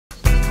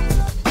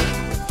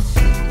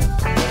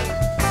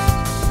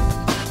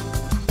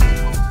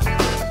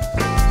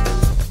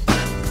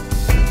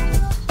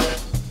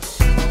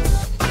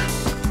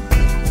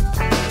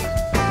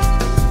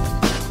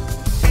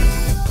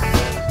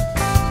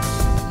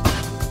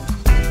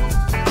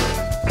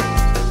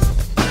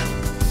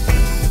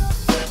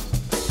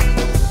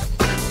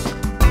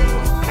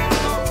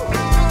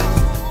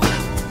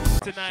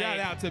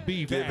to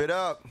be Give back. it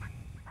up.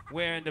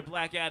 Wearing the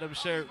Black Adam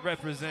shirt,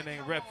 representing.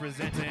 There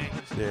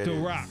it The is.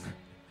 Rock.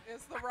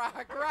 It's The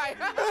Rock, right?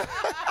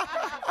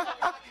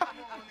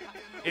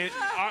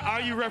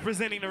 Are you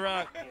representing The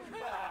Rock?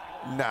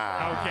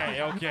 Nah.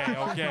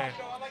 Okay.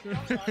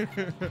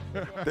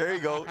 There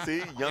you go.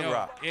 See, Young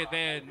Rock.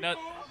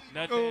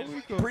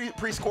 Nothing.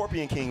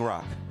 Pre-Scorpion King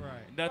Rock. Right.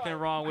 Nothing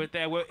wrong with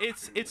that. Well,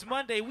 it's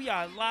Monday. We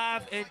are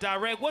live and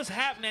direct. What's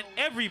happening,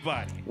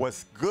 everybody?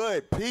 What's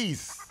good?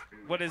 Peace.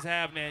 What is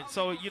happening?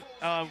 So,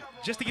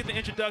 just to get the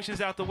introductions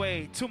out the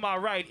way, to my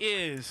right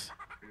is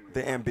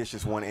The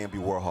ambitious one, Ambi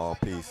Warhol.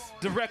 Peace.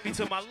 directly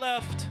to my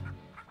left,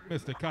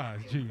 Mr.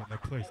 Kaz G in the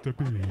place to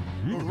be.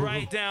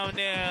 right down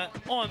there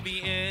on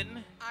the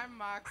end, I'm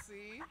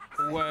Moxie.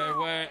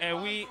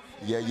 and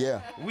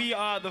Yeah. we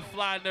are the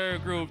Fly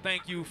Nerd Group.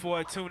 Thank you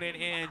for tuning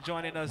in,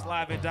 joining us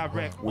live and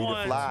direct We the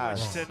on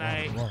Flies. Twitch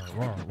tonight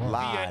via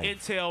Live.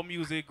 Intel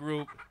Music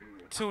Group.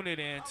 Tune it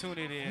in.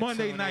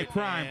 Monday tune night it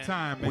prime in.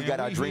 time, man. We got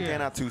our drink here.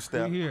 and our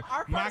two-step. We here. Our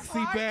first Moxie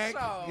live back.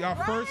 show. Your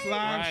first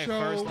live Right, show.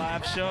 first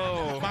live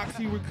show.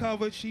 Moxie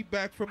recovered. She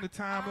back from the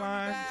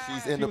timeline.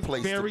 She's She in the was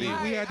place to very, be.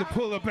 We had to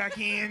pull her back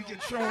in,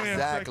 get your ass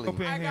Exactly. back up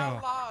in I here.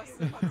 got lost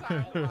in my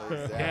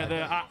timeline.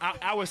 Yeah,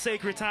 our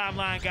sacred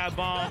timeline got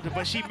bombed,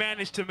 but she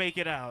managed to make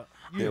it out.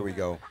 There we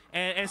go.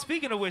 And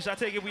speaking of which, I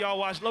take it we all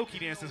watched Loki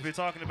then, since we're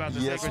talking about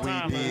the Yes, sacred we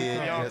timeline. did.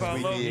 Y'all Yes, caught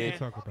we Loki did. in?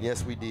 Talk about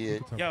Yes, we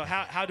did. Yo,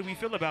 how do we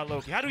feel about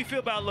Loki? How do we feel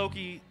about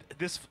Loki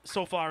this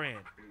so far in?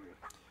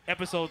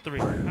 Episode 3.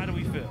 How do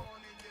we feel?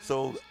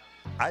 So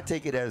I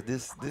take it as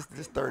this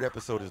third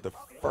episode is the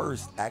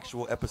first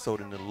actual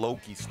episode in the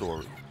Loki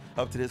story.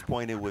 Up to this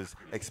point, it was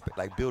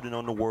like building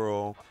on the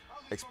world,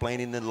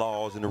 explaining the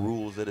laws and the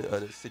rules of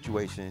the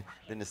situation.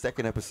 Then the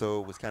second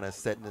episode was kind of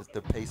setting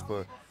the pace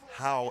for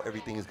how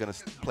everything is going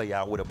to play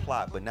out with a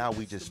plot. But now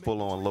we just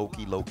full on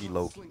Loki.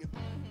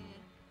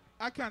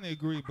 I kind of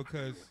agree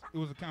because it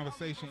was a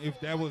conversation. If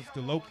that was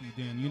the Loki,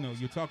 then,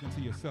 you're talking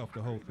to yourself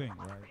the whole thing,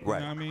 right? You Right.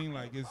 know what I mean?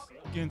 Like, it's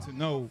getting to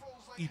know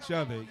each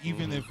other,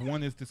 even if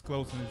one is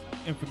disclosing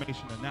his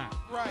information or not.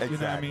 Right. You know what I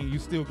Exactly. mean? You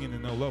still getting to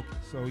know Loki.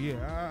 So,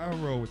 yeah, I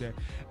roll with that.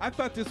 I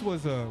thought this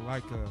was a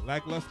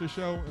lackluster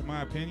show, in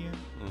my opinion.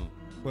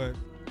 But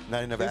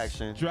Not enough it's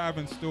action.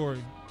 driving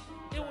story.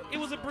 It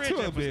was a bridge To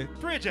a episode. bit.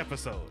 Bridge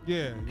episode.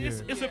 Yeah, yeah.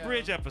 It's a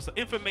bridge episode.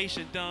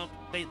 Information dump.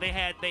 They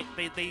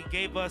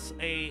gave us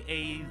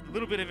a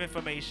little bit of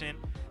information.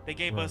 They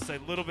gave Right. us a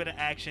little bit of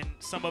action.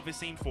 Some of it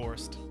seemed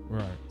forced.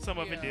 Right. Some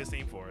of it Yeah. did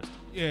seem forced.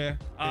 Yeah.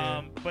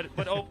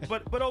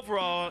 But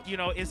overall,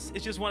 it's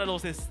just one of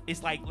those.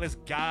 It's like, let's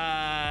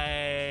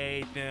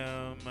guide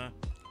them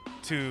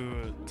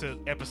to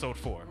episode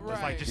 4. It's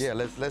like Right. just Yeah,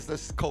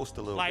 let's coast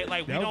a little bit.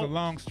 like we That was a don't.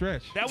 long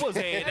stretch. That was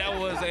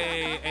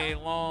a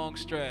long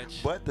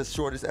stretch. But the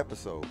shortest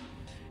episode.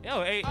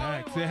 Yo, hey,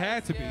 Facts. It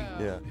had to be.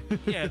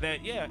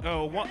 Yeah.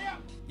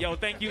 Yo,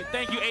 thank you,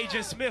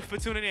 Agent Smith, for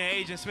tuning in.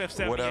 Agent Smith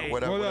 78.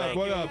 What up?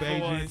 What up, for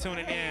Agent?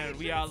 tuning in.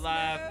 We are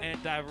live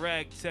and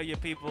direct. Tell your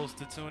peoples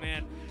to tune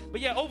in.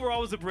 But yeah, overall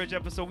it was a bridge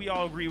episode. We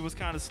all agree it was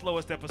kind of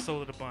slowest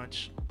episode of the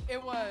bunch.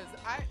 It was.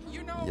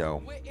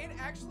 Yo. It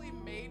actually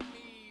made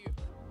me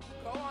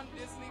go on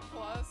Disney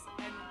Plus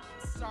and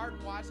start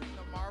watching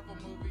the Marvel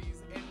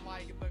movies in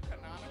like the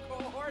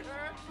canonical order.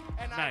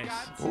 And Nice. I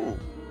got to. Ooh.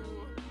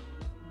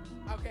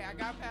 Okay, I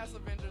got past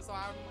Avengers, so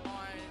I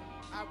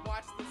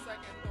watched the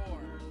second Thor.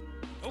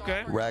 So I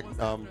Okay. forgot what's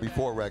after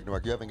Before that.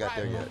 Ragnarok, you haven't got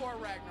there Right, yet. before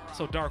Ragnarok.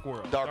 So Dark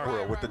World. Dark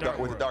World with the Dark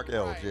dark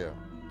elves, Right. yeah.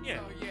 Yeah.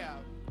 So, yeah.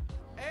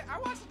 I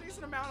watched a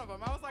decent amount of them.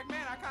 I was like,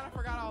 man, I kind of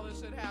forgot all this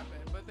shit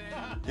happened. But then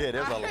Yeah,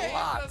 there's a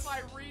lot. Just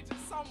like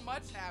just so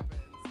much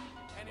happens,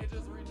 and it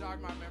just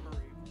rejogged my memory.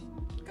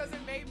 Because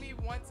it made me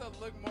want to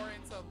look more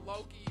into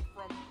Loki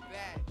from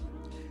that.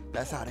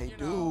 That's how they You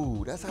know,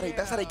 do. That's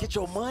how they get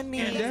your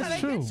money. And that's how they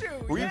true. get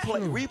you. Yeah.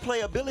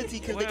 Replayability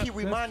because they keep That's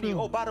reminding you.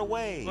 true. Oh, by the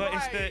way. But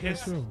Right.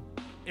 That's true.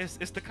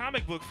 it's the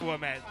comic book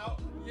format.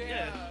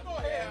 Yeah. Go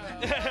ahead,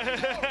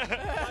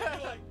 Yeah.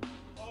 like,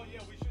 oh yeah,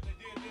 we shouldn't have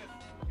did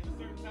this in a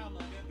certain timeline.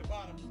 Then at the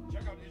bottom,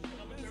 check out issue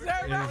number Is 30.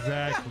 that right?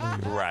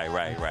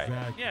 Exactly. Right.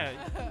 Exactly. Yeah,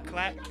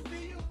 Right.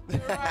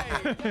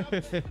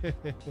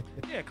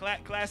 yeah,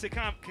 classic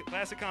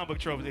comic book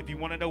tropes. If you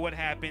want to know what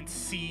happened,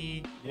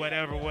 see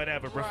whatever,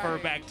 refer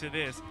Right. back to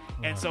this.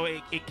 And so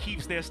it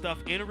keeps their stuff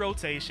in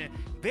rotation.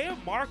 Their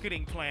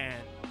marketing plan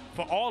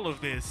for all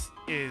of this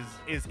is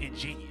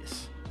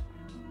ingenious.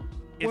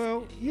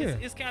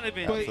 It's kind of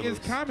But ingenious.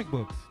 it's comic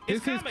books.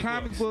 It's This is comic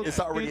comic books. books. It's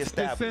already it's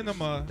established.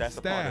 cinema That's a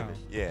style. part of it.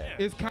 Yeah.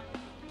 It's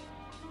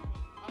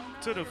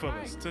To the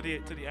fullest, to the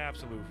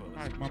absolute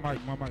fullest. my mic.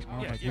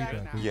 Yeah, You you're back.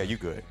 good now. Yeah, you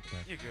good.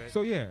 You're good.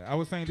 So yeah, I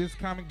was saying this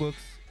comic books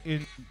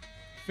in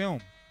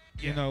film.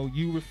 Yeah. You know,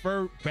 you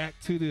refer back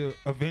to the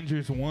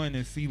Avengers 1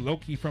 and see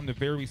Loki from the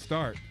very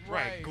start.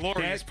 Right,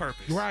 glorious That-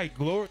 purpose. Right,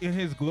 in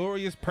his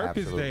glorious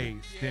purpose Absolutely.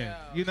 days. Then, Yeah.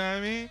 you know what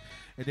I mean?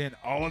 And then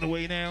all the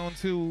way down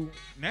to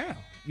now,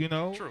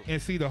 True.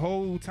 and see the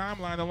whole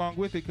timeline along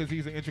with it because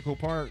he's an integral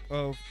part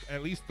of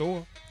at least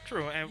Thor.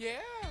 True, and Yeah.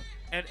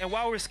 And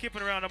while we're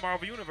skipping around the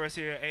Marvel Universe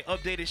here, a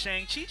updated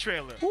Shang-Chi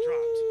trailer dropped.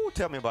 Ooh,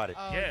 tell me about it.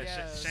 Oh, Yeah,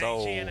 yes. Shang-Chi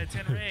So- and the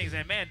Ten Rings,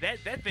 and man,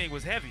 that thing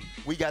was heavy.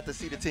 We got to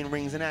see the 10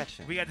 rings in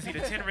action. We got to see the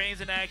Ten Rings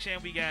in action.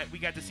 We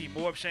got to see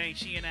more of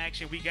Shang-Chi in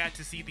action. We got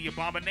to see the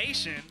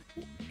Abomination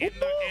in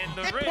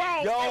the ring.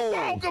 Wong, Yo.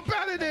 Wong up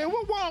out of there.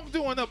 What Wong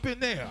doing up in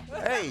there?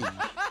 Hey,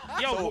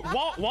 Yo,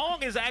 So-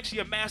 Wong is actually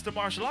a master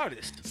martial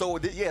artist. so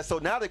yeah, so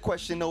now the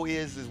question though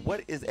is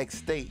what is at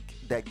stake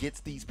that gets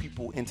these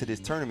people into this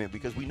tournament?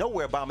 Because we know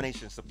where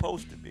Abomination is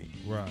supposed to be.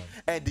 Right.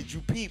 And did you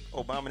peep?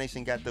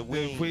 Abomination got the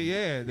wing.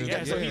 Yeah.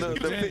 Yeah, so he's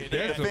the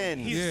yeah, fin.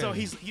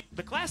 He's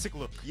the classic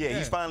look. Yeah,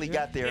 he's finally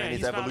got there Yeah, in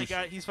his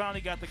evolution. he's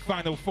finally got the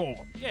Final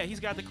form. Yeah, he's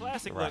got the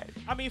classic Right.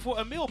 look. I mean, for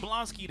Emil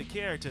Blonsky, the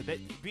character,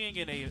 that being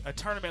in a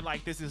tournament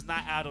like this is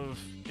not out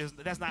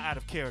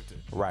of character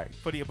Right.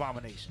 for the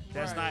Abomination.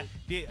 That's Right.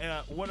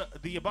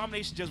 not the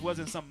Abomination just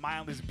wasn't some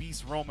mindless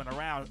beast roaming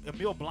around.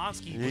 Emil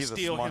Blonsky was He's a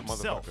still smart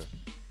himself. motherfucker.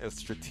 It's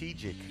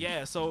strategic.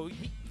 Yeah, so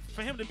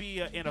for him to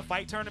be in a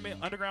fight tournament,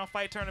 underground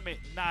fight tournament,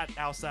 not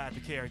outside the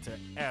character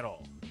at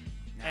all,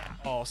 at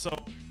all. So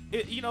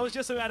it's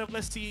just a matter of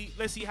let's see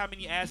how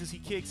many asses he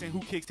kicks and who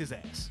kicks his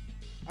ass.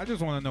 I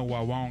just want to know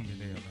why Wong in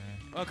there, man.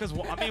 Because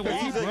I mean, Cause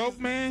Wong, he broke,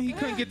 man. He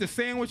couldn't get the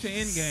sandwich in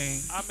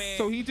Endgame. I mean-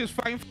 so he just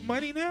fighting for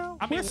money now.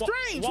 I mean, We're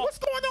strange. Wong- What's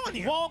going on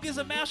here? Wong is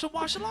a master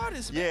martial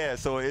artist. Man. Yeah,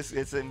 so it's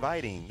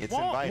inviting. It's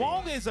inviting.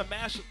 Wong is a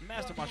master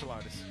martial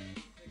artist.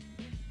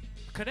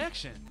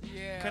 Connection.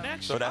 Yeah.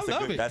 Connection. So that's I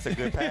love it. That's a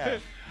good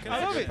path.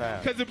 I love it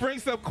Path. because it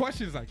brings up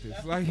questions like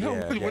this. Like, yo,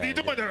 Yeah, what yeah, are you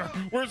doing there?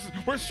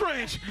 Where's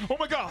Strange? Oh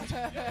my God!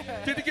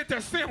 Did he get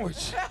that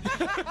sandwich?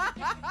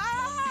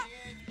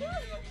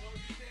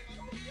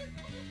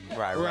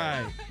 Right.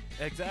 Right.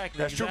 Exactly.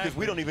 That's true because exactly.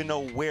 we don't even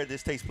know where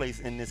this takes place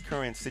in this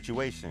current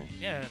situation.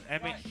 Yeah, I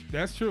mean,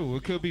 That's true.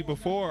 It could be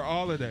before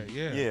all of that.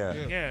 Yeah. Yeah.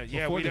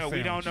 yeah. Before We the don't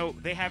sandwich. know.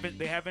 They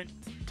haven't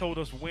told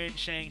us when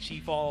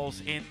Shang-Chi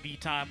falls in the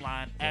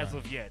timeline as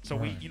Right. of yet. So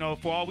Right.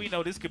 for all we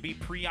know, this could be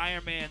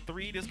pre-Iron Man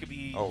 3. This could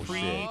be Oh,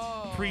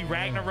 shit. pre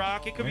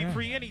Ragnarok. It could be Yeah.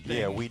 pre anything.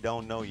 Yeah, we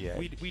don't know yet.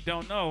 we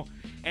don't know.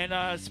 And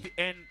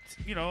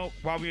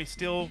while we're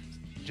still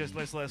just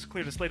let's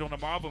clear the slate on the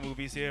Marvel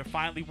movies here.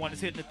 Finally, one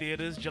is hitting the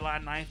theaters. July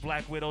 9th,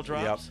 Black Widow Yep,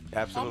 drops. Oh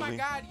absolutely. my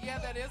God! Yeah,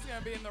 that is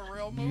gonna be in the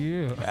real movie.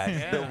 Yeah.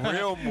 That's the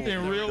real movie.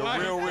 In real the life.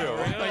 real.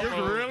 Like it's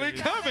really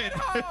coming.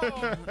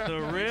 Oh,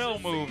 The real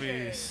see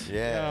movies.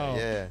 Yeah, Yo.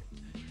 yeah.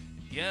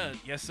 Yeah,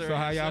 yes sir. So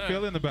how yes, y'all sir.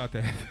 feeling about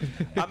that?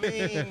 I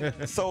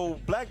mean, so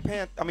Black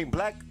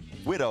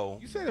Widow.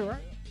 You said it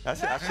right. I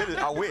should.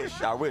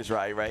 I wish.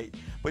 Right.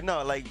 But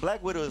no, like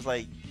Black Widow is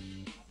like,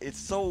 it's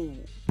so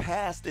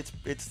past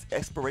its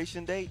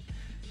expiration date.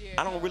 Yeah.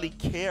 I don't really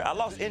care. I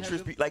lost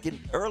interest like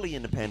early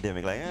in the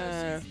pandemic. Like,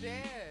 She's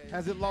dead.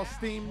 Has it lost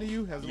steam to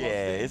you? Has it yeah, lost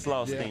steam? it's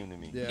lost Yeah. steam to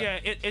me. Yeah,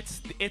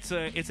 it's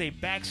a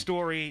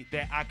backstory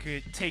that I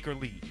could take or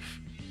leave.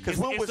 'Cause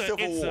when was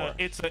Civil War?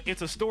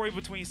 It's a story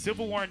between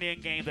Civil War and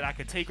Endgame that I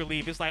could take or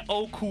leave. It's like,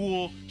 oh,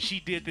 cool, she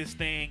did this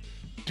thing.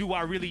 Do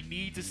I really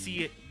need to see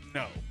it?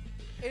 No.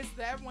 Is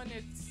that when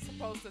it's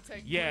supposed to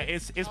take Yeah,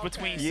 place? it's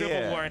between Okay.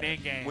 Civil War and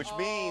Endgame. Which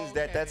means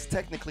that that's Okay.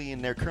 technically in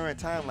their current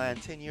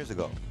timeline 10 years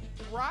ago.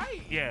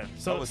 Right. Yeah. That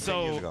So was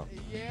 10 years ago.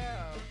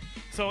 Yeah.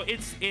 so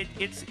it's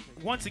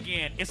once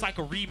again, it's like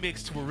a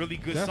remix to a really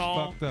good That's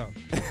song. fucked up.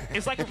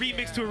 It's like a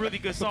remix to a really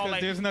good song. Because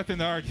Like, there's nothing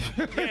to argue.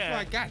 It's Yeah.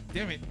 like, God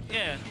damn it.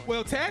 yeah,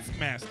 Well,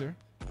 Taskmaster.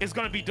 it's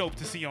gonna be dope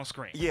to see on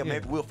screen. Yeah,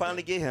 maybe we'll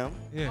finally get him.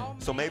 Yeah. Oh,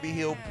 So maybe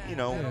he'll, man. you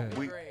know, Yeah. That'll be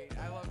we great.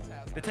 I love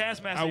Taskmaster. The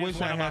Taskmaster I is wish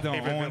one I of my had the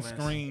favorite villains.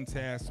 on-screen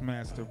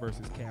Taskmaster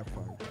versus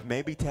Catfight.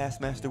 maybe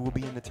Taskmaster will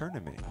be in the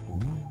tournament.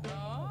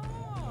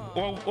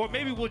 Oh. Or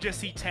maybe we'll just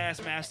see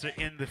Taskmaster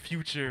in the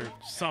future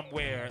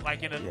somewhere,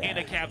 like in a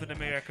Yeah. Captain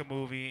America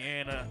movie,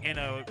 in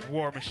a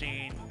War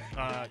Machine.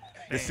 The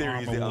thing.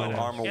 series, Armor the Wars.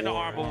 Armor In the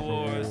Wars. Armor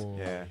Wars.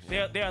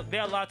 Yeah.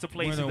 There are lots of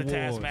places Winter the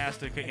Wars.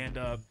 Taskmaster could end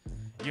up.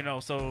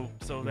 So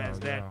that's Yeah,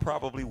 that. yeah.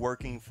 Probably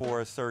working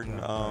for a certain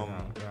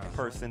Yeah.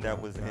 person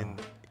that was in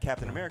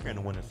Captain America and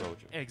the Winter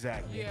Soldier.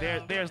 Exactly.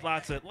 Yeah. There's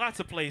lots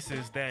of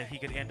places that he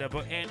could end up.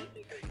 And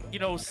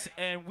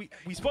and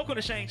we spoke on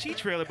the Shang-Chi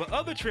trailer, but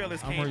other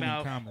trailers I'm came reading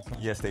out. comments.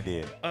 Yes, they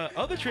did.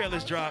 Other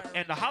trailers dropped,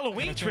 and the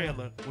Halloween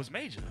trailer was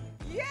major.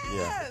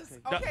 Yes.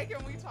 The- Okay,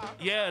 can we talk?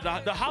 Yeah,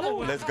 about the it?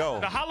 Halloween. Let's go.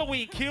 The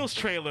Halloween Kills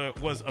trailer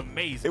was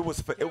amazing.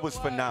 It was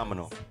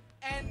phenomenal.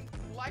 And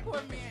like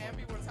what me and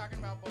Ambi were talking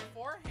about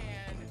beforehand.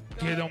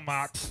 Get 'em,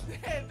 Mox.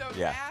 The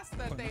Yeah. mask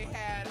that they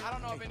had, I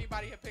don't know if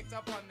anybody had picked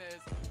up on this.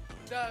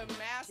 The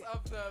masks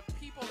of the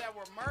people that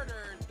were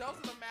murdered, those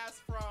are the masks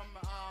from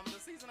the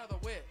season of The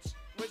Witch,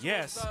 which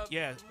Yes, was the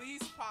yeah.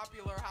 least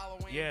popular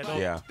Halloween. Yeah, but-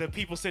 those, Yeah. the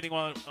people sitting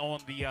on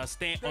the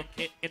stand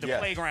in the Yes.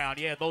 playground.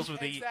 Yeah, those were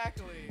the.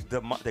 Exactly.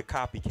 The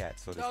copycat,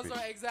 so to Those speak.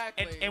 are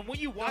exactly. And when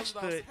you watch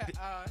those the-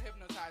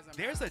 hypnotizing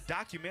There's a masks.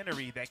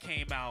 documentary that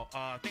came out.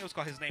 I think it was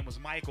called. His name was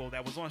Michael.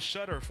 That was on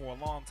Shudder for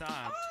a long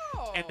time.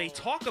 Oh. And they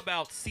talk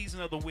about Season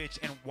of the Witch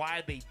and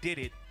why they did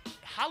it.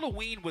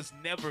 Halloween was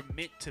never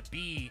meant to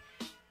be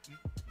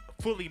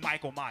fully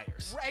Michael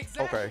Myers.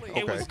 Exactly. Okay,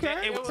 It was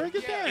Okay, it was break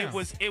it down.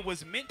 it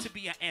was meant to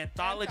be an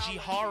anthology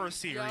horror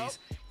series,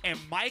 and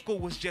Michael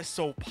was just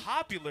so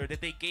popular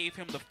that they gave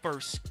him the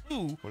first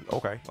two.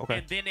 Okay.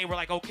 And then they were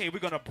like, okay, we're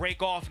gonna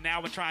break off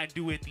now and try and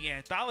do it the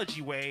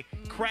anthology way.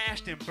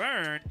 Crashed and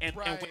burned, and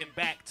Right. went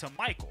back to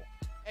Michael.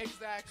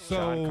 Exactly.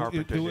 John So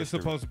Carpenter it was history.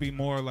 supposed to be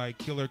more like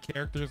killer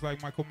characters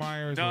like Michael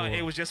Myers? No, or?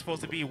 it was just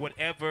supposed to be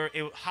whatever.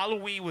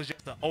 Halloween was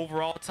just the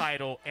overall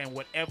title, and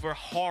whatever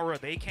horror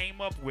they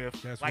came up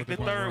with, That's like what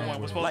the they're third going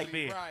one was with. supposed to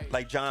be. Right.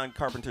 Like John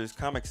Carpenter's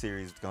comic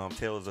series,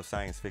 Tales of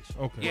Science Fiction.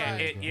 Okay. Yeah,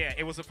 there you go.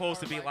 it was supposed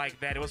to Or be like like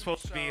that. It was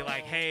supposed to be show.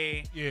 like,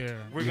 hey, Yeah.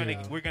 we're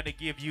yeah. gonna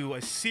give you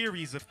a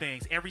series of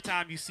things. Every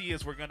time you see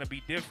us, we're gonna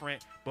be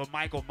different. But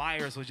Michael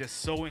Myers was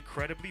just so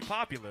incredibly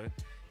popular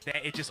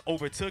that it just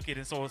overtook it,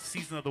 and so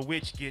Season of the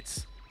Witch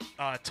gets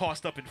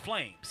tossed up in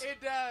flames.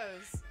 It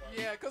does.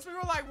 Yeah, because we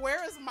were like,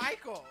 where is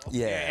Michael?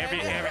 Yeah.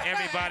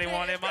 Everybody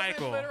wanted 'Cause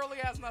Michael. It literally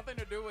has nothing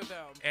to do with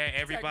them. And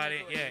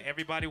technically.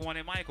 everybody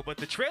wanted Michael. But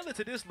the trailer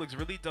to this looks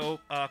really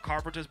dope.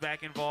 Carpenter's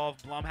back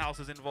involved. Blumhouse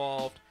is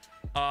involved.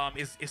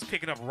 It's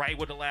picking up right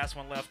where the last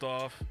one left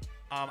off.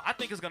 I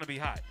think it's gonna be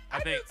hot.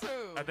 I do too.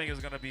 I think it's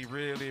gonna be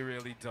really,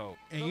 really dope.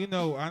 And you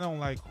know, I don't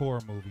like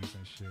horror movies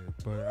and shit,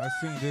 but I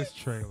seen this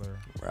trailer.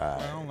 Right.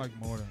 I don't like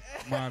modern.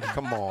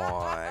 Come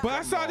on. But I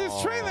come saw this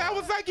trailer. I on.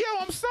 was like, yo,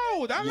 I'm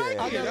sold. I Yeah. like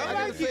I it. gotta I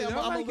like say, it. I'm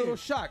I a like little it.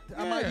 shocked.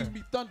 I might Yeah. even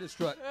be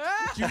thunderstruck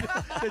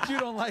that you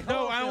don't like. No,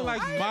 horror I don't films.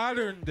 like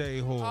modern day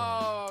horror.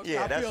 Oh, okay.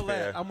 Yeah, I that's feel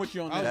fair. that. I'm with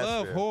you on I that. That's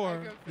love fair.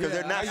 horror. Because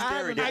they're not Yeah, I scary.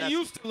 haven't- They're I not-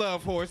 used to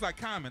love horror. It's like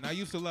Common. I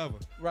used to love her.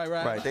 Right.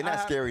 Right, they're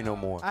not scary no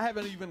more. I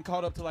haven't even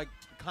caught up to like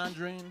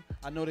Conjuring.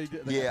 I know they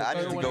did. Yeah, I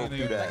need to go through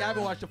Like that. I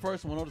haven't watched the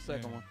first one or the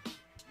second Yeah. one.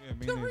 Yeah,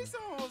 me The neither.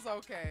 recent one was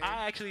okay.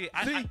 See,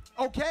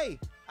 okay.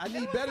 I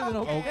need better than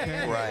okay.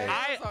 Okay.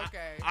 Right. It was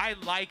okay. I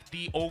like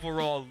the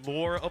overall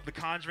lore of the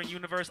Conjuring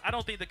universe. I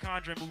don't think the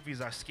Conjuring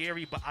movies are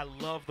scary, but I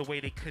love the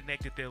way they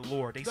connected their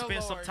lore. They The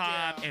spent some lore,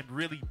 time yeah. and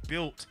really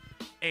built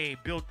a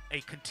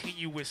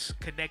continuous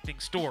connecting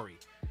story.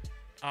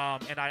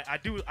 And I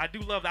do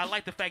love that. I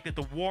like the fact that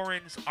the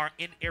Warrens are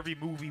in every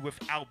movie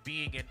without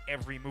being in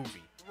every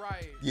movie.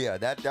 Right. Yeah,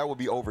 that would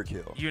be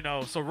overkill. You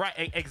know, so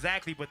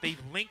exactly, but they've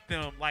linked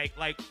them like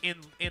in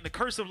the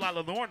Curse of La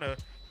Llorona,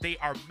 they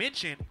are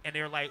mentioned and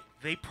they're like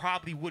they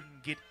probably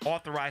wouldn't get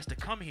authorized to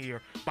come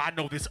here, but I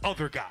know this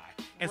other guy,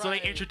 and so they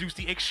Right. introduced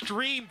the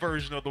extreme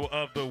version of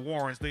the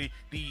Warrens, the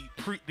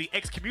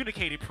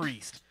excommunicated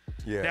priest.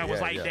 Yeah, That was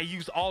yeah, like yeah. they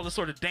used all the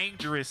sort of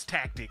dangerous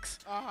tactics.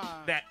 Uh-huh.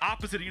 That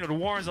opposite, the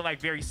Warrens are like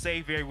very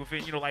safe, very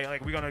within,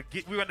 like we're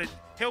gonna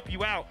help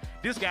you out.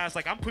 This guy's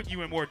like, I'm putting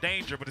you in more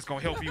danger, but it's gonna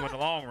help you in the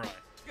long run.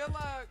 Good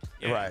luck.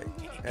 Yeah. Right.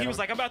 He was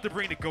like, I'm about to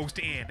bring the ghost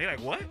in. They're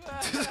like, what?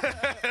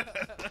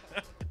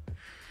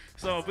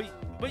 So,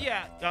 but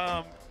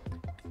yeah,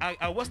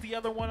 what's the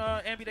other one,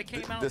 Ambi, that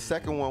came out? The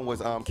second one was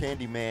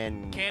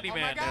Candyman, Candyman. Oh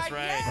my that's God,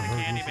 right.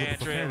 yes! The Candyman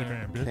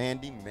trailer.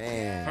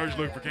 Candyman. Heard you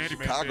looking for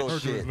Candyman. Chicago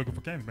bitch. shit. Looking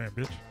for Candyman,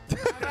 bitch.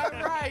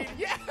 That's right.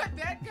 Yeah,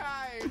 that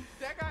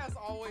guy is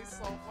always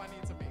so funny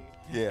to me.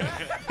 Yeah.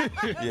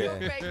 The Yeah.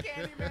 fake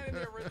Candyman in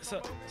the original So,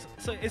 movie.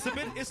 so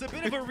it's a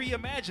bit of a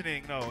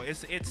reimagining though.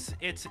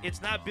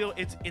 It's not built.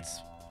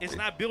 It's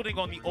not building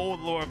on the old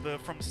lore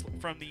of from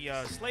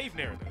the slave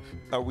narrative.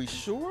 Are we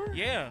sure?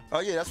 Yeah. Oh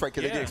yeah, that's right.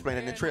 Because they Yeah. did explain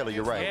it in the trailer.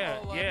 You're right. Yeah,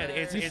 All of yeah.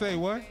 it. You say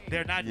what?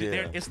 They're not.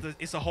 Yeah.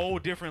 It's a whole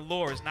different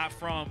lore. It's not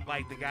from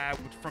like the guy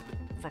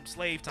from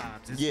slave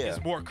times. It's, Yeah.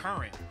 it's more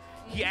current.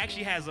 He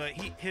actually has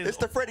his. It's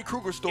the Freddy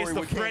Krueger story It's the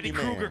with Freddy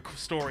Candyman. Krueger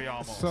story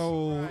almost.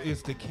 So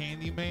is the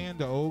Candyman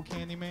the old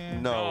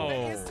Candyman? No.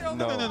 It's still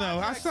No. No.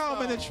 I saw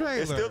him in the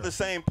trailer. It's still the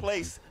same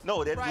place.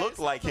 No, that Right, looked it's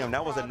like still him.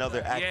 That was the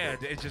another process.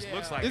 actor. Yeah, it just Yeah.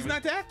 looks like It's him.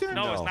 not the actor?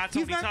 No, No. it's not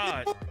He's Tony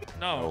not- Todd.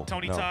 No, No,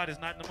 Tony no. Todd is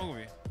not in the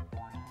movie.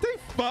 They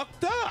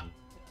fucked up.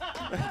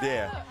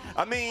 Yeah.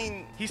 I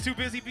mean, He's too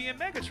busy being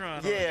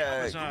Megatron.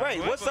 yeah. Megatron. Right.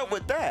 What's up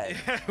with that?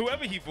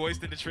 Whoever he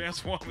voiced in the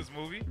Transformers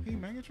movie, He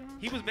Megatron?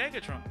 he was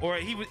Megatron, or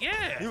he was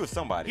He was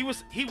somebody. He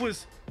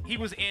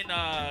was in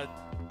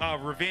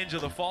Revenge of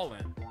the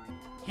Fallen.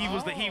 He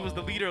was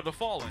the leader of the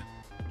Fallen.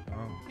 Oh.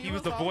 He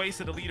was the voice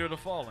of the leader of the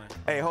Fallen.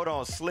 Hey, hold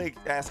on. Slick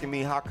asking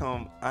me how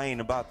come I ain't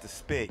about to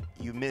spit.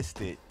 You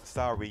missed it.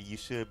 Sorry. You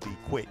should be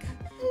quick.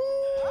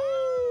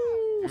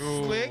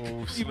 Slick, Ooh,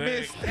 you Slick.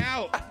 missed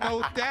out,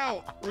 no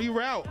doubt.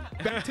 Reroute.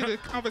 Back to the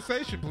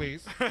conversation,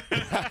 please.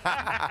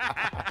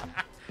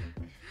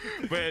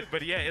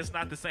 But yeah, it's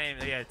not the same.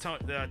 Yeah,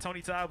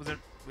 Tony Todd was in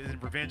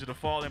Revenge of the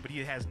Fallen, but he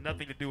has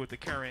nothing to do with the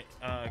current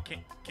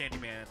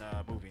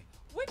Candyman movie.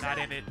 Which Not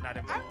I- in it. Not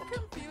I'm involved.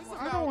 confused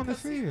I don't about wanna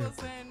 'cause see he it. was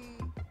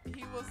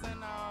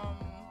in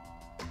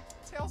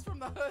Tales from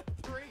the Hood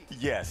 3.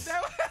 Yes.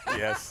 That-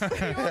 Yes. He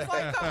was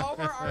like the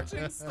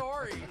overarching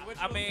story, which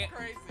I was mean,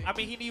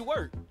 crazy. he need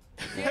work.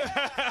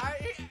 Yeah,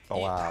 Oh,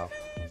 wow.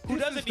 Who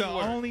This doesn't is the need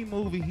work? only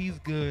movie he's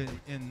good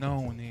and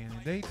known in.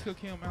 And they took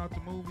him out the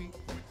movie.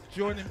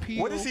 Jordan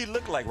Peele. What does he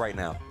look like right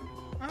now?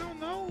 I don't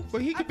know,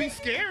 but he could be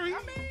scary. I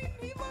mean,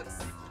 he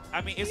looks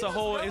I mean, it's a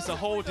whole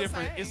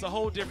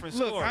different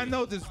story. Look, I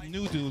know this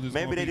new dude is.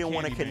 Maybe they didn't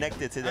want to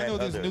connect it to that I know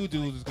this other- new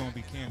dude is gonna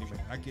be Candyman.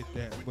 I get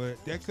that,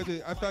 but that could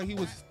have. I thought he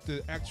was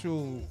the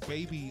actual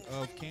baby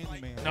of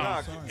Candyman. No,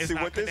 Nah, Son. it's See,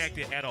 not what this-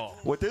 connected at all.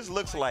 What this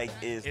looks like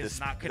is It's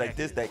not like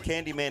this. connected. That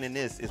Candyman in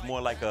this is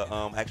more like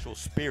a actual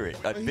spirit,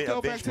 a, But he a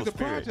go back to vengeful the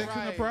spirit. projects,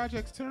 and the Right.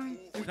 projects turn.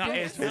 No,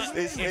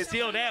 it's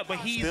still that, but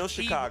he's still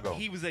Chicago.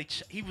 He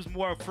was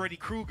more of Freddy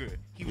Krueger.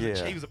 He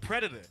was a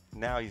predator.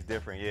 Now he's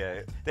different.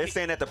 Yeah, they're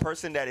saying that the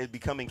person that is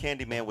becoming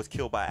Candyman was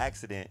killed by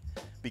accident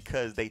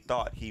because they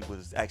thought he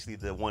was actually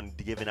the one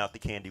giving out the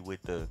candy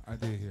with the. I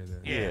did hear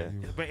that. Yeah,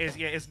 You- but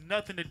it's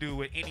nothing to do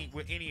with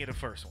any of the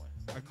first one.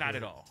 Not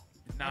at all.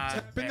 Not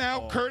Tapping at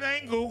out all. Kurt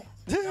Angle.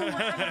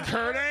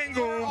 Kurt We're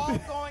Angle. all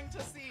going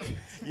to see.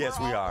 Yes,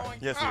 We're we all are. going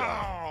Yes, to we see.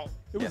 are. Oh,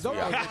 It was Yes, we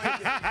over.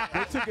 are.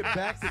 They took it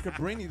back to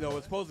Cabrini though.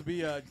 It's supposed to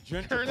be a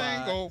Kurt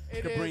Angle. gentrified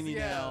It is, Cabrini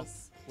now,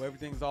 yes. where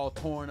everything's all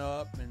torn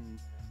up and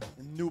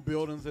new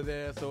buildings are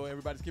there, so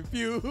everybody's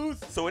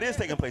confused. So it is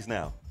taking place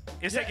now.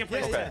 It's Yeah, taking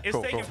place. yeah, yeah. It's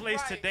Cool, taking cool. place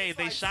Right, today. it's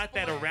They like shot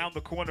that split. around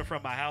the corner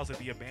from my house at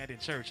the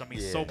abandoned church. I mean,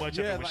 Yeah. so much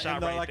of Yeah, it was like, shot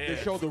and, right like there.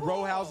 they showed the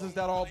row houses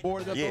that all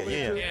boarded up Yeah, over yeah.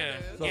 there too. Yeah,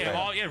 So yeah, that-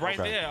 all right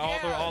Okay. there. All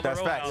the That's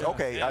row facts. houses.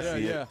 Okay, Yeah. I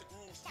see yeah. it.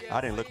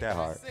 I didn't look that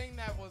hard. Seeing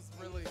that was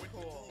really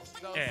cool.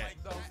 Those, Yeah.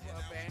 like, those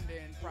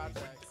abandoned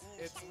projects.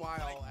 It's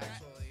wild,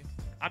 actually.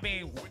 I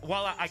mean,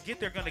 while I get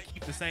they're gonna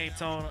keep the same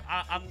tone,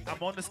 I'm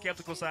on the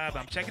skeptical side, but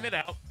I'm checking it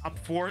out. I'm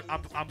for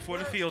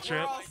the field trip.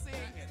 We're all seeing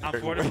it. I'm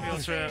for the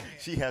field trip.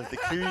 She has the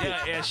key.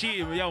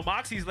 Yeah,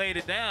 Moxie's laid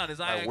it down. It's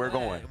like we're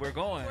going. We're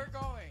going. We're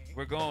going.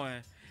 We're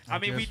going. I I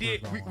mean, we guess we're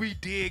did. going. We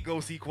did go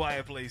see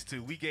Quiet Place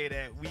too. We gave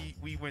that.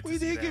 We went to We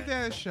see did give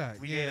that a shot.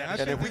 We gave Yeah, that a I shot.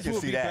 think And if we this can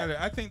will see be that- better.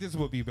 I think this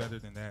will be better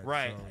than that.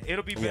 Right. so.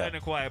 It'll be better Yeah.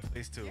 than Quiet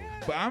Place too.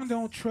 But I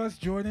don't trust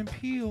Jordan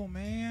Peele,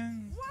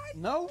 man.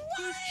 No.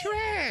 He's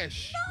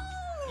trash.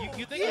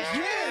 You think?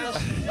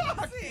 Yes.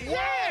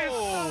 Yes.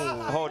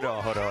 Hold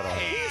on.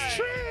 He's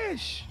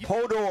trash.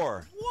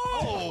 Hodor.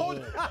 Whoa!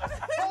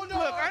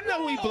 Look, I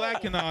know we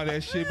black and all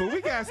that shit, but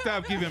we gotta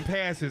stop giving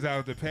passes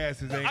out the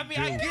passes ain't I mean,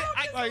 I due.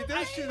 get. Like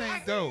that shit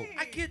ain't dope.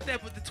 I get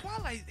that, but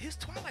his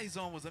Twilight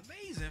Zone was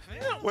amazing,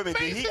 fam. Wait a minute,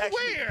 did he Based on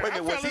actually? where? Wait a minute,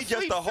 I was fell he just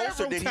asleep the host or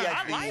several did he times. I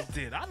actually? liked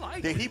it. I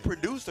liked Did it. he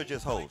produce or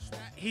just host?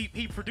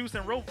 He produced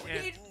and wrote.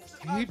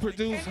 And He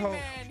produced Candyman, whole-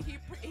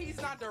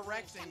 he's not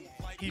directing it.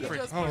 He just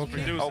produced. Oh, okay.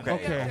 produced. Okay,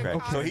 Okay,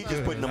 okay. So he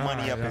just putting the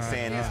money up and Alright,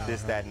 saying alright.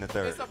 this, that, and the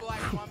third. It's a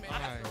black woman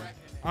that's directing it.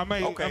 I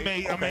may Okay.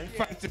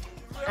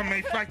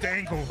 fight the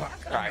ankle lock.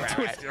 Right, right,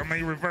 Twist it. I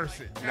may reverse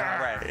it. All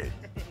right.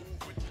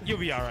 You'll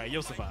be all right.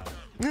 You'll survive.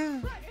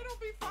 Right, it'll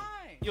be fine.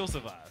 You'll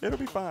survive. It'll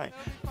be fine.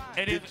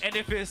 And if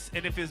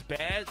it's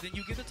bad, then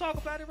you get to talk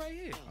about it right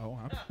here. Oh,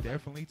 I'm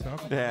definitely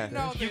talking. Yeah.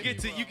 About that You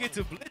shit. get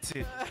to blitz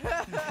it.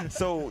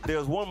 So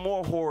there's one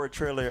more horror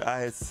trailer I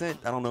had sent.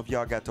 I don't know if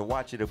y'all got to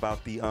watch it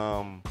about the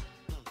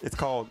It's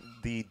called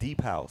The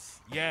Deep House.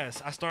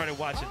 Yes, I started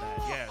watching that.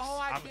 Yes,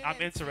 I'm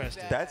didn't see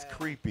interested. that. That's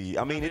creepy.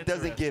 I mean, I'm it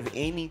doesn't give interested.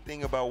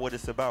 anything about what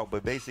it's about,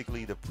 but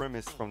basically the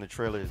premise from the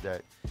trailer is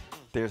that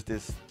there's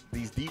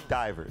these deep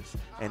divers,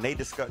 and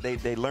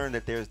they learn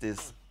that there's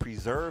this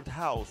preserved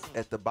house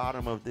at the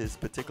bottom of this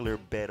particular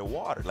bed of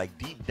water, like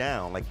deep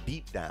down.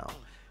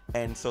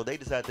 And so they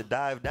decide to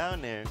dive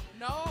down there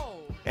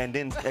No. and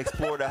then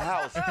explore the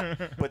house.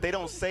 But they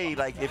don't say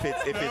like if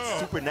it's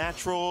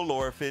supernatural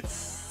or if it's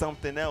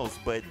something else.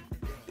 But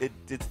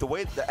it's the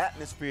way the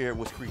atmosphere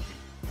was creepy.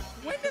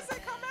 When does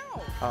it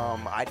come out?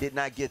 I did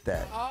not get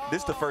that.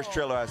 This is the first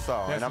trailer I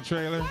saw. That's and the I'm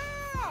trailer.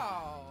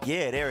 Wow.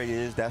 yeah, there it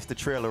is. That's the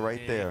trailer right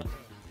Yeah. there.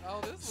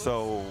 Oh, this looks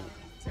So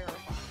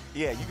terrifying.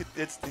 yeah, you could.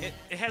 It's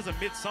It has a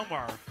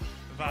Midsommar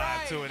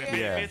vibe to it. Right, And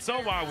yeah.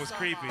 Midsommar was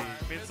creepy.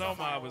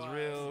 Midsommar was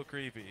real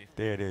creepy.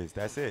 there. It is.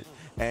 That's it.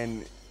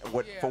 And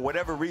for Yeah.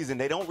 whatever reason,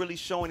 they don't really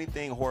show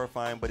anything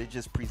horrifying, but it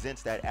just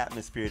presents that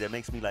atmosphere that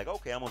makes me like,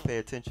 okay, I'm gonna pay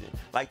attention.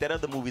 Like that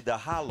other movie, The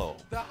Hollow.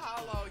 The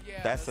Hollow,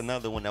 yeah. That's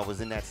another one that was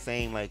in that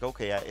same like,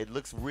 okay, it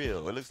looks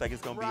real. It looks like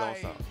it's gonna be on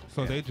Right. something.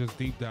 So they just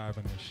deep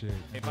diving and shit.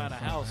 They found a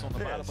house on the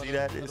Yeah, bottom see of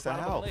that? the It's a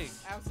bottom of the house.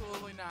 lake.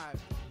 Absolutely not.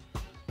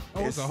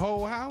 Oh, it's a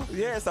whole house.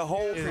 Yeah, it's a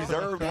whole It's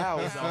preserved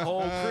house. It's a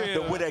whole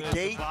crib With a at the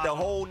gate, the bottom.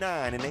 whole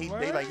nine, and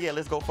they like, yeah,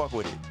 let's go fuck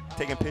with it.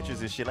 Taking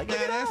pictures and shit. Like, Yeah,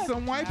 look at that's that.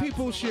 some white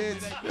people shit.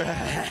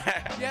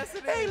 Yes,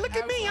 it is. Hey, look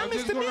at me, I'm I'm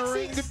just Mr. gonna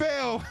ring the Mixes.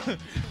 bell.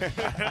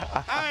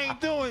 I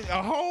ain't doing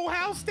a whole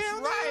house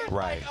down there. Right.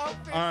 Right.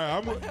 Up there.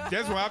 All right,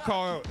 that's why I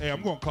call. Hey,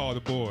 I'm gonna call the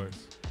boys.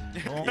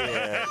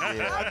 Yeah,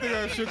 I think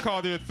I should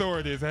call the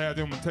authorities and have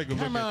them take a look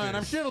Come at on, this.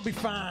 I'm sure it'll be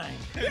fine.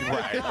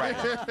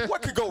 right.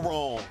 What could go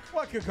wrong?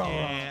 What could go wrong?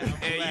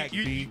 And Black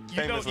you B.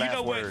 Famous know last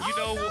what? words. You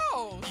know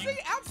Oh, no. See,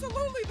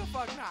 absolutely the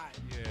fuck not.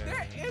 Yeah.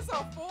 There is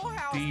a full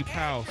house. Deep and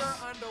house.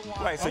 You're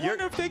underwater. Right, so I you're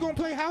wonder if they gonna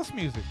play house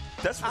music.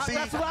 that's see,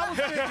 That's what I was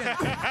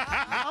thinking.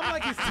 I'm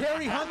like, is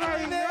Terry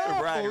Hunter in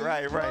there?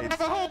 right.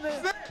 The whole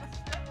set.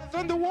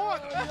 What's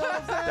underwater?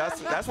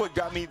 That's what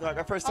got me. Like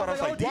I first thought, I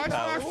was like, Watch deep my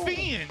house.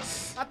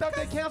 fins. I thought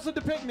they canceled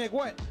the picnic.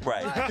 What?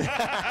 Right.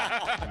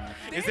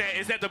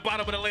 Is that the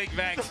bottom of the lake,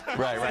 Max?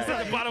 Right, Is that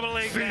right. the bottom of the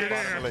lake, See you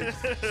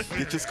Max? there.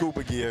 Get your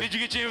scuba gear. Did you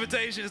get your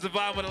invitation? It's the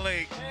bottom of the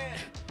lake.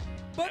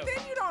 But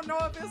then you don't know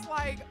if it's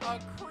like a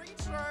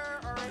creature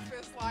or if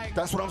it's like.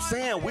 That's what I'm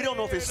saying. We don't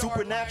know if it's haunted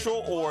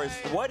supernatural or it's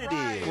what it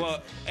Right. is. Well,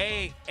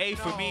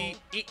 for No. me,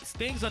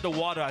 things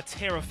underwater are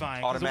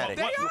terrifying. 'Cause Automatic.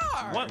 They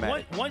are.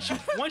 Automatic.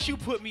 Once you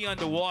put me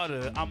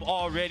underwater, I'm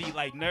already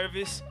like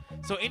nervous.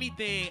 So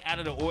anything out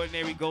of the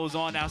ordinary goes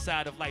on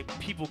outside of like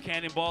people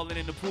cannonballing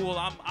in the pool,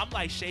 I'm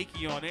like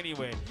shaky on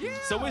anyway. Yeah.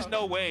 So there's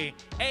no way.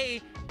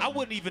 I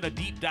wouldn't even a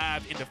deep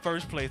dive in the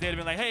first place. They'd have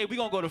been like, hey, we're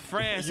gonna go to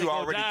France. You and go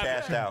already dive.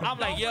 cashed out. I'm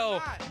like, No, yo, we're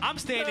not. I'm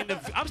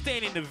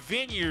staying in the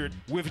vineyard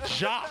with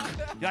Jacques.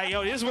 Like,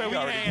 yo, this is where we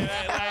already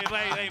hang.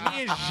 Like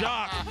me and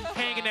Jacques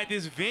hanging at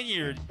this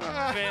vineyard,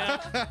 man.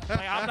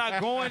 Like I'm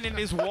not going in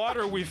this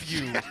water with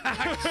you.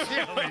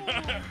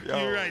 Yo,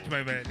 You're right,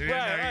 my man. You're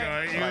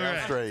Right. You're Like, right.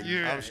 I'm straight.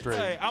 You're I'm right. straight.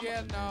 Like,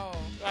 Yeah, no.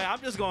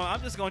 I'm just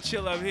gonna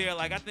chill up here.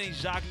 Like I think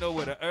Jacques know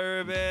where the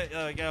herb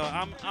at. Yo,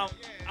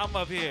 I'm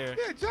up here.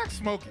 Yeah, Jack's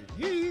smoking.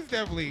 He's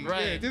definitely.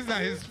 Right. Yeah, this is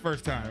not his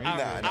first time.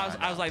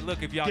 I was like,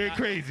 look, if y'all Get not,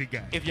 crazy,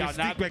 guy. if y'all Just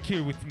not- stick back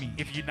here with me.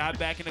 if you're not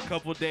back in a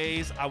couple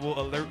days, I will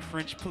alert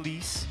French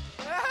police.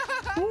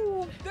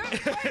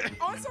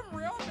 On some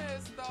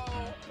realness,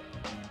 though,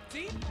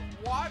 deep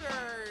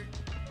water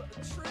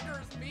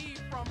triggers me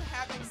from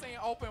having seen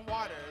Open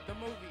Water, the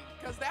movie,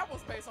 because that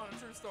was based on a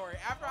true story.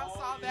 After I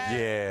saw that,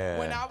 Yeah.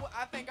 when I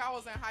think I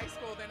was in high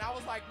school, then I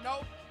was like,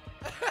 nope.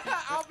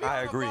 I'll be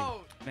I on agree. the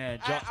boat. Man,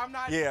 I'm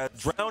not. Yeah,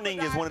 scuba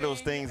drowning is one of those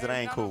diving things that I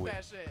and ain't none cool of with.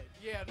 That shit.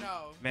 Yeah,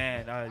 no.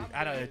 Man,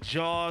 out of good.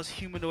 Jaws,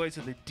 humanoids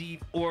of the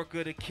deep,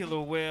 orca, the killer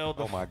whale,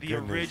 the, Oh my the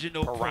goodness.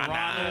 original Piranhas.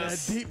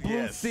 piranhas, Deep blue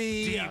Yes.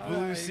 sea. deep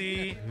blue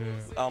sea.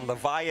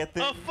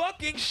 Leviathan. A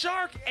fucking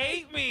shark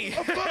ate me.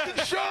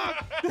 Fucking shark!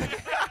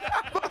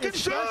 Fucking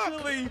shark!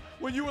 Especially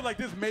when you were like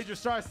this major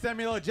star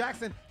Samuel L.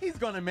 Jackson, he's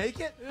gonna make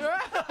it.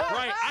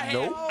 Right,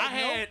 Nope.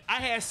 I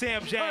had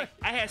Sam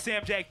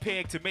Jack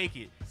pegged to make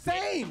it.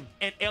 Same.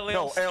 And LL,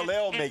 No,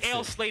 LL and makes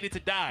L it. slated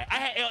to die. I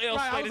had LL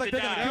Right, I was slated like, to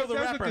they're gonna die. kill the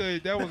That was a rapper.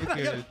 good.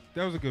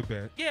 That was a good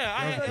bet. Yeah,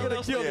 I had That was LL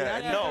good. slated to Yeah,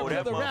 die. no,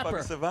 that the motherfucker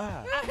rapper.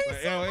 survived. He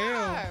LL,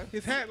 survived.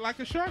 his hat like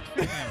a shark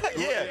fin.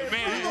 Yeah,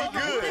 Man, he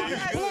good. He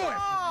Yes. good.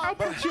 I'll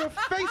put your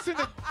face in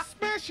the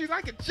smash you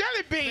like a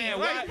jelly bean. Man,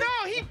 like, why-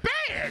 no, he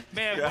bad.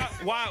 Man, Yeah.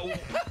 why?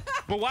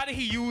 But why did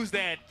he use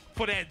that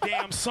for that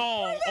damn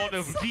song on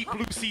the Deep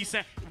Blue Sea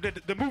sound?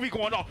 The movie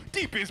going off.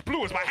 Deep is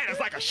blue as my head is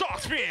like a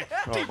shark's fin.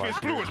 Deep my is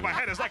blue as my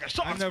head is like a I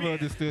shark's never fin.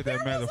 understood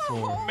that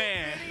metaphor.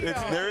 Man,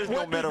 There is no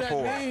What does that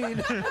metaphor.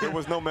 mean? There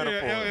was no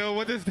metaphor. Yeah, LL,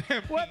 what does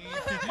that mean?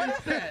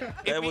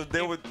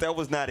 That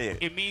was not it.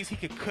 it means he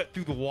could cut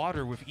through the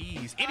water with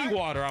ease. Any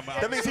water, I'm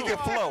out. That means he can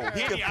flow.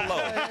 He can Yeah.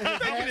 flow.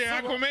 Thank you,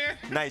 there,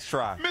 Aquaman. Nice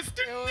try. Mr.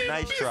 It was-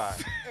 Nice try.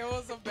 It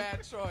was a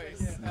bad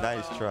choice.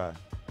 Nice try.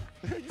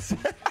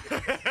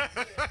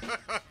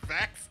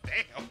 Facts,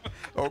 damn.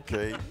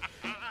 Okay.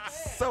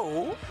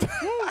 So,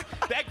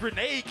 That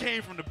grenade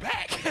came from the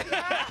back.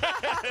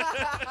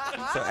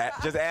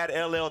 just add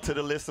LL to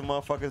the list of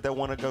motherfuckers that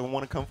want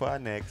to come for our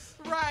next.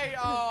 Right.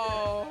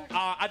 Oh.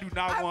 I do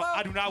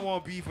not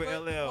want beef with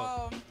LL.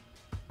 Well,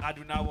 I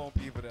do not want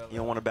beef with LL. You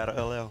don't want to battle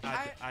LL?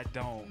 I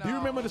don't. No. Do you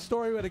remember the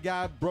story where the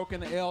guy broke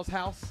into L's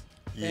house?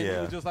 And he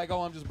Yeah. was just like,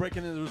 oh, I'm just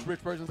breaking into this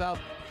rich person's house.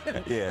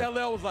 Yeah.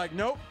 LL was like,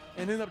 nope.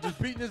 And ended up just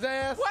beating his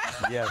ass.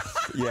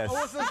 Yes. Yes.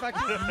 Oh, it's just like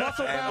this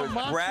muscle And bound was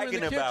monster bragging in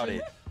the about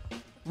kitchen, it.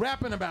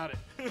 rapping about it.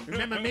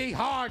 Remember me,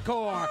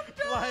 hardcore.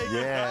 Like,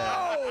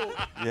 Yeah. no.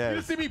 Yes.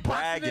 You see me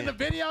boxing Bragging. in the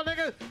video,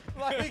 nigga?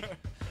 Like,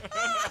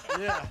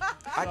 yeah.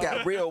 I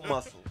got real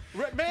muscle.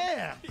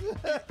 Man.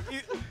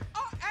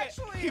 Oh,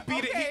 actually, He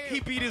beat okay. it. He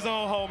beat his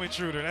own home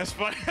intruder. That's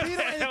funny. He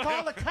didn't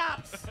call the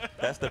cops.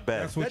 That's the That's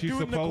best. what That you're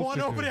dude in the supposed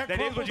corner to over do. there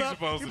That is what crumpled you're up.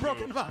 supposed He to broke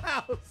do. into my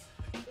house.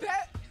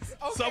 That,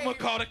 okay. Someone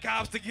call the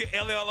cops to get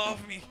LL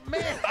off me.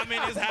 Man. I'm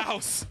in his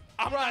house.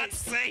 I'm not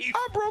safe.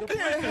 I broke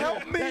in.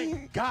 Help me.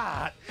 Thank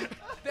God.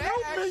 That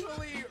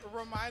actually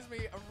reminds me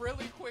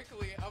really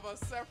quickly of a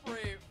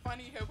separate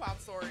funny hip hop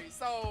story.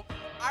 So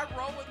I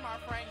rode with my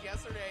friend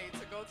yesterday to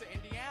go to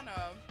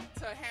Indiana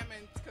to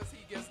Hammond because he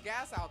gets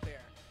gas out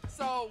there.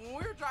 So when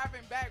we were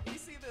driving back, we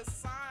see this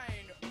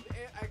sign,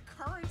 a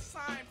current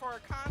sign for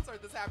a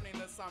concert that's happening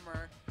this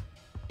summer.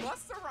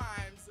 Busta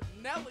Rhymes,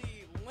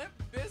 Nelly, Limp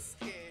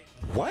Bizkit.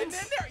 What? And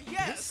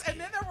then and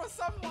then there was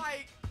some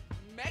like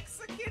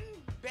Mexican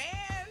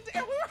band,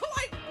 and we were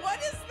like, "What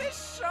is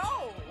this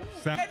show?"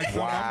 Sound And like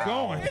then- I'm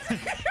going.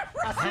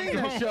 I seen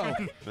that show.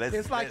 Let's-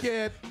 It's like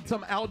let's- at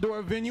some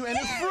outdoor venue, and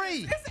it's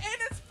free.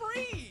 It's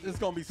free. It's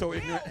gonna be so Yeah,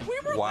 ignorant. we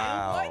were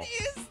Wow. like,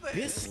 "What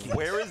is this?"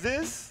 Where is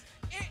this?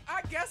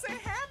 I guess in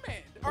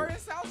Hammond or in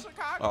South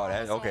Chicago. Oh, or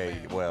that okay.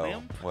 something. Well,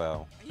 Limp?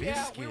 well.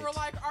 Yeah, we were Biscuit.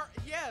 like,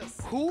 yes.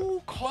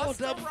 Who called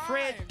Busta up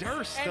Fred Rhymes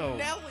Durst and though?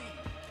 Nelly.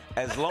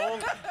 As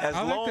long as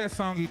I long like that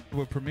song he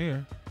with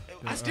Premier.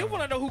 I still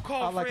want to know who I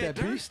called like Fred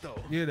that beat. Durst though.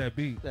 Yeah, that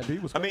beat. That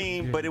beat was I crazy.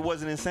 mean, Yeah. but it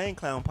wasn't Insane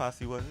Clown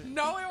Posse, was it?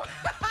 No, it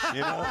was.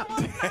 You know? It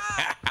was not.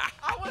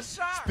 I was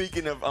shocked.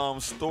 Speaking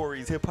of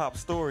stories, hip hop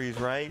stories,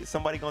 right?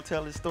 Somebody gonna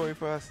tell this story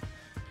for us?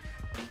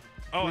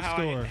 Oh, Which how,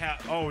 story?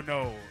 oh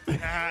no.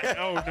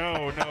 Oh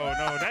no.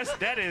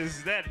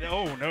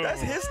 Oh no.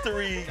 That's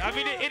history. I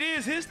mean, it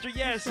is history.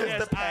 Yes, This is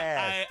yes. the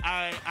past.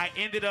 I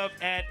ended up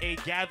at a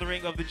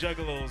gathering of the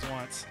Juggalos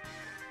once.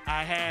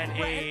 I had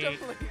Randomly.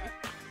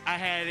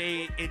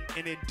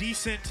 an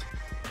indecent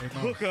Hey,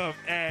 Mo. hookup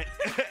at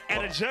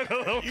a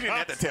Juggalo. You didn't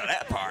have to tell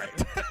that part.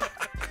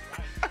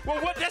 Well,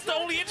 what? That's the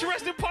only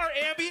interesting part,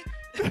 Ambi.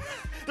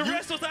 The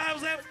rest of the time I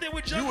was out there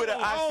with Juggalos. You were the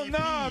Oh ICP.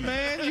 nah,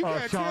 man, you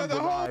gotta tell Sean the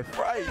whole. Belive.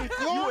 Right.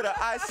 You were the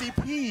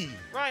ICP.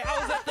 Right,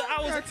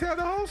 I You gotta tell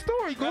the whole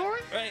story,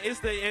 Glory. Right,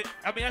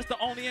 I mean, that's the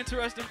only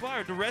interesting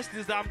part. The rest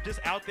is I'm just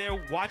out there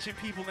watching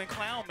people in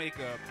clown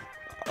makeup.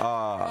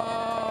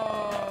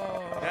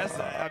 Oh. That's,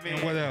 I mean,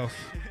 And what else?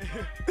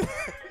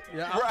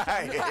 Yeah,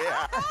 Right.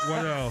 Yeah.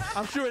 What else?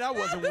 I'm sure that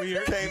wasn't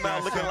weird. Came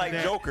out looking like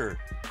that. Joker.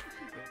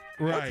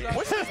 Right.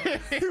 What's this?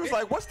 He was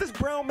like, "What's this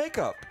brown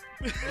makeup?"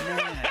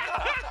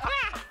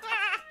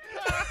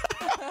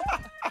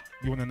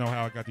 You wanna know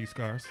how I got these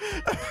scars?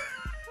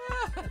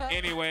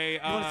 Anyway, You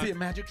want to see a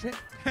magic trick?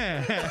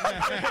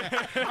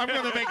 I'm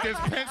gonna make this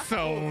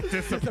pencil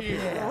disappear.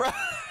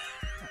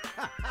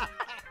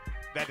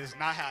 that is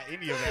not how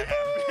any of that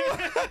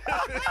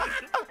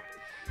happened.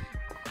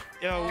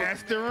 Yo,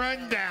 That's the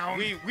rundown.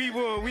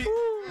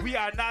 we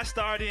are not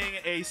starting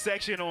a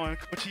section on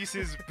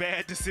Cochise's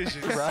bad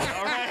decisions. Right.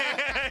 All right,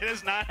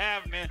 it's not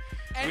happening.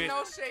 And We-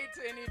 no shade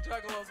to any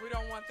juggalos. We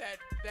don't want that.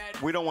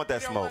 We don't want that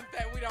we don't smoke. Want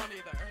that. We don't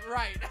either.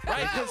 Right.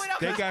 Right, 'cause We don't-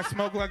 They got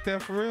smoke like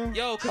that for real?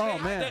 Yo, cause Oh,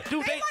 man.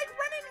 dude, They like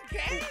running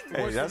gangs.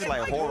 Hey, that's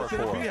like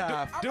horrorcore.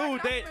 Beehive. I'm dude,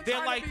 like, they I've been they're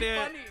trying like to be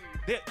they're funny.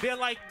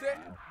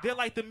 they're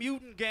like the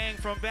mutant gang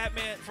from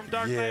Batman from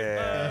Dark Knight.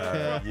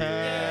 Yeah.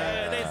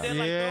 They're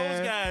like Yeah.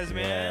 those guys,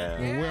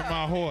 man. Yeah. Well, where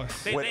my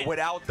horse? They-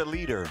 Without the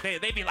leader.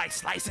 They be like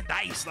slice and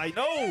dice. Like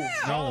no,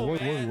 No,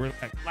 wait, man.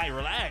 relax. Like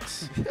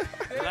relax,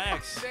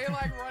 relax. They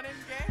like running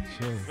gangs.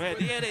 Sure. Man,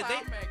 with yeah,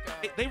 clown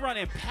makeup. they run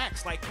in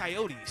packs like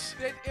coyotes.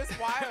 It's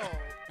wild.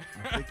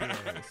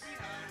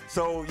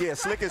 So yeah,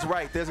 Slick is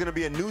right. There's gonna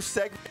be a new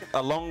segment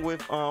along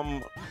with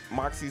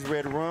Moxie's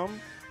Red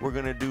Rum. We're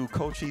gonna do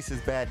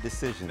Cochise's bad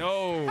decisions.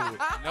 No,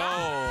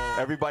 no,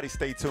 Everybody,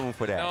 stay tuned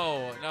for that.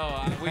 no.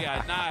 We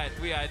are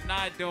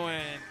not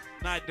doing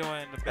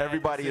the bad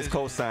Everybody is decisions.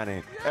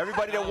 co-signing.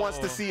 Everybody that wants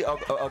to No. see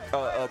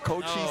a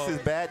Cochise's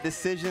No. bad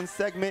decision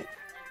segment,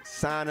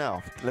 sign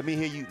off. Let me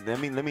hear you. Let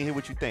me hear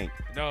what you think.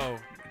 No.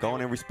 Go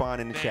on and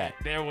respond in the chat.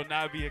 There will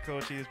not be a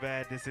Cochise's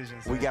bad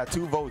decisions. We got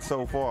 2 votes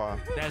so far.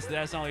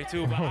 That's only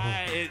 2, but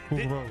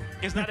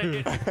it's not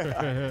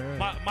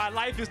my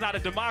life is not a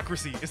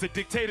democracy. It's a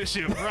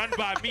dictatorship run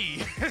by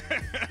me.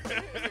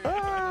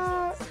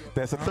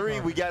 That's a 3.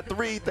 We got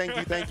 3.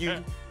 Thank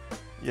you.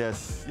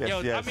 Yes. Yo,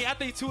 I mean, I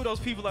think 2 of those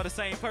people are the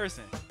same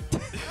person.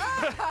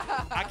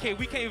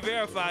 We can't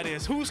verify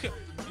this.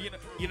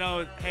 You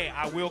know, hey,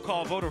 I will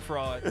call voter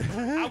fraud.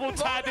 I will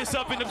tie this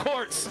up in the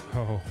courts.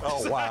 Oh.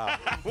 Oh wow.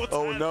 I will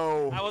Oh tie-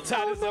 no. I will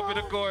tie this up in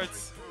the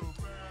courts.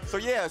 So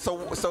yeah, so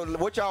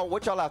what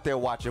y'all out there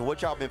watching?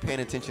 What y'all been paying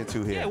attention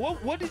to here? Yeah,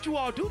 what did you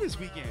all do this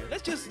weekend?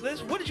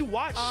 What did you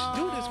watch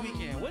do this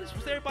weekend? What's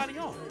everybody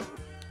on?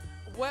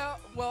 Well,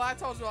 I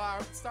told you I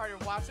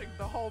started watching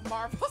the whole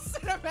Marvel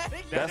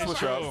Cinematic That's is what's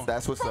true. up.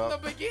 That's what's from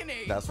up. the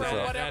beginning. That's what's from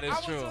up. whatever. That is I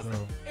was true.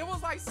 just- it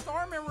was like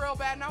storming real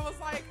bad, and I was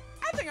like,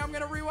 I think I'm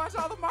gonna rewatch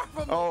all the Marvel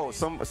movies. Oh,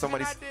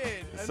 somebody And I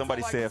did. Until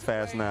somebody like said 2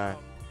 Fast a.m. 9.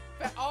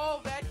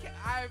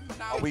 I'm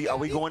not. Are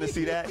we going to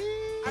see that?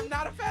 I'm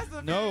not a Fast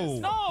and No.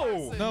 Furious No.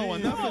 person. No,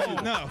 enough is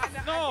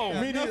enough. No.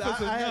 Me neither.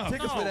 Enough is I had enough.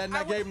 tickets for that, and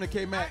I I gave him the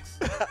K-Max.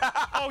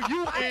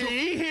 Oh, And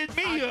he hit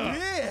me up.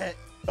 Yeah,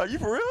 Are you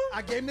for real?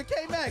 I gave him the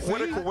K-Max. What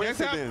a That's how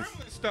coincidence.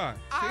 Gremlins start.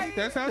 I- See,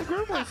 that's how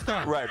Gremlins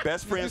start. Right,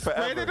 best friends Just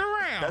forever. spread it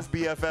around. That's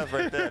BFF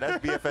right there.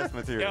 That's BFS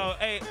material. Yo,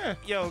 hey,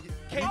 yo,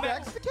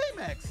 K-Max, the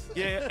K-Max.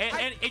 Yeah,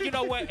 and you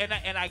know what?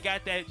 And I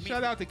got that.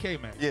 Shout out to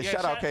K-Man. Yeah,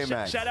 shout out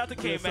K-Max. Shout out to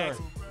K-Max.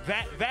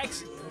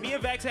 Vax, me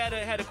and Vax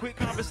had a quick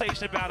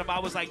conversation about him. I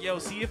was like, yo,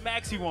 see if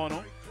Maxie want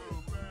him.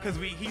 Cause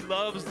he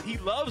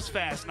loves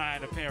Fast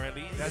 9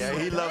 apparently. Yeah,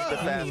 he loves the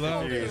Fast and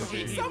loves Furious.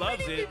 He So loves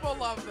many it. people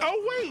love them.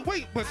 Oh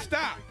wait, but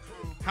stop.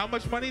 How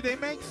much money they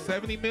make?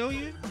 70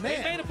 million?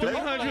 They made a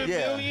 300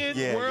 Yeah, million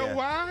yeah,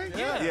 worldwide?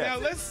 Yeah. Now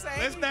That's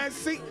let's insane. not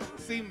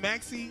see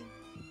Maxie.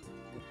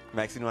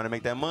 Maxie know how to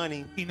make that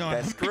money. He know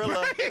That how to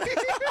make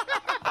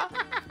Skrilla.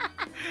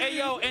 Hey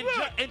yo,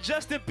 and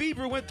Justin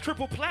Bieber went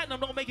triple platinum.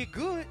 Don't make it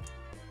good.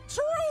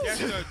 That's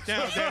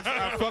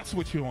I fucks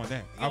with you on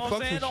that. You know I what I'm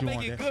fucks saying? with Don't you make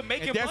on it that. good.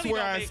 Making And that's money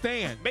where don't I make,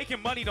 stand.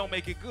 Making money don't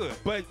make it good.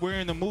 But we're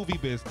in the movie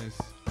business.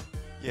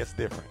 Yeah, it's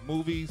different.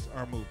 Movies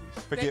are movies.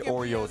 Forget They can be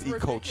Oreos. as Eat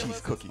cold ridiculous cheese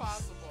as cookies.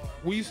 possible.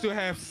 We used to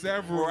have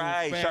several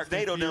Right, Fast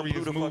and Sharknado done blew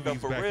Furious the fuck up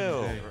movies for back in the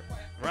real. day.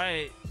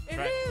 Right. It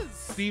right. is.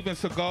 Steven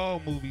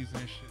Seagal movies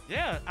and shit.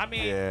 Yeah, I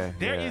mean, Yeah,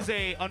 there yeah. is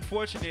a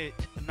unfortunate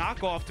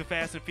knockoff to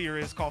Fast and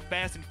Furious called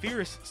Fast and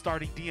Furious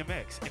starting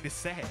DMX, and it's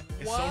sad.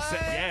 It's so What?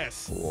 sad.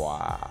 Yes.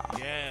 Wow.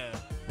 Yeah.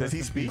 Does he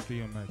Rest in speak? peace,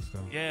 DMX, though.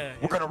 Yeah.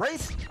 We're gonna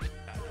race.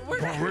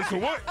 Where's the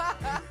what?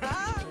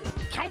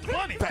 Count the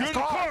money. Get in the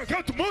car,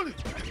 count the money.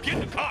 Get in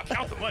the car.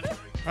 Count the money.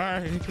 All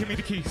right, give me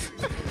the keys.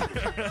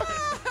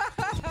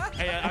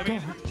 Hey,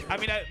 I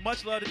mean,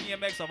 much love to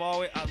DMX. I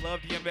love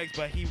DMX,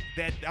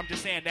 but I'm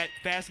just saying that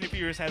Fast and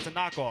Furious has a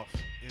knockoff.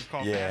 It's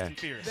called Fast Yeah. and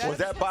Furious. That Was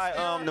that is by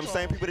them hysterical.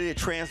 same people that did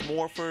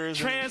Transmorphers?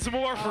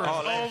 Transmorphers.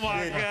 Oh, Oh, that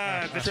my shit.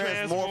 God, the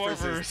Transmorphers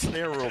Transmorphers. is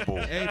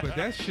terrible. Hey, but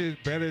that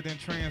shit better than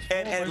Transformers.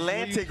 And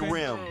Atlantic What do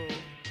you Rim. think?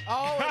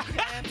 Oh,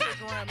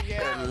 Atlantic Rim,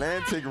 yeah.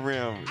 Atlantic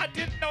Rim. I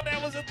didn't know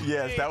that was a thing.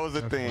 Yes, that was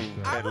a That's thing.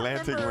 fucked up. I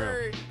Atlantic remember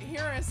Rim.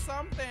 hearing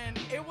something,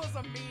 it was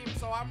a meme,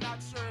 so I'm not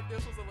sure if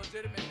this was a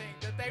legitimate thing,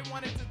 that they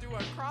wanted to do a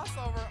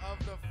crossover of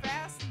the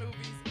Fast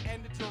movies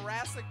and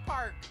Jurassic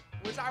Park,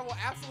 which I will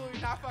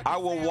absolutely not fucking I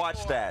will stand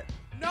watch for. that.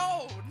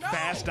 No.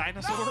 Fast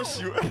dinosaurs?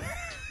 No.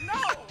 No.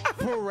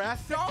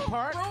 Jurassic Don't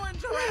Park? ruin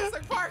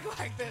Jurassic Park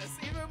like this,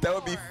 even That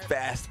would be more.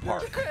 Fast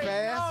Park.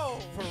 No.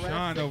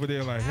 Sean over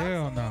there like,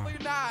 hell no.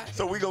 Absolutely not.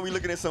 So we gonna be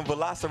looking at some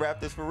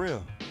Velociraptors for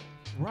real.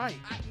 Right.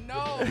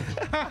 No.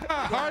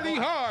 Hardy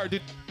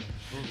hard.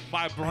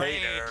 My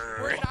brain.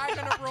 We're not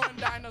gonna ruin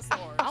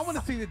dinosaurs. I want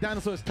to see the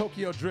dinosaurs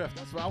Tokyo Drift.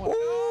 That's what I want. No,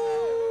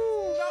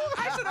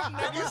 I should have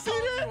never you see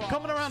told that? you all.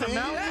 Coming around the See?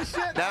 mountain and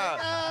shit.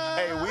 Nah,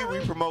 hey,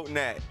 we promoting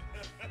that.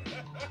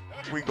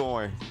 We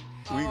going.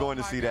 We Oh going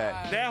to my see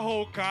that. God. That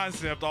whole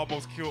concept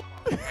almost killed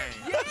my brain.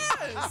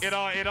 Yes. It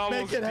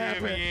almost it did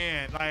happen. me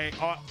in. Like,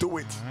 Do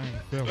it. I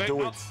ain't feeling it.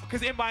 Do it.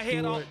 Because in my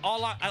head, Do it.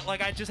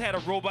 I just had a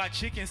robot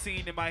chicken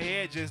scene in my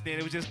head just then.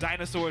 It was just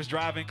dinosaurs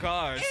driving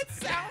cars. It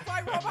sounds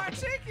like Robot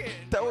Chicken.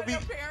 That would be.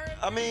 But apparently-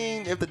 I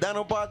mean, if the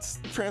Dinobots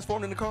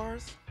transformed into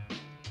cars.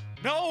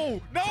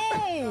 No.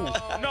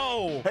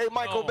 Hey,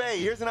 Michael No. Bay,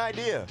 here's an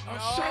idea. No,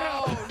 shut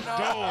up.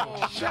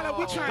 no, Shut up,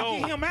 we trying to No.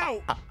 get him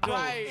out.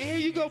 Right. And here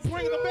you go,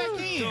 bring him back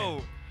in.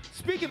 No.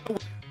 Speaking of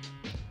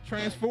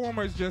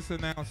Transformers just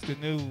announced the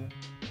new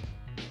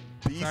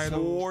Beast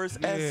title. Wars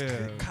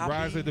esque copy.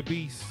 Rise of the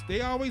Beast.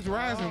 They always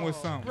rising with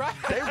something. Right.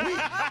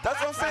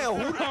 That's what I'm saying.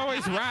 They're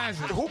always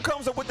rising. Who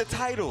comes up with the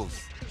titles?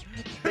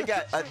 They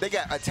got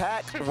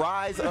Attack,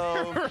 Rise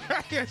of,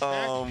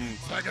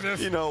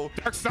 you know,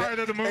 Dark Side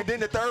of the Moon. and then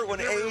the third one,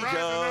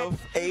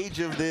 Age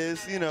of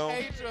this, you know.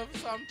 Age of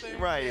something.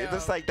 Right. Yeah.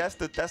 That's like that's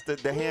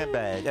the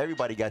handbag.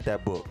 Everybody got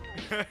that book.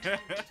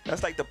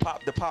 That's like the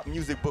pop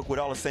music book with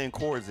all the same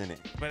chords in it.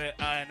 But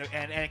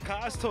and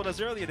Kaz told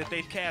us earlier that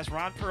they've cast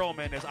Ron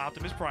Perlman as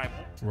Optimus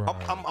Primal.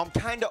 I'm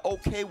kind of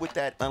okay with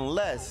that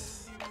unless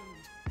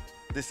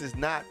this is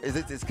not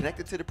it's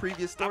connected to the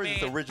previous story. It's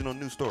the mean- original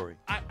new story.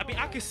 I mean,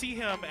 I could see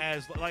him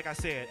as, like I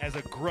said, as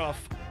a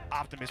gruff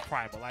Optimus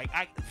Primal. Like,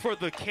 for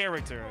the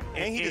character.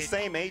 Ain't he the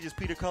same age as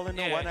Peter Cullen?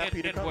 No, Yeah, why not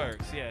Peter it Cullen?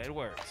 works. Yeah, it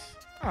works.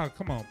 Oh,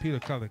 come on. Peter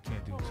Cullen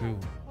can't do two.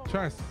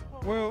 Trust.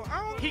 Well,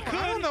 He could.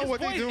 I don't know his what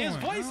voice, they're doing. His I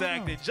voice don't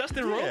acting. know.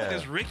 Justin Yeah. Roiland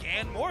is Rick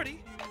and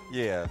Morty.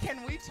 Yeah.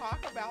 Can we talk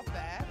about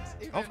that?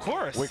 Of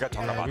course. We gotta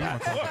talk about We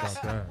that. gonna talk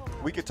about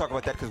that. We could talk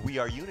about that because we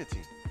are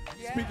unity.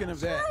 Yeah, Speaking of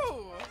that,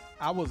 true.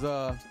 I was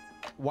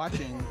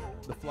watching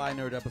the Fly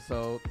Nerd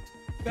episode.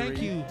 Thank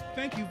 3. you.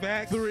 Thank you,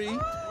 Vax. 3.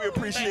 We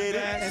appreciate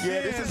it. Thanks, Yeah,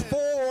 Vax. this is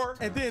 4.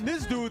 And then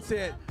this dude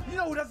said, "You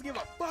know who doesn't give a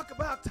fuck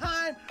about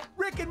time?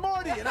 Rick and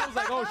Morty." And I was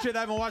like, "Oh shit,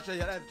 I haven't watched it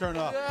yet. I had to turn it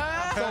off."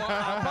 So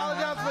I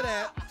apologize for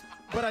that,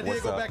 but I did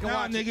What's go up? back and Nah,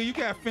 watch nigga, it. you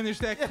gotta finish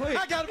that clip.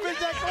 I gotta finish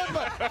that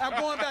clip, but I'm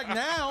going back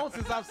now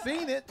since I've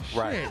seen it.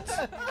 Right.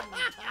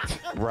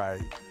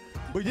 Right.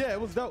 But yeah, it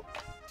was dope.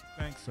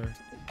 Thanks, sir.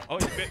 Oh,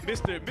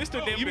 Mr. Nimbus.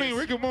 You mean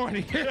Rick and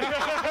Morty? No,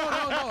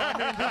 I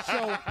mean this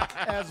show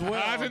as well.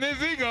 Rising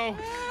his ego.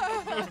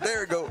 There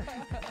we go.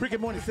 Rick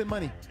and Morty send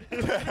money.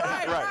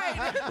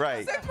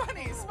 Right. Send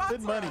money. Sponsor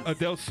Send money. us.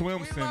 Adult Swim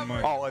We send love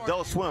money. Rick. Oh,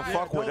 Adult Swim,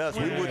 fuck with us.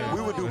 We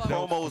would do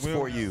Adult promos Swim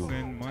for you.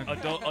 Send money.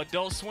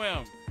 Adult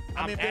Swim.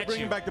 I mean, if they're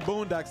bringing back the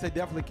Boondocks, they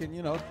definitely can,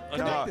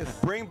 connect this.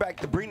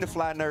 Bring the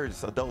Fly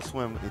Nerds Adult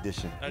Swim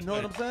edition. You know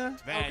what I'm saying?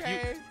 Man,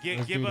 Okay.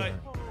 Let's give do a. that.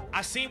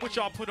 I seen what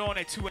y'all put on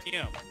at 2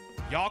 a.m.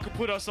 Y'all can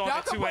put us on Y'all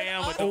at can 2 put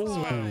a.m. us Adult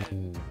on.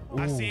 Swim.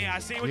 I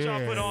seen what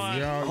y'all put on.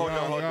 Y'all, Hold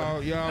on,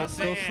 hold y'all I'm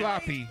so saying-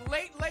 sloppy.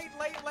 Late night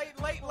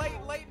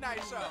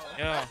show.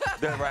 Yeah.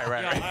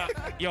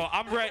 Right. Yo,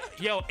 I'm ready.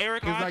 Yo,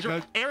 Eric It's Andre.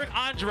 like Eric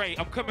Andre,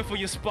 I'm coming for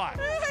your spot.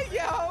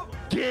 Yo.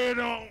 Get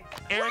on.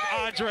 Eric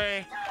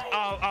Andre,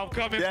 I'm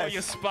coming Yes. for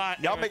your spot.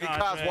 Y'all Eric making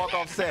Kaz Andre. walk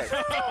off set.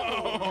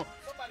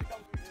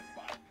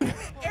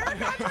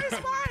 Eric Andre's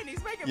fine.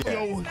 He's making Yeah.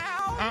 movies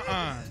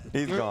now.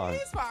 He's gone.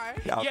 He's fine.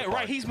 Out Yeah, the right.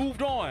 park. He's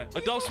moved on.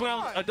 Adult Swim.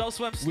 on. Adult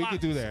Swim. We could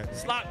do that.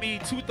 Slot me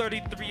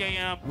 2:33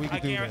 a.m. We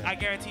could do that. I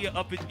guarantee you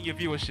up in your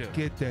viewership.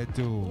 Get that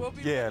dude. We'll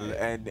be Yeah,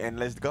 ready. and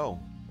let's go.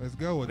 Let's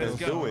go with Let's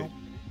this. go. Do it.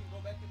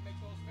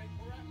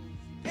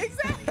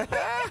 Exactly.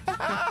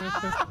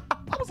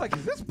 was like,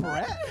 is this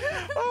Brett?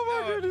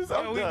 Oh my goodness,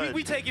 I'm Yo, done.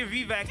 we taking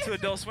VVAC to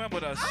Adult Swim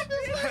with us.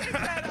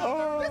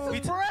 This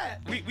is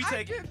Brett. We I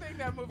take did think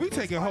that movie We was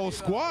taking a funny, whole though.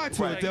 squad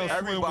to Right. Adult Swim.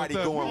 Everybody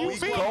with us. going. What We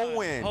you mean?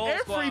 going. Whole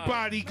squad.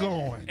 Everybody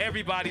going.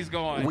 Everybody's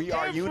going. We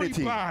are unity.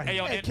 Everybody. Hey,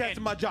 yo, Hey,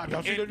 Captain My Job.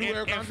 Y'all see the new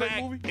Eric Andre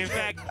fact, movie? in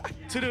fact,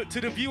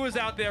 to the viewers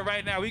out there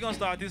right now, we're gonna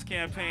start this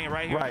campaign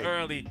right here Right.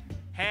 early.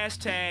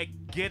 Hashtag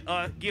get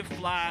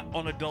fly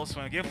on Adult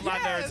Swim. Get fly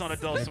Yes. nerds on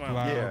Adult Get Swim.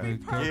 fly. Yeah.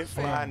 Adult Get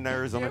Swim. fly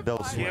nerds on Get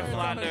Adult fly Swim. Get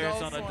fly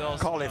nerds on Adult Swim.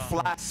 Call it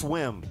Fly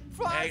Swim.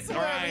 Fly Hey, swim,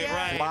 right, yeah.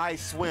 right. Fly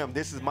Swim.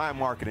 This is my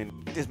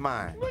marketing. It's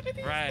mine.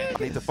 Right.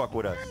 Need to fuck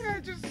with us.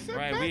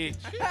 Right, we.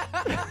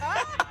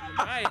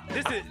 Right,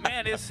 this is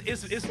man.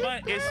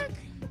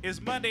 It's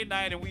Monday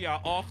night and we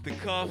are off the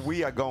cuff.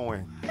 We are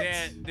going.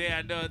 There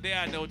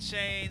are no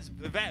chains.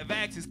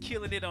 Vax is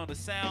killing it on the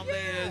sound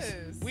layers. Yes.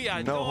 We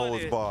are No doing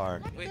holds it.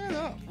 barred.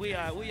 We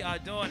are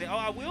doing it. Oh,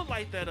 I will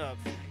light that up.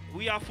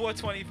 We are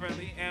 420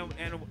 friendly and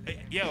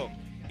yo.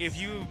 If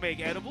you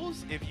make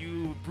edibles, if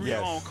you brew your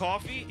Yes. own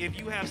coffee, if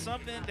you have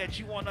something that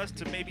you want us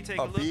to maybe take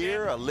a A look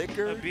beer, at, a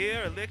liquor, a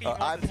beer, a liquor, you a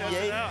want us to test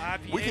it out,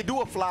 IPA. IPA. We can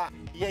do a fly.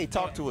 Yeah,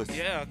 talk to us.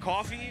 Yeah,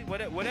 coffee,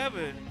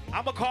 whatever.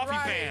 I'm a coffee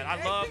Right. fan.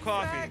 I love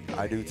coffee. Exactly.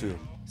 I do too.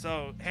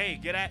 So hey,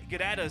 get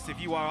at us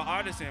if you are an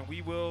artisan.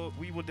 We will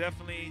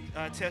definitely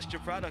test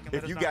your product. And let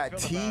If us you know how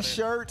got feel about it.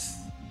 T-shirts,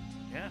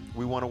 Yeah.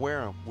 we want to wear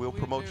them. We'll We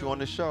promote do. you on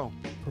the show.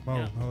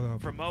 Promote. Hold on.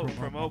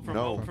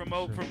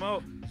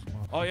 Promote.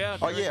 Oh yeah.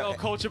 Oh, Here we yeah. go.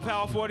 Culture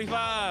Power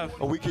 45.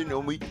 Or we can.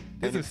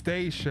 It's a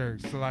stage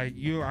shirt. So like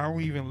you, I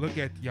don't even look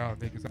at y'all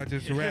niggas. I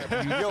just rap.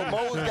 Yo,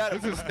 Mo's got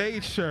It's a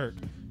stage shirt.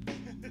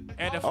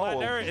 And the fly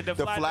nerd. And the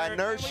fly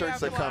nerd we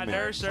shirts have are fly coming.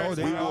 nerd shirts. Oh,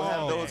 they We will have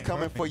all- those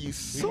coming for you We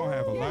soon. gonna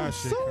have a lot of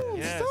shit coming.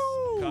 Yes,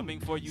 soon. coming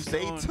for you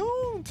Stay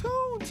soon.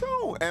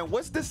 tuned. And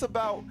what's this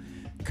about?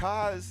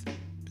 Kaz.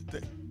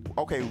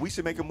 Okay, we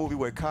should make a movie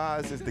where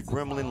Kaz is the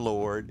Gremlin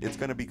Lord. It's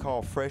gonna be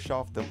called Fresh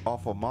Off of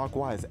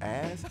Mogwai's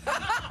Ass.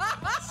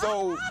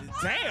 So,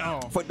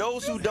 Damn. for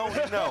those who don't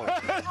know,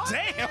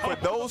 Damn. for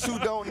those who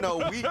don't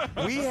know,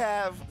 we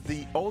have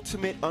the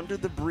ultimate under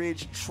the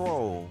bridge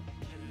troll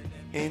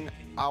in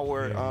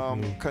our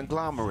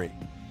conglomerate,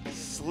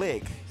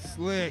 Slick.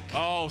 Slick.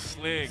 Oh,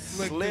 Slick.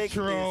 Slick the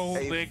troll.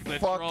 is a Slick the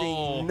fucking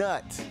troll.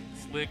 nut.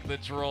 Slick the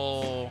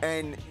troll.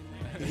 And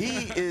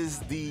he is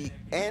the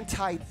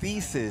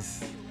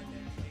antithesis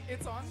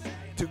It's on there.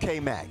 to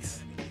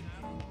K-Max.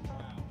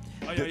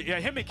 Oh, yeah,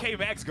 him and K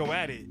Max go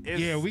at it. It's-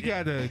 Yeah, we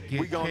gotta get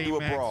We gonna do a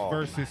K-Max brawl.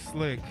 versus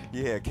Slick.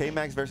 Yeah,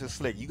 K-Max versus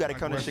Slick. You got to Like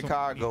come to WrestleMania.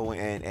 Chicago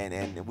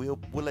and we'll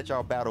let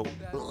y'all battle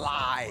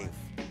live.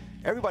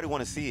 Everybody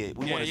want to see it.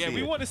 We want to see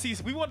we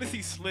it. want to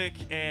see Slick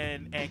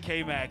and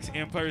K Max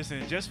in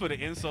person just for the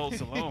insults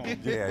alone.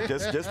 Yeah,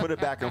 just for the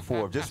back and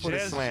forth, just for the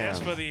slam.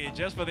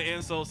 just for the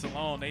insults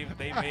alone. They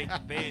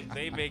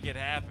make it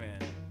happen.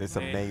 It's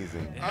They-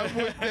 amazing. I'm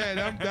with that.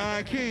 I'm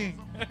Don King.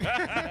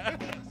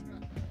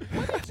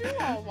 What did you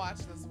all watch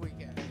this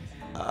weekend?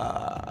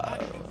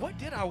 What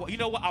did I? You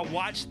know what? I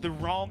watched the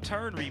Wrong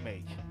Turn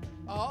remake.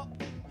 Oh,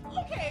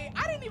 okay.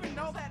 I didn't even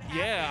know that happened.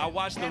 Yeah, I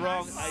watched the And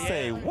wrong. I saw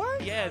Say a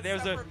what? Yeah,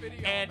 there's a separate video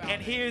about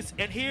and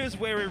it. here's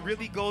where it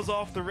really goes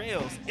off the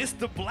rails. It's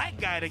the black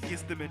guy that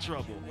gets them in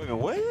trouble. Wait a minute,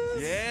 what?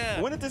 Yeah.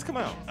 When did this come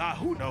out?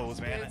 Who knows,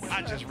 man? It's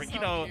I just some you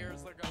know,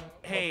 years ago.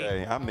 hey.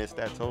 Okay, I missed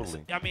that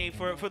totally. I mean,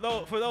 for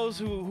those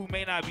who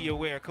may not be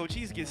aware, Coach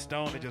East gets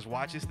stoned and just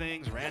watches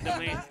things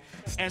randomly,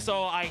 and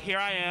so here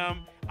I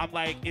am. I'm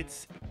like,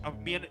 it's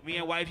me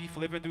and wifey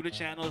flipping through the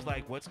channels,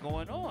 like, what's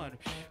going on?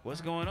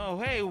 What's going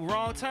on? Hey,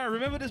 Wrong Turn.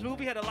 Remember this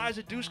movie had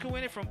Elijah Dushku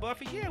in it from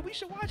Buffy? Yeah, we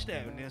should watch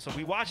that. And then so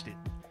we watched it.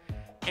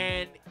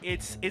 And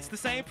it's the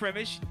same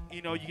premise.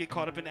 You know, you get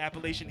caught up in the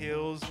Appalachian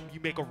Hills, you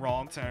make a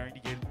wrong turn,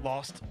 you get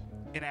lost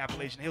in the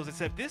Appalachian Hills,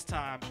 except this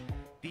time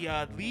the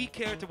lead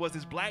character was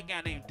this black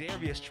guy named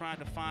Darius trying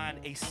to find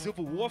a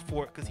Civil War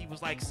fort because he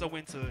was like so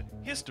into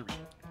history.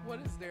 What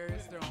is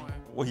Darius doing?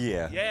 Well,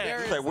 yeah. Yeah.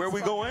 Darius It's like, where is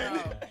we fucking going?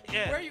 up.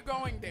 Yeah. Where are you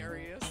going,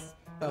 Darius?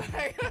 A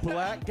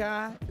black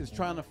guy is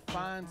trying to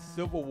find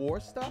Civil War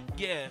stuff.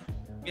 Yeah.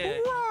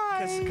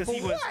 Right.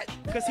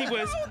 Because he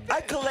was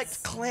I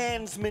collect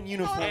Klansman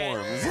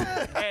uniforms.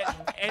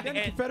 and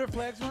Then Confederate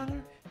flags around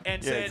here.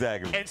 and Yeah, said,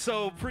 exactly. and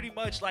so pretty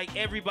much like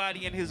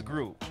everybody in his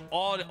group,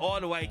 all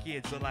the white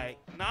kids are like,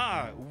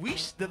 nah,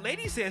 the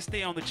lady said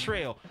stay on the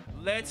trail.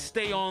 Let's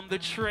stay on the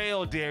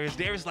trail, Darius.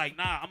 Darius like,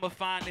 nah, I'm gonna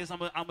find this. I'm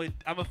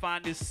gonna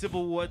find this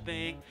Civil War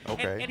thing.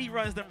 Okay. And he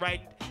runs them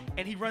right.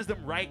 And he runs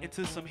them right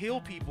into some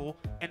hill people,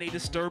 and they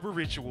disturb a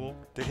ritual.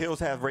 The hills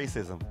have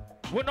racism.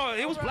 Well, no,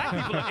 it was black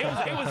people.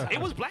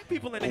 It was black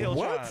people in the hill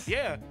What? tribe.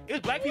 Yeah, it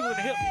was black people in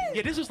the hill.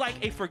 Yeah, this was like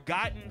a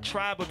forgotten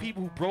tribe of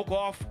people who broke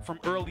off from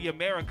early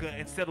America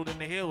and settled in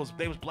the hills.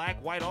 There was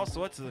black, white, all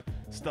sorts of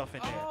stuff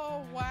in there.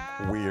 Oh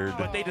wow. Weird.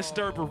 But they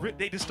disturb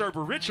a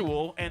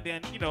ritual, and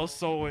then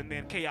and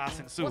then chaos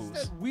ensues.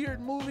 What's that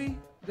weird movie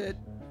that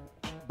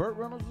Burt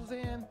Reynolds was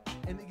in?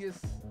 and it gets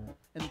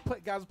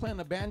guys playing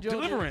the banjo.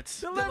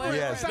 Deliverance.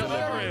 Yes,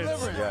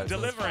 Deliverance.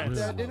 Deliverance.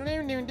 Yeah,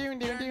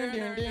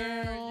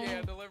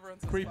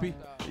 Deliverance. Is Creepy.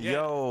 fucked up.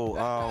 Yo,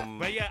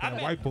 But yeah, I That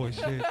mean, white boy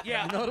shit.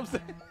 yeah, You know what I'm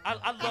saying?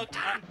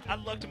 I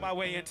lucked my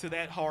way into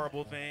that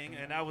horrible thing,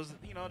 and that was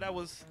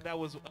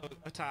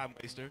a time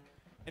waster.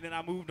 And then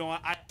I moved on.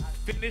 I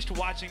finished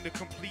watching the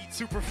complete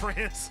Super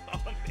Friends on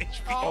HBO.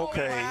 Oh,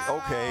 okay,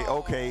 wow.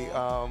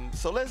 okay.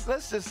 So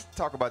let's just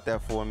talk about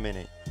that for a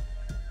minute.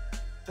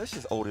 That's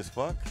just old as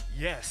fuck.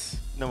 Yes.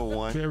 Number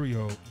one. Very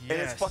old. Yes.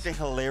 And it's fucking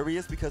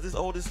hilarious because it's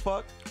old as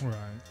fuck. Right.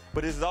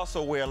 But it's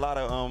also where a lot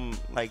of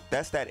like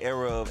that's that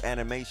era of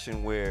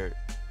animation where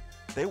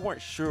they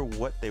weren't sure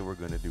what they were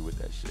gonna do with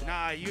that shit.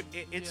 Nah,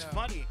 it's Yeah.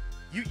 funny.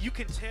 You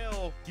can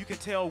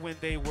tell when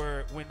they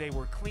were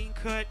clean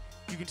cut.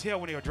 You can tell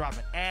when they were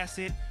dropping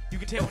acid. You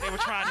can tell when they were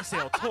trying to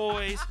sell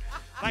toys.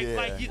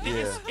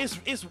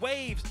 It's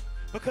waves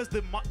because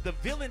the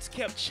villains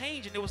kept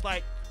changing. It was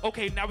like,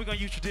 okay, now we're gonna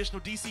use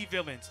traditional DC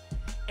villains,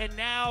 and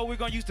now we're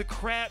gonna use the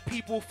crab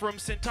people from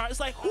Centaur. It's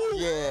like who?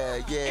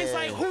 Yeah. It's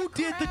like who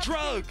did the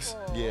drugs?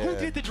 Yeah, Who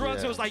did the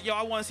drugs? yeah. It was like, yo,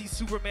 I want to see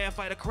Superman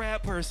fight a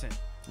crab person.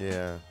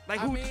 Yeah.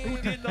 Like I who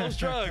mean- did those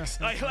drugs?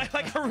 like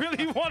I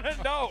really want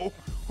to know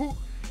who.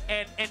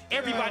 And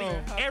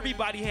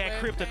everybody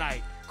had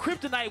kryptonite.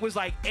 Kryptonite was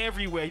like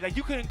everywhere. Like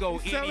you couldn't go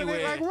Selling anywhere.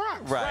 it like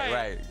rocks.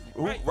 Right.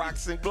 Who Right.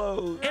 rocks and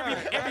glows.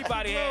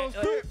 Everybody had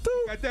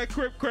Got that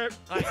crip.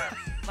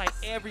 like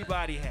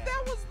everybody had.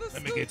 That was the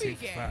Let me get Scooby you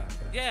for game. 5.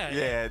 Yeah.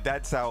 Yeah,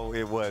 that's how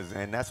it was,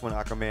 and that's when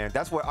Aquaman.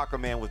 That's where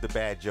Aquaman was the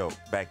bad joke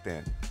back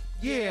then.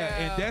 Yeah, Yeah.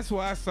 and that's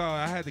why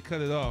I had to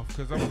cut it off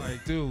because I'm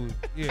like, dude,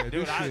 yeah, Dude,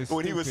 this shit is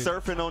When he was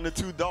stupid. surfing on the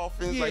two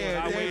dolphins, Yeah, like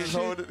that the way he was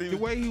shit, holding, the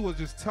way he was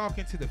just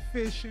talking to the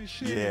fish and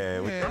shit. Yeah,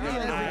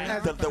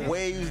 with the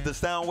waves, the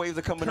sound waves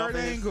are coming Kurt up.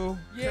 in his- Angle.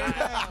 Yeah.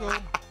 Kurt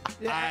Angle.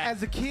 Yeah,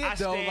 as a kid I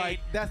though, stayed- like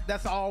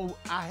that's all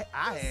I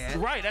had.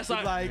 Right, that's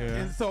all- like, Yeah.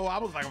 and so I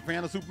was like a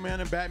fan of Superman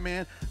and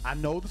Batman. I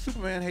know the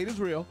Superman hate is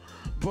real,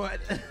 but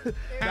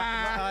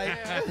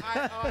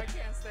I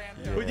can't stand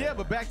it. But yeah,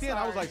 but back then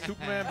I was Sorry. like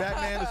Superman,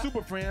 Batman, the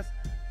Super Friends.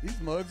 These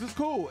mugs is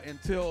cool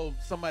until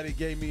somebody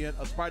gave me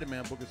a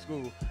Spider-Man book at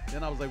school.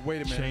 Then I was like,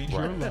 wait a minute. Change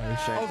your Right.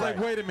 life. I was like,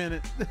 Right. wait a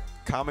minute.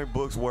 Comic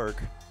books work.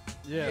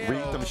 Yeah. Yeah.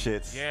 Read them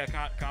shits. Yeah,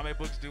 comic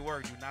books do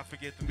work. Do not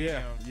forget the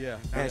Yeah, medium. yeah.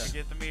 Do not And-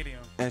 forget the medium.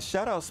 And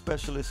shout out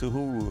Specialist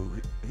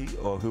Uhuru,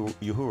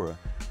 Uhura.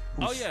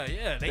 Oh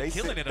yeah, they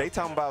killing it. They up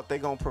talking there. about they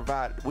gonna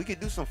provide. We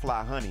could do some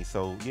fly honey.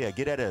 So yeah,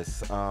 get at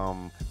us.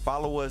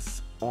 Follow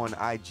us on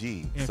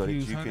IG so that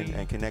Infused you honey. can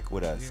and connect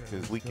with us Yeah,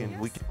 because we let's can go.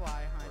 we Yes, can.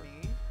 fly,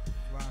 honey.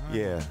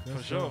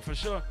 Yeah. for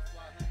sure.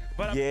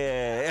 But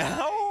Yeah.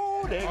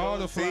 Oh, there you All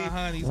go. the fly See?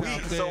 honeys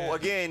out So there.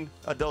 again,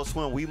 Adult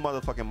Swim, we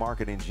motherfucking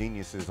marketing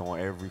geniuses on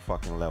every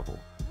fucking level.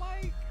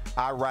 Like,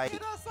 I write,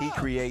 Hit us he up.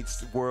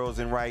 creates worlds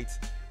and writes,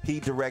 he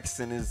directs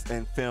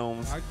in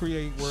films. I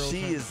create worlds.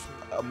 She and- is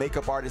a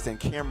makeup artist and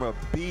camera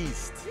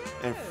beast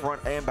in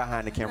front and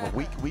behind the camera.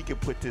 We can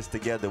put this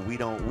together. We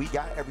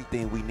got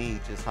everything we need.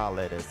 Just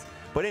holler at us.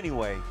 But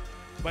anyway,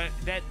 But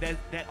that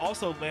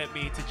also led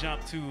me to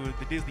jump to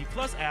the Disney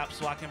Plus app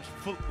so I can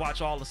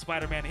watch all the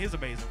Spider-Man and his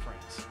amazing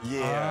friends.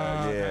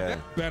 yeah.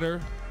 That's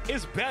better.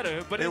 It's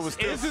better, but It was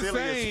still it's the silly.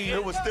 same.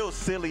 It was still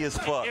silly as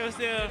fuck. It was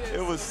still,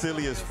 It was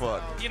silly as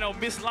fuck. you know,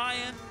 Miss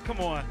Lion. Come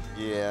on,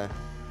 Yeah.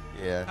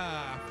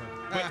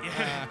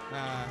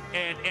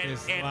 and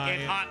Miss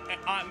Lion.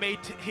 Aunt May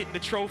hitting the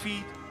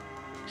trophy,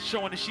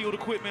 showing the shield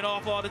equipment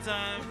off all the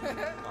time.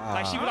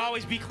 Like she would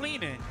always be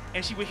cleaning,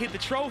 and she would hit the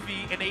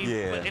trophy, and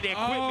Yeah. and the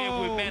equipment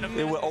Oh, would manifest.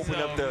 It would open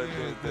up itself.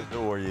 the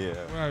door. Yeah.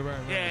 Right.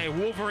 Yeah,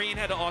 Wolverine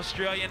had an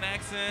Australian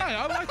accent. Hey,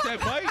 I like that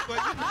bite, but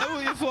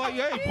it's like,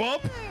 hey,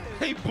 bump.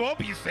 Hey, bump.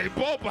 You say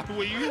bump.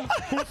 Who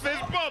says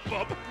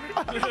bump?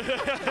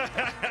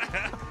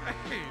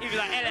 He'd be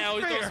like, hello,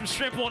 you throw Fair. some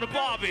shrimp on the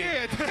barbie.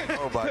 Yeah.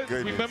 Oh, my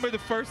goodness. Remember the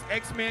first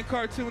X-Men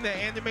cartoon, that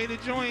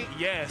animated joint?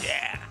 Yes.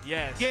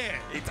 Yes. Yeah.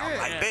 He talk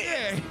like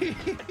Yeah.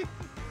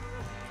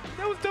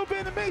 That was dope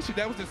animation.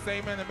 That was the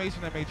same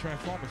animation that made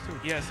Transformers too.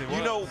 Yes, it was.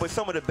 You know, but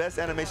some of the best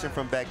animation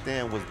from back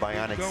then was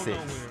Bionic Go 6.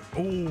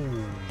 nowhere.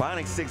 Ooh.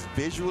 Bionic 6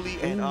 visually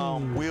and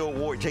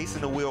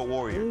Jason the Wheel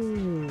Warrior.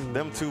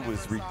 Them two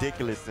was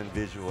ridiculous in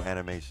visual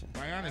animation.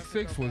 Bionic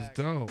 6 was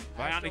dope.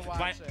 have to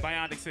watch it.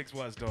 Bionic 6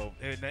 was dope.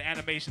 And the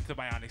animation to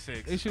Bionic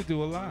 6 It should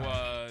do a lot.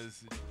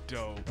 was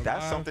dope.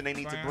 That's Live something they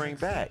need to bring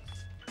Bionic back.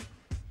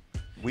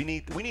 We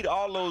need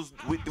all those.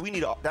 We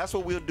need. That's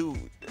what we'll do.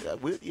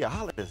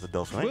 Holler at us,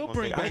 adults. We'll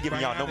bring I back ain't giving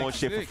y'all no Bionic more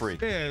shit for 6. free.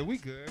 Yeah, we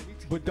good.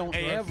 But don't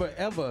Hey,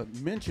 ever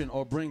mention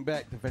or bring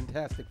back the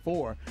Fantastic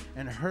Four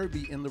and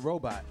Herbie in the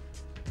robot.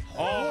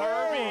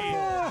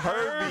 Oh,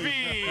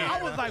 Herbie. I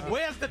was like,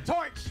 where's the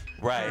torch?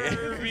 Right.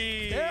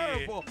 Herbie.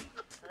 Terrible.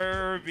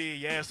 Herbie,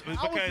 yes. I was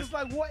Because, just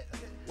like, what?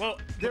 well,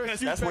 Their because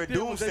suit That's where back then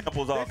Doom was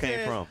samples all they came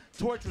said from.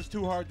 Torch was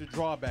too hard to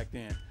draw back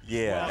then.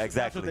 Yeah, Well,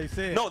 exactly. That's what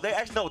they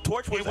said. No,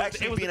 Torch was, It was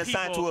actually being the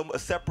assigned to people- a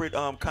separate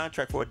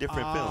contract for a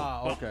different film.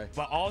 Okay.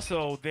 But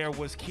also, there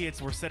was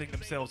kids were setting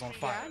themselves on Yeah,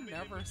 fire. I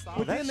never saw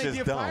But that. then that's they just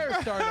did dumb.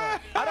 Firestar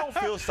though. I don't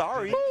feel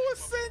sorry. Who was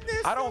sitting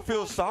this? I don't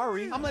feel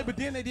sorry. I'm like, but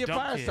then they did Dumb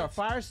Firestar. kids.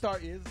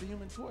 Firestar is the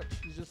Human Torch.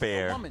 He's just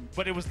Fair. a woman.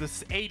 But it was the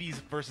 80s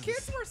versus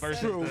Kids were versus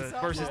setting the,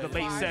 themselves versus the on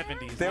late fire?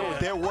 70s. There, yeah.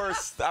 there were.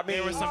 I mean,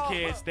 There were some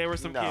kids. There were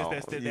some No,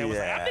 kids that was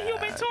like, I'm the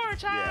Human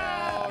Torch.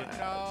 Ah!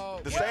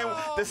 Oh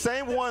no. The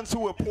same ones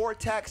who would pour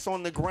tax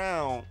on the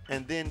ground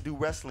and then do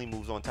wrestling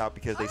moves on top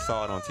because they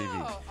saw it on TV.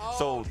 Oh,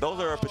 So those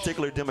are a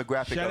particular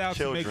demographic Shout of out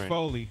children. to Mick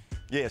Foley.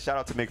 Yeah, shout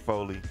out to Mick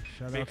Foley.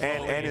 Shout out Mick to And-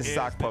 Foley and his is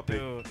sock the puppet.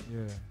 dude.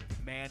 Yeah.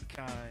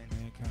 Mankind.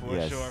 Mankind. For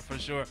Yes. sure, for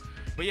sure.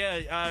 But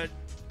yeah,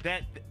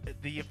 that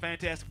the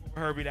Fantastic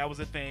Four, Herbie, that was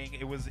a thing.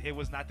 It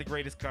was not the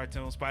greatest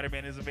cartoon.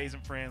 Spider-Man and His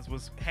Amazing Friends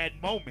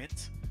had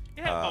moments.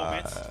 It had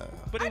moments,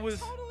 but it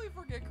was I totally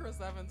forget Chris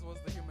Evans was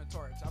the Human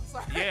Torch. I'm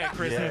sorry. yeah.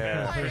 Chris Yeah.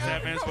 Evans. Like, Chris I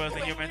Evans was the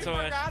completely Human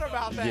Torch. forgot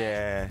about that.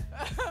 Yeah,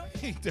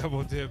 He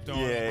double dipped on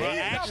Yeah, it. Well, he-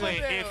 actually,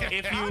 if I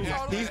you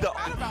totally he's the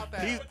forgot about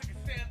that. he's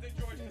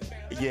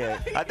yeah.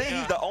 I think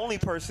he's the only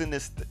person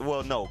that's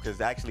well, no,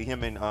 because actually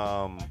him and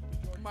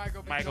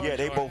Michael B. Michael yeah,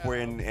 they Jordan. both were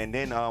in, and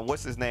then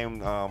what's his name?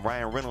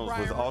 Ryan Reynolds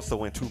Ryan was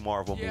also in 2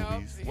 Marvel Yep.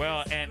 movies.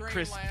 well, He's and Green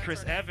Chris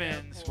Lantern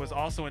Evans and was Deadpool.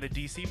 also in the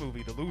DC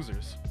movie, The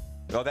Losers.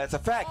 Oh, that's a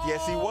fact.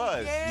 Yes, he Oh,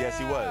 was. Yes,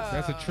 he was.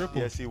 That's a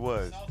triple. Yes, he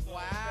was.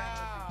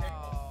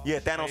 Wow. Yeah,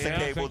 Thanos and Yeah.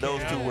 Cable.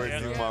 Those two were Yeah.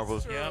 new Yeah.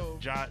 Marvels. True. Yep.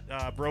 John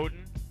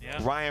Broden. Yeah.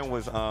 Ryan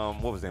was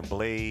what was it?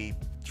 Blade,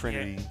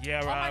 Trinity.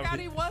 Yeah. Oh my God,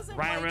 he was in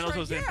Ryan Blade Reynolds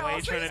was in yeah, Blade so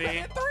he's Trinity.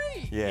 in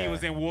 3. Yeah. He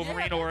was in Wolverine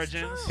Yeah, that's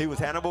Origins. true. He was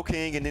Hannibal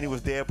King, and then he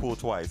was Deadpool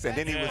twice, and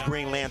then he was Yeah.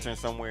 Green Lantern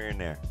somewhere in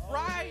there.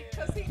 Right,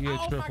 because he, He had oh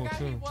my triple, God,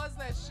 he too. was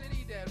that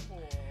shitty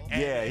Deadpool.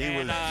 Yeah, he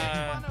was-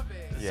 Fun of it.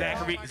 Yeah.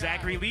 Zachary, Oh my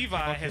Zachary God.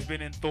 Levi has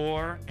been in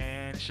Thor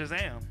and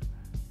Shazam.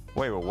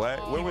 Wait,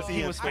 what? Where was he?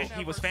 He in? was I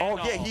he was never Oh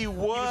Fandom. yeah, he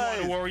was.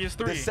 on the Warriors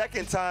 3. The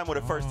second time or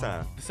the first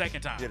time? The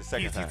second time. Yeah, the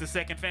second he's time. the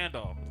second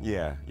Fandom.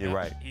 Yeah, you're Yep,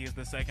 right. He is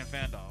the second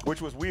Fandom.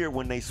 Which was weird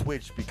when they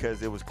switched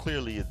because it was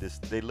clearly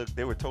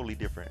they were totally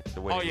different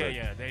the way. Oh they yeah, looked.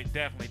 yeah. They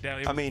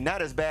definitely. I mean,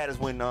 not as bad as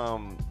when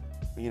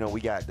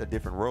we got the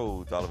different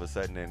roads all of a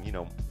sudden, and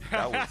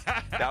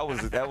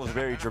that was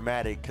very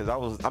dramatic because I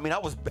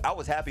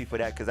was happy for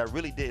that because I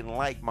really didn't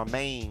like my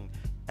main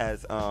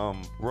as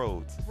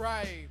Rhodes.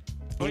 Right.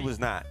 He was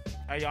not.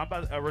 Hey, I'm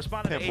about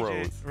responding Pimp to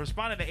Rhodes.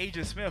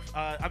 Agent Smith.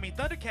 I mean,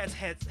 Thundercats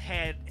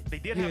they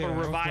did have Yeah, a I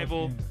was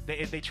revival.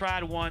 thinking. They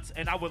tried once,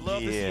 and I would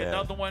love to see Yeah.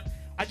 another one.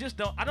 I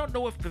don't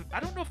know if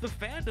the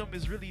fandom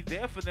is really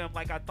there for them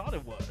like I thought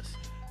it was.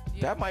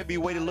 Yeah, That might be a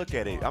way to look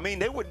at it. I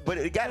mean, but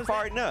it got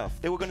far enough.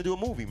 They were going to do a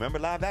movie. Remember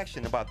live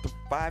action about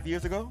 5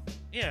 years ago?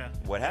 Yeah.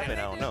 What And happened?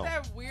 they I don't did know.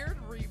 that weird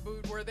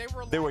reboot where they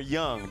were They were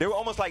young. They were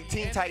almost like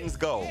Teen and Titans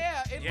Go.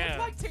 Yeah, it Yeah. looked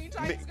like Teen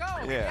Titans Go.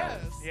 Yeah. Yes.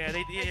 Yeah,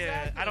 they did.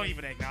 Exactly. I don't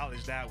even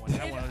acknowledge that one.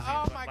 That one was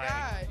Oh even, my like,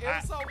 God, it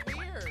was so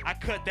weird. I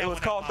cut that It was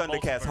one called out my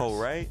Thundercats multiverse. Hole,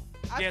 right?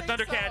 I Yeah,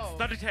 think Thundercats, so.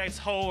 Thundercats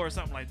Hole or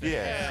something like that.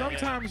 Yeah.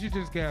 Sometimes you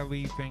just gotta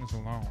leave things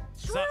alone.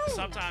 True.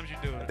 Sometimes you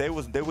do it. They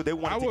wanted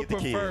I to would get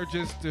the prefer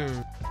kids.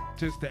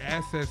 just the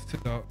access to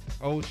the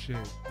old shit,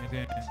 and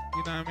then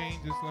you know what I mean.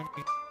 Just let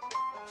me,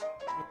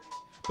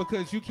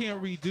 because you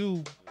can't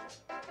redo.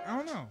 I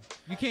don't know.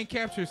 You can't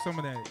capture some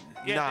of that.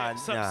 Yeah, Nah,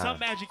 some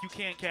magic you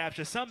can't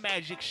capture. Some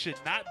magic should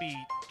not be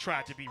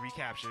tried to be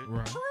recaptured.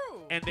 Right.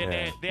 True. And then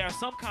Yeah. there are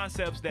some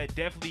concepts that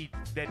definitely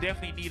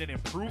need an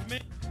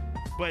improvement,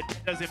 but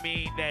that doesn't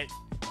mean that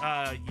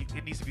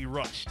it needs to be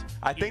rushed.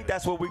 I think either.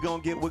 that's what we're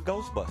going to get with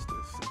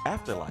Ghostbusters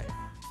Afterlife.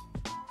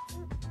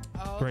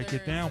 Oh, Break there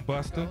it down, is a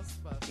Buster.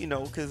 Ghostbusters. You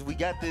know, because we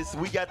got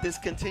this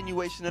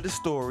continuation of the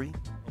story,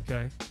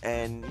 Okay.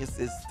 and it's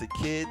the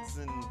kids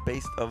and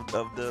based of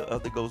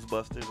the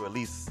Ghostbusters, or at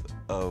least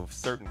of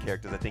certain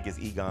characters. I think it's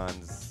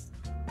Egon's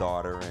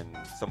daughter and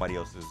somebody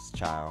else's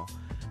child.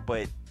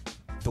 But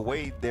the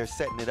way they're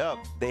setting it up,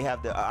 they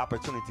have the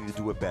opportunity to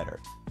do it better.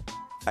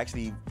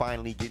 Actually,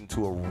 finally get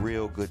into a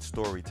real good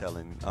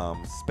storytelling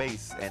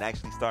space and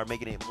actually start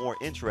making it more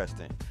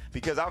interesting.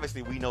 Because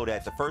obviously we know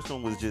that the first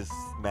one was just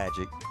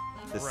magic.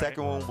 The Right.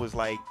 second one was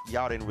like,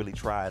 y'all didn't really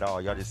try at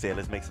all. Y'all just said,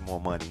 let's make some more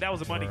money. That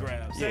was a money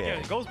grab. Yeah.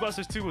 Second,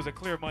 Ghostbusters 2 was a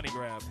clear money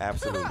grab.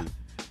 Absolutely.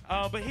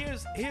 But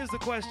here's the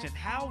question: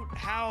 how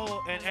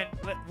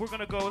we're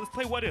gonna go. Let's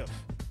play what if.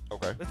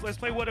 Okay. Let's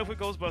play what if with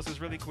Ghostbusters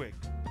really quick.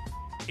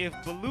 If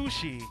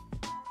Belushi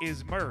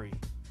is Murray,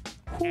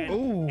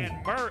 Ooh.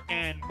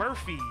 and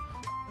Murphy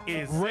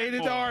is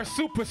Rated Seymour, R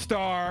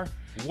superstar.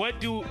 what?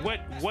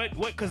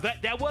 Because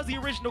that was the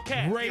original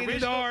cast. Rated the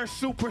original, R The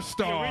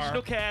superstar.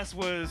 original cast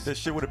was. This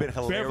shit would have been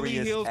hilarious Beverly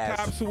Hills as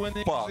Cops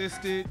wouldn't fuck.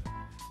 existed.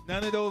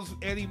 None of those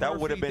Eddie That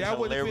Murphy. would've been that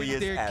would've hilarious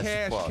been their as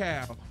cash fuck.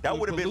 cow. That With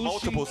would've been Belushi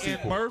multiple and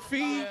sequels. Murphy.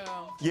 Yeah.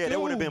 Yeah, there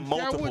would have been Dude,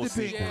 multiple That would have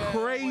been sequels. Yeah,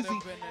 crazy, would've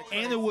been and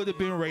it crazy. would have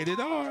been rated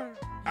R.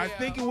 I Yeah.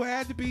 think it would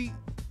have to be.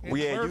 and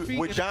Yeah, Murphy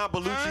with and John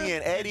Belushi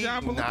and Eddie.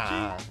 John Belushi.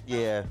 Nah.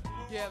 Yeah.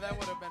 Yeah, that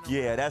would have been.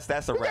 Yeah, that's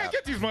a We gotta wrap.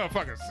 get these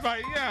motherfuckers.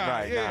 Like, yeah,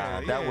 Right, yeah,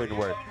 nah, that yeah. wouldn't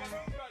work.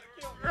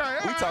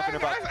 Right, We talking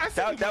about I see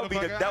that. you, That would be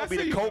the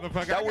motherfucker. Coke.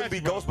 Motherfucker. That I wouldn't got be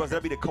you, Ghostbusters.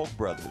 That'd be the Koch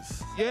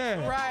brothers.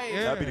 Yeah. Right.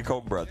 Yeah. That'd be the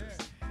Koch brothers.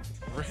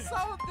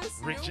 So this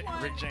Rick new J-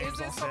 one, Rick James is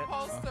it on set.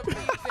 supposed to be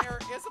their?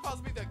 It's supposed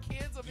to be the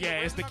kids of the Yeah,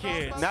 it's the original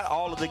kids. Ghostbusters? Not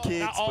all of the kids,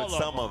 Not all but of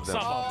some them. of them.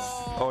 Some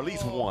of them. Or at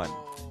least one.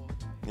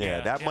 Yeah,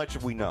 Yeah, that yeah.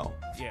 much we know.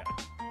 Yeah.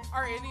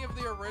 Are any of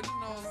the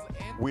originals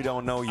in? We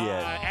don't know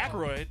yet.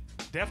 Aykroyd,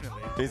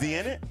 definitely. Is he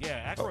in it?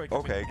 Yeah, Aykroyd. Oh,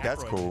 okay,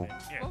 that's Aykroyd's cool. in it.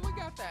 Yeah. Well, we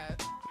got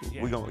that.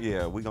 Yeah.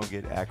 We gonna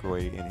get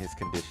Aykroyd in his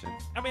condition.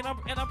 I mean,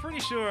 I'm pretty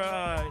sure,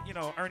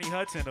 Ernie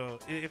Hudson,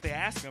 if they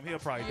ask him, he'll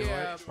probably do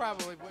Yeah, it.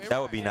 probably. That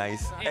would be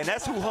nice. And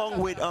that's who hung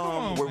with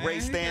on, where man. Ray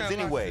He stands got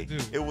lots anyway. to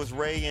do. It was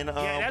Ray and Yeah,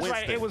 that's Winston.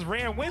 right. It was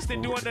Ray and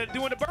Winston doing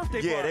the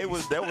birthday Yeah,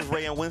 parties. that was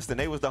Ray and Winston.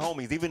 They was the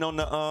homies. Even on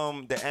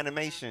the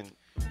animation,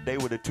 they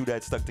were the two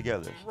that stuck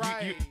together.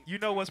 Right. You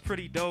know what's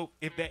pretty dope?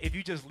 If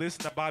you just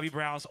listen to Bobby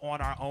Brown's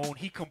On Our Own,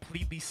 he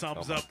completely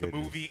sums Oh my up the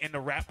goodness. movie in the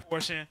rap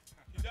portion.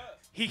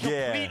 He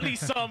Yeah. completely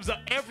sums up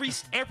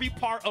every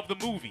part of the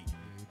movie.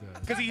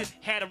 Because he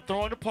had him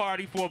throwing a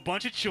party for a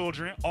bunch of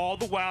children. All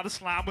the while, the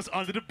slime was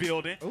under the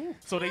building. Ooh.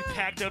 So they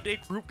packed up their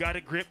group, got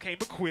a grip, came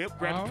equipped,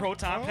 grabbed the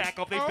proton pack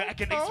off their back,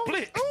 and they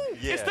split.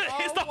 Yeah. It's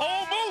the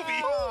whole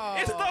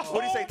movie. It's the whole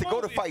What do you say? To go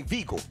to movie. fight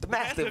Vigo, the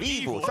master of Master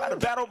evil, Evil. try to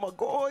battle my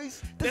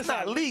boys. This That's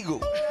not not- legal.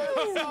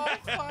 so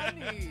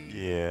funny.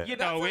 Yeah. You That's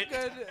know a it.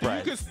 good. Right.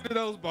 You consider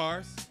those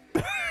bars.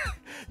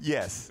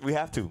 Yes, we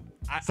have to.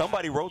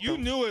 Somebody wrote You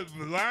them. knew it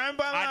line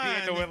by line. I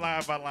did know it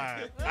line by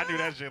line. I knew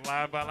that shit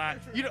line by line.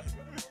 You know,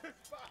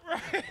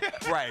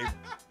 Right.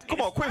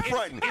 Come on, quit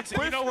fronting. it's,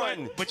 Quit you know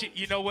fronting. what? But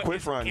you know what?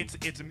 Quit fronting.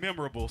 It's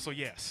memorable. So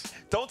yes.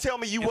 Don't tell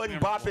me you It's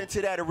wasn't memorable. bopping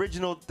to that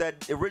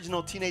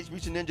original Teenage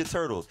Mutant Ninja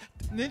Turtles.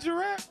 Ninja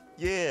rap?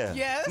 Yeah.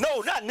 Yes.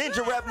 No, not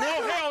Ninja Rap.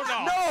 hell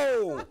no.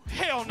 No.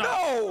 Hell no.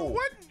 No.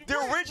 What? The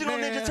original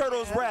Man. Ninja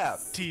Turtles rap.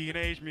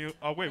 Teenage Mutant.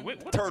 Oh wait,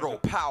 what? Turtle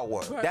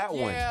Power. That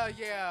one.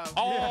 Yeah.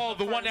 Oh,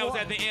 the one that was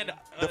at the end.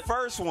 The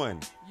first one.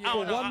 I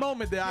don't For know. one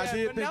moment there, I Yeah,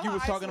 did think you Vanilla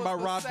was Ice talking was about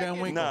the Rob Van second.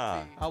 Winkle.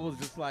 Nah. I was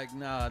just like,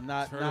 nah,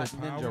 not Turtle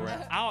Ninja Power.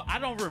 Rap. I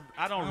don't really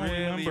I don't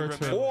remember.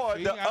 remember. Or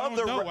See, the I don't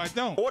other know, ra- I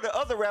don't. Or the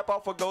other rap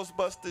off of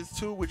Ghostbusters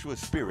 2, which was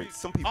Spirit.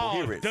 Some people Oh,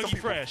 hear it. Some Dougie people,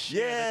 Fresh.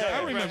 Yeah. the Dougie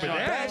I remember Fresh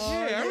that. joint.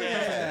 Yeah, I remember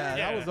Yeah,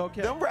 that was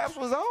okay. Them raps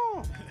was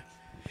on.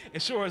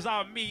 As sure as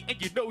I'm me,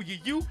 and you know you.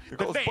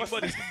 The name Ghostbusters.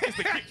 of this is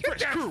the Get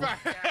Fresh Crew.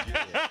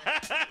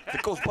 The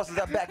Ghostbusters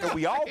are back and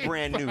we all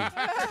brand new.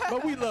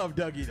 But we love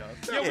Dougie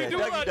though. Yo, we Yeah, do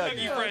love Dougie.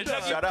 Dougie Fresh.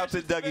 Dougie Shout out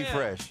to Fresh is the Dougie man.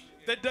 Fresh.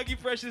 That Dougie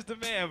Fresh is the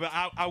man, but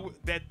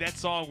that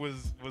song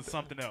was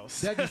something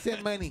else. Dougie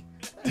sent money.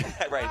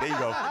 Right, there you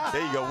go.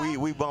 There you go.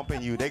 We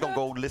bumping you. They gonna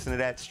go listen to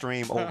that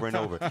stream over and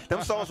over.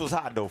 Them songs was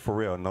hot though, for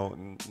real.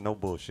 No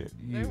bullshit.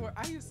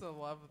 I used to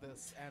love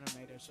this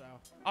animated show.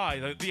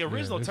 Oh, the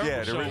original Yeah, Turtle yeah,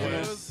 the show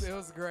original. It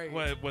was great.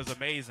 was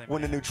amazing.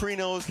 When the man.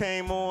 neutrinos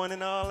came on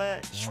and all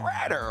that.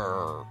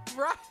 Shredder.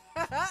 Right.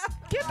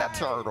 Get the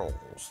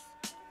turtles.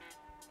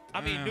 I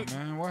mean,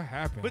 Damn, man, what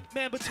happened? but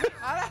man, but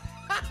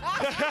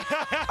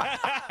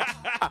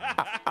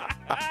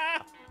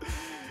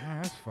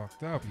Man, that's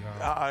fucked up,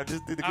 y'all.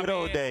 Just the I good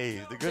old mean,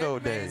 days. The good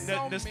old days.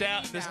 so many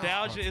now.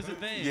 nostalgia is a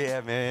thing.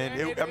 Yeah, man.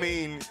 Yeah, I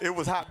mean, it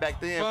was hot back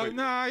then. Fuck, But,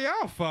 nah,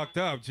 y'all fucked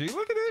up, G.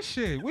 Look at this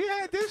shit. We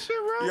had this shit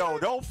right. yo,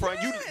 don't front.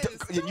 Yes.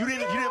 You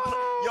didn't play,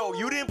 yo,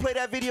 you didn't play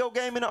that video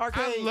game in the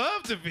arcade. I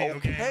love the video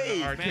game in Okay,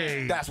 the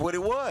arcade. That's what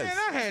it was. Man,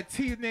 I had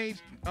Teenage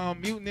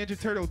Mutant Ninja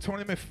Turtle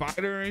Tournament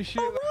Fighter and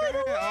shit. Oh, like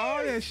right, that. All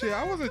right. that shit.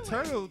 I was a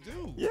turtle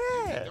dude. Yeah.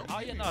 Oh,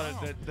 yeah, no,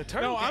 the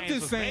turtle No, I'm games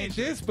just was saying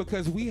major. this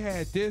because we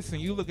had this,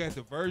 and you look at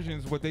the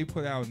versions what they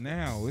put out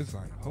now. It's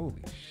like holy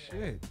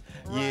shit.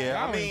 Yeah, Y'all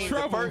I in mean,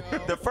 trouble.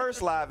 the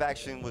first live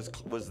action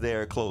was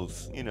there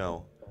close, you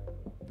know.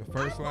 The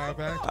first live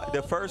action.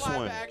 The first live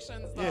one.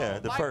 Actions, though. Yeah,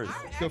 the first.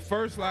 I The actually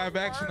first live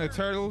action of prefer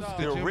Turtles.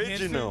 the The Jim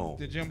original. Henson,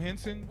 the Jim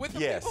Henson. With the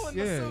Yes. people in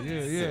the Yeah,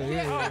 suits.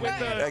 yeah. Oh, with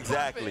the-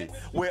 Exactly.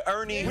 puppets. With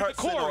Ernie With the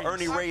Hudson or Coreys.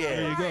 Ernie Reyes.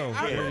 There you go.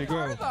 I There you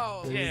go. prefer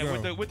those. There you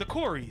Yeah, go. with the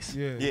Corys.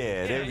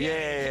 Yeah.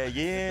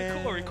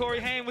 Yeah. Corey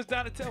Haim was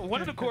Donatello.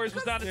 One of the Corys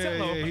was Yeah,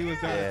 Donatello. yeah, he was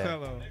Yeah.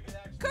 Donatello.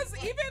 Because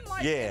even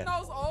like Yeah. in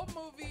those old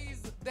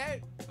movies, that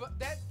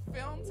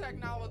film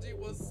technology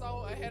was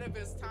so ahead of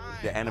its time.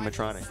 The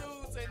animatronic. Like,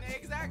 the suits and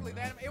exactly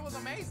that. It was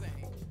amazing.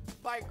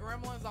 Like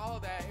Gremlins, all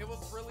of that. It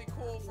was really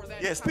cool for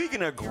that. Yeah, time.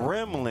 speaking of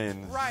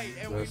Gremlins. Right,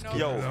 and we know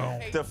Yo, that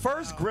we hate the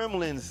first them.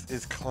 Gremlins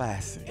is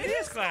classic. It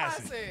is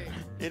classic. classic.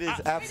 It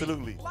is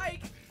absolutely.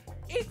 Like,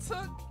 it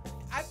took,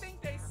 I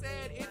think they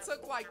said it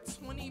took like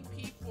 20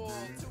 people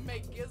to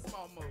make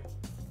Gizmo move.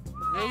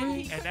 And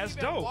he couldn't that's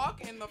even dope.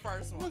 walk in the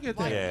first one. Look at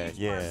Like, that. each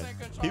Yeah, person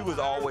yeah. controlled He was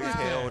the always other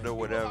held guy. or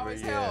whatever, He was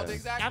always yeah. held,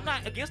 exactly. I'm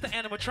not against the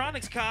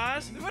animatronics,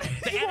 cause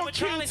the He won't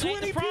kill animatronics ain't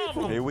 20 the problem.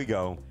 people. Here we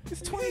go.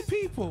 It's 20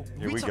 people.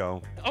 Here we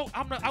go. Oh,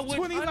 I'm not. I wouldn't.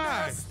 20 Under a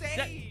lives.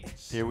 stage.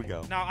 Here we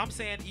go. Now I'm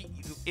saying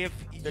if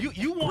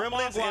you want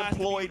Gremlins Mogwais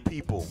employed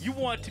people. you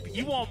want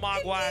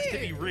Mogwais to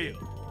be real.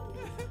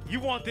 You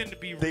want them to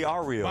be real. They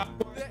are real.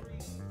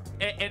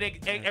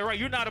 And right,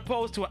 you're not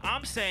opposed to it.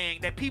 I'm saying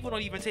that people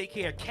don't even take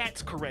care of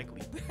cats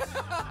correctly.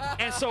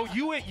 And so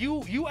you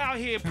out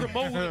here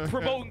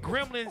promoting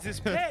gremlins as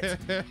pets,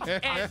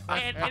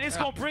 and it's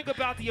gonna bring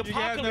about the You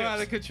gotta know how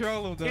to apocalypse.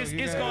 control them, though. It's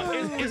It's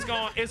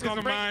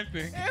gonna a bring. mind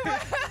thing.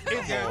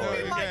 It's Yeah, gonna-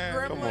 no, yeah,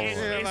 Gremlins. Come on. It's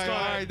Yeah, like, gonna- all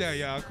right now,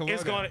 y'all. Come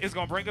on. It's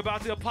gonna bring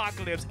about the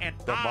apocalypse, and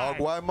The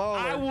Mogwai Mauler.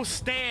 I will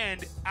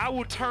stand. I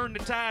will turn the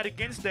tide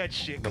against that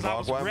shit The because I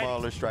was Mogwai ready.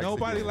 Mauler strikes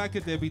Nobody again. like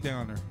a Debbie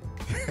Downer.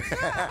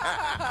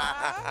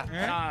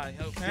 Nah,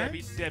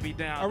 Debbie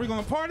down. Are we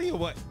gonna party or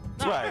what?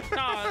 Nah, Right.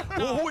 Nah,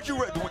 Well, who would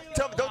you?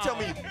 Don't tell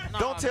me. Nah,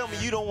 Don't tell me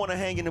man. you don't want to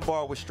hang in the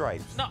bar with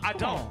Stripes. No, I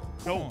don't. on, come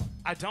No, on.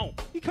 I don't.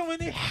 He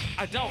coming in.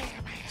 I don't.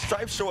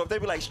 Stripes show up. They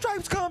be like,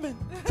 Stripes coming.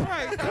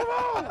 Right, come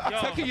on. Yo.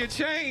 Tucking your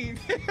chain.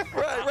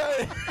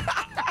 Right.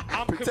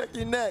 I'm Protect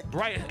your neck.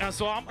 right, and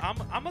so I'm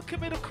gonna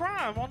commit a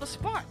crime on the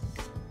spot.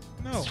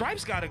 No.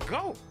 Stripes gotta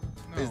go.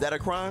 No. Is that a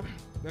crime?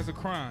 That's a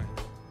crime.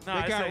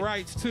 Nah, They got say-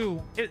 rights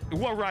too.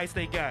 What rights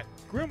they got?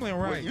 Gremlin Well,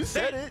 rights. you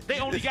said it. They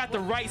only got the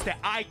rights that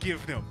I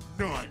give them.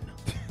 None.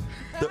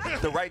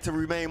 the right to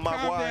remain Calm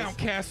down, Mogwai.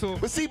 Castle.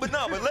 But see,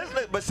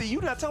 but see,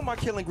 you're not talking about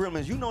killing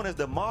gremlins. You known as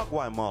the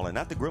Mogwai Mauler,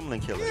 not the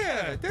gremlin killer.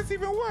 Yeah, that's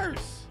even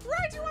worse.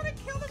 Right, you want to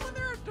kill them when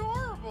they're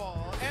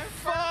adorable and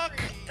Fuck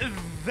furry.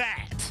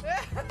 that.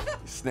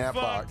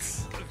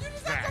 Snapbox.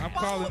 I'm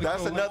calling the That's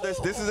coalition. another.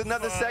 This is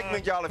another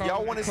segment, y'all. If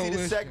y'all want to see the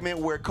Coalition. segment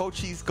where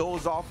Cochise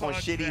goes off on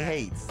Fuck shit he that.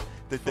 hates,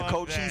 the Fuck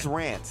Cochise that.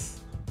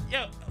 rants.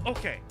 Yeah,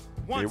 okay.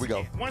 Here we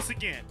go. Once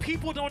again,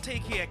 people don't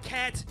take care of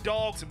cats,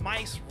 dogs,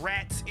 mice,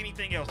 rats,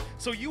 anything else.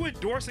 So you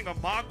endorsing a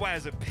Mogwai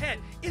as a pet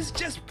is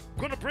just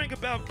gonna bring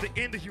about the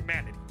end of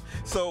humanity.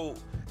 So,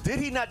 did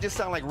he not just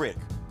sound like Rick?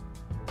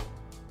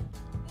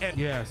 And,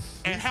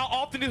 Yes. And how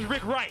often is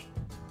Rick right?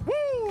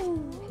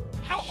 Woo!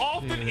 How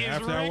often Yeah, is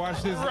after Rick I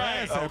watched this right?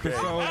 last Okay.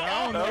 episode,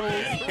 I don't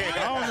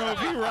know if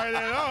he right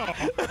at all.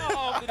 How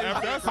often is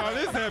After I Rick saw right?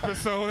 this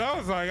episode, I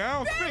was like, I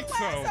don't That think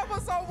last so.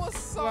 episode was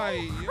so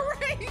Like,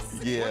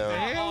 crazy. Yeah.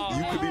 hell?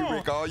 You could be Oh.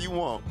 Rick all you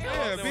want.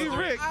 Yeah, be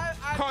Rick. I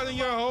Calling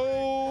your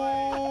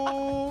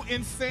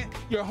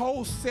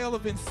whole cell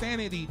of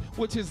insanity,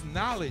 which is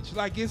knowledge.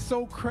 Like, it's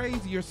so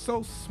crazy. You're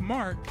so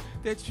smart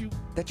that you,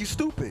 That you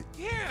stupid.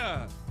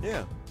 yeah.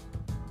 Yeah.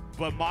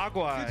 But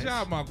Mogwais. Good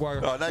job,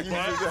 Maguire. Oh, now you.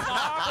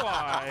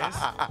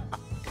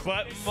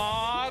 But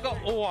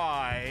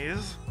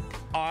Mogwais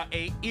are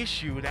a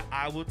issue that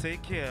I will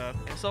take care of.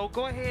 And so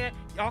go ahead.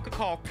 Y'all can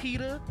call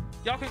PETA.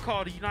 Y'all can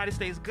call the United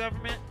States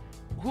government.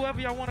 Whoever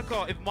y'all want to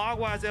call. If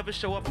Mogwais ever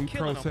show up We and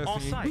killing them on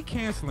processing you. We site.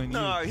 canceling you.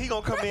 No, he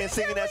gonna come in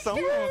singing that song.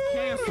 We gonna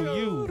cancel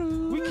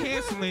you. We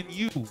canceling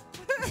you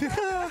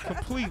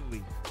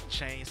completely.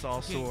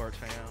 Chainsaw sword,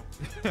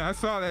 fam. I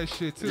saw that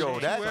shit too. Yo,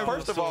 that Whoever-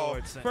 first of all,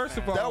 First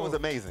of all, that was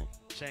amazing.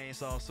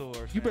 Chainsaw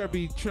sword. you better fam.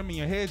 be trimming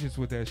your hedges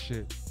with that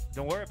shit.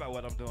 Don't worry about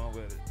what I'm doing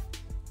with it.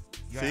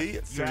 See?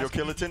 Serial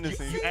killer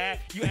tendencies.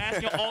 You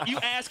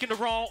asking the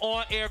wrong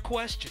on-air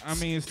questions. I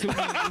mean, it's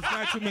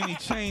not too many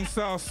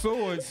chainsaw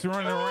swords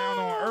running around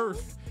on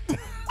Earth.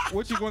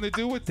 What you gonna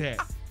do with that?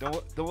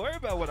 don't worry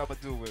about what I'm gonna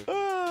do with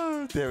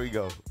it. There we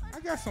go. I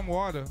got some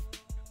water.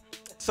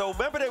 So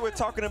remember they were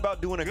talking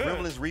about doing a Good.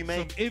 Gremlins Some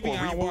remake or Evian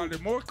reboot? water.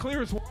 More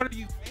clear as water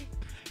you think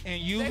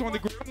and use on the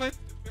gremlin.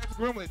 That's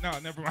gremlin. No,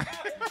 never mind.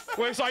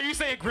 Wait, so are you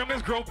saying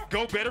gremlins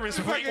go better in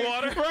sweet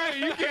water? Right,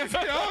 you can't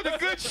say all the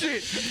good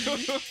shit.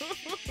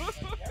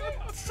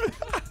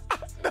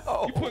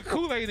 No. You put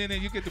Kool-Aid in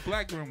it, you get the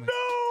black gremlin.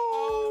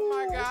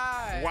 Oh my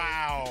god.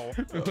 Wow.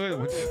 The hood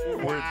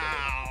was-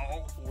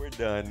 Wow. We're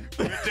done.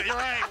 You're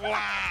right.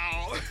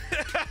 Wow.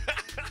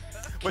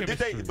 But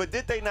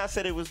did they not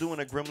say they was doing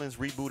a Gremlins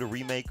reboot, a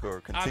remake, or I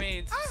continue?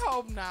 mean, I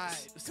hope not.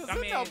 Because I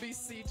then mean- they'll be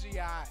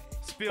CGI.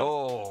 spill.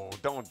 Oh,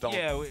 don't.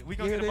 Yeah, we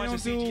gonna Yeah, get a they bunch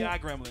of don't do- CGI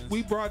gremlins.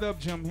 We brought up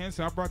Jim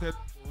Henson. I brought that.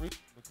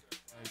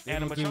 They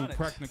don't do Animatronics.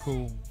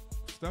 practical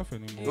stuff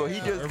anymore. Well, he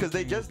just because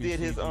they Everything just will be did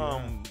his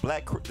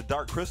CGI. the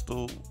Dark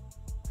Crystal.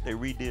 They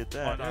redid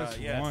that. That's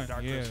yeah, one,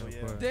 Dark yeah, Crystal, yeah.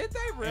 but- Did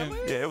they really?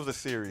 Yeah, it was a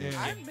series. Yeah.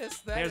 I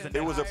missed that. There's an-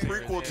 It was a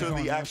entire- prequel to It's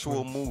on the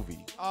actual Netflix.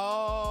 movie.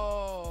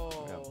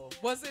 Oh.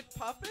 Was it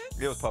puppets?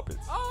 It was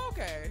puppets. Oh,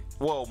 okay.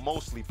 Well,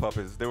 mostly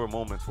puppets. There were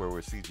moments where it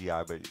was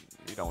CGI, but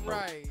you don't know.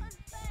 Right.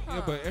 Yeah,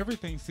 Huh. but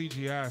everything's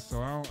CGI,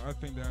 so I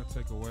think that'll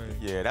take away.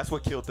 Yeah, that's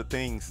what killed the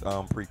Things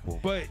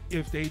prequel. But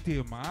if they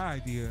did my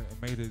idea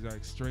and made it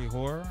like straight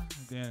horror,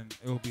 then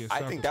it would be a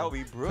I think that would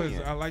be brilliant.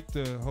 Because I like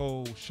the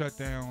whole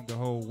shutdown, the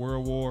whole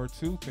World War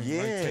II thing.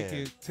 Yeah.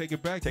 Like take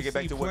it back. Take You it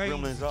back see to what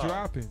planes Gremlins are.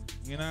 dropping.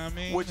 You know what I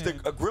mean? Which the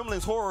And-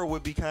 Gremlins horror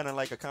would be kind of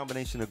like a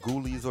combination of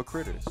Ghoulies or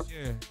Critters,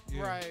 yeah,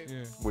 Right.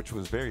 Yeah. which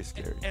was very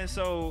scary. And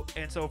so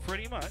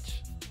pretty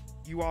much,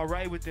 you all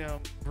right with them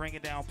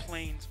bringing down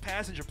planes,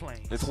 passenger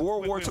planes? It's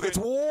World War II. It's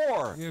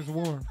war. Yeah, it's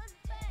war.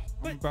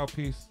 But- I'm about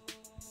peace.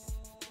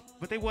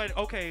 But they were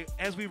okay.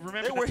 As we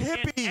remember, They were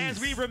hippies. As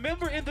we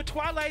remember in the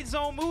Twilight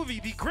Zone movie,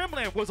 the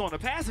Gremlin was on a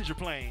passenger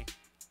plane.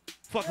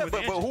 Fucking Yeah, with the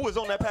but engine. who was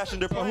on that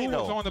passenger But who plane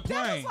was though? on the That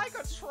plane? was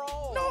like a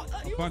troll. No,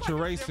 He was bunch like of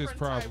a racists, different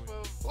probably. type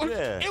of-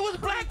 Yeah, It was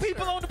black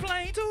people on the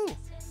plane too.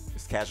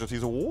 it's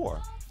casualties of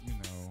war. You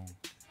know.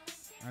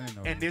 I didn't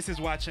know. And that. this is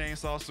why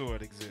Chainsaw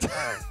Sword exists.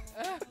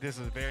 This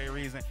is the very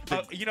reason.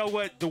 You know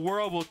what? The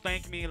world will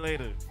thank me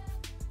later.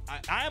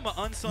 I am an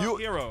unsung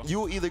hero. You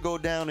will either go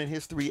down in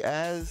history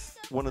as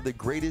one of the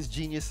greatest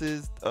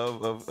geniuses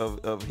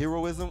of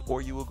heroism,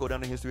 or you will go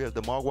down in history as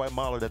the Mogwai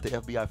Mauler that the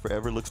FBI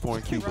forever looks for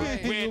in Cuba.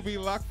 Right. You'll be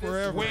locked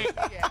forever. When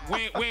I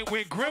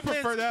prefer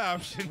Gremlins, that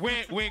option.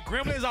 when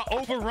Gremlins are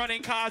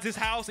overrunning Kaz's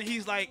house and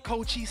he's like,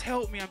 Cochise,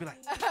 help me. I'll be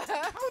like,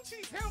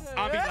 Cochise, help me.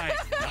 I'll be like,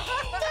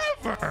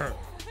 Never.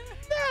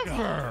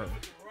 Never.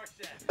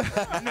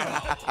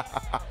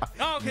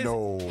 no, because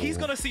No. he's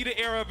gonna see the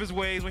error of his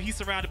ways when he's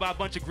surrounded by a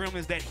bunch of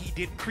gremlins that he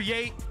didn't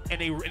create, and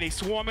they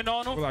swarming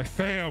on him. We're like,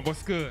 fam,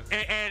 what's good?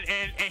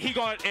 And he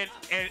gonna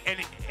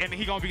and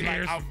he gonna be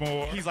There's like,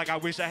 more. he's like, I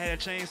wish I had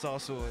a chainsaw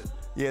sword.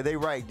 Yeah, they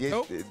right.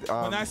 Nope.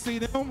 When I see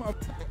them, I'm like,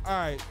 all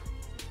right,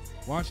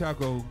 why don't y'all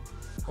go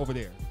over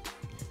there?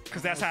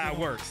 Cause that's how it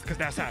works. Cause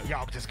that's how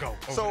y'all just go.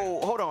 over So there.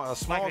 hold on, a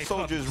Small they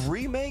Soldiers puppies.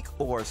 remake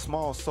or a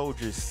Small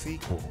Soldiers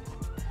sequel?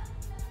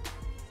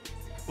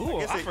 Ooh,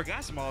 guess I it-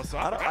 forgot small. So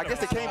I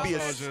guess it can't be a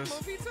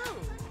movie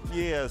too.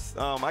 Yes,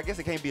 I guess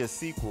it can't be a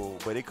sequel,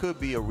 but it could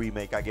be a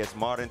remake. I guess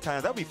modern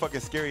times. That'd be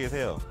fucking scary as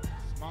hell.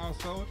 Small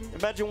soldier.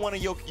 Imagine one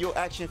of your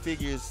action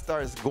figures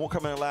starts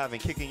coming alive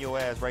and kicking your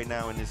ass right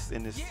now in this.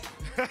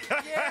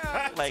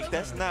 Yeah. Like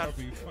that's not. That'd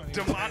be funny.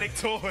 demonic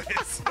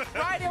toys.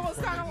 Right. It was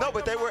kind of No, like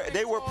but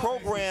they were toys.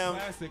 programmed.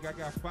 Classic. I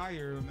got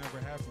fired. It'll never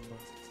happen.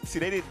 But See,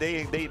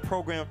 they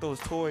programmed those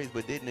toys,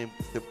 but didn't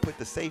put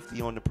the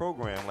safety on the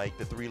program, like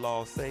the 3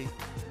 laws safe.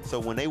 So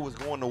when they was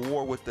going to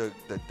war with the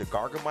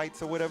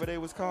Gargamites or whatever they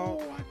was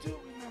called. oh, I do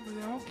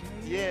remember that.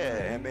 Okay.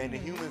 Yeah, and man, the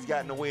humans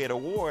got in the way of the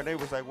war, and they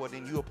was like, well,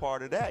 then you a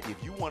part of that.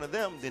 If you one of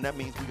them, then that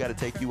means we got to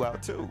take you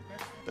out too.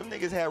 Them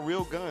niggas had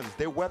real guns.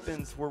 Their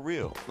weapons were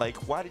real. Like,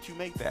 why did you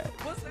make that?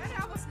 Was that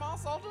how the Small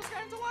Soldiers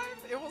came to life?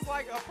 It was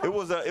like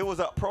a. It was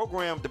a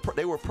program.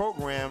 They were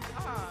programmed,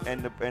 Uh-huh.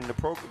 and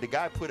the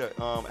guy put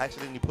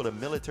accidentally put a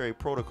military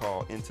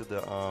protocol into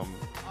their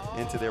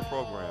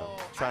program, Oh,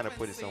 trying I to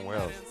put it haven't seen somewhere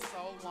that else. in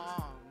so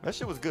long. That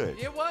shit was good.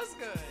 It was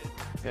good.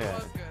 Yeah. It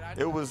was good. I It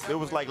don't was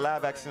remember like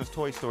live it. action's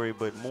Toy Story,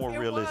 but more It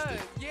realistic.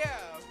 was, yeah.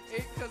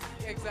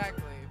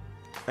 Exactly.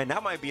 And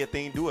that might be a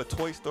thing. Do a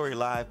Toy Story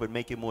live, but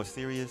make it more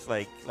serious.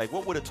 Like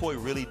what would a toy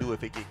really do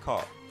if it get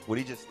caught? Would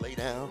he just lay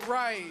down,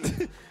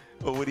 Right.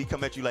 or would he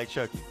come at you like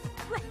Chucky?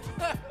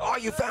 Oh,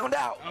 you found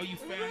out. Oh, you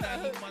found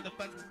out, you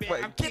motherfucking bitch.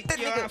 Wait, I'll get kick that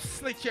you nigga. I'll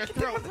slit your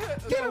throat.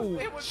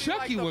 Yo,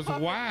 Chucky was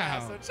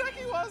wild.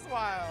 Chucky was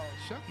wild.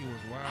 Chucky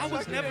was wild. I was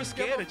Chucky never didn't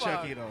scared give of a fuck.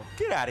 Chucky though.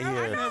 Get out of I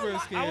here. know. Never I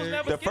was scared.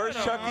 never The scared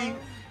first of him.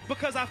 Chucky.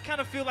 Because I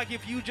kind of feel like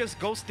if you just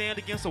go stand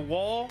against a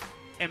wall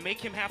and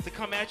make him have to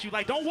come at you,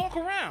 like don't walk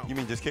around. You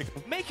mean just kick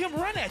him? Make him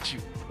run at you.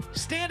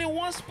 Stand in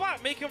one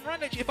spot. Make him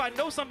run at you. If I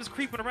know something's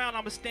creeping around,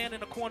 I'm gonna stand in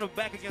the corner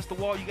back against the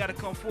wall. You gotta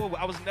come forward.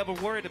 I was never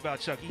worried about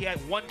Chucky. He had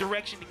one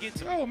direction to get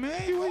to. Oh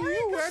man,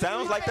 you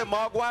Sounds like the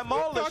Mogwai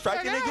Mauler thought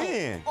striking that out.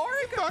 again. Or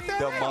it could thought be that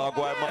The out.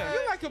 Mogwai Yeah, Mauler.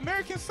 you're like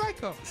American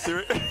Psycho.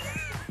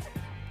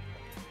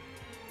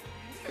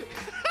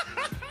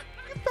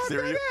 Thought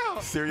Serial, that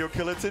out. serial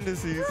killer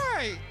tendencies.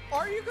 Right.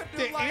 Or you could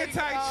do The like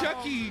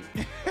anti-Chucky.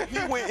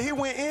 He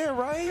went in,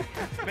 right?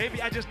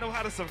 Maybe I just know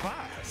how to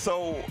survive.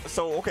 So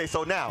okay,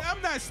 so now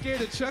I'm not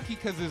scared of Chucky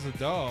because it's a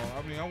doll.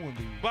 I mean, I wouldn't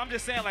be. But I'm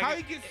just saying, like, How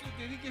did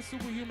he get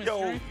superhuman yo,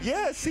 strength?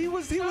 yes, he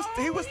was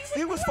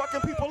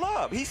fucking people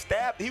up.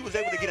 He was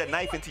able to get a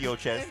knife into your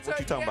chest. What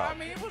you talking about? I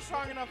mean, he was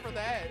strong enough for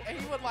that, and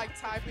he would like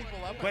tie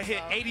people up. but and hit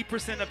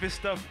stuff. 80% of his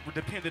stuff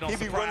depended on He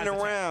be surprise running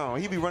attack.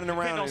 around. He be running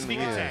around. on sneak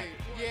attack.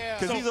 Yeah.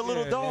 Because he's a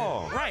little Yeah,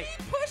 dog. Right.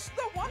 He pushed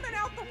the woman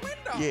out the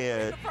window. Yeah.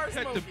 In the first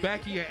Cut the movie.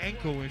 back of your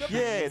ankle and shit.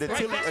 Yeah, the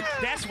Right, Achilles,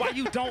 that's why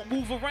you don't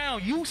move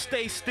around. You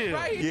stay still.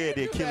 Right, he Yeah, did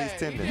the do Achilles that.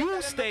 tendon. He did that You in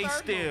the stay third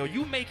still. movie.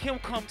 You make him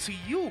come to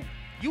you.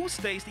 You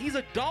stay. He's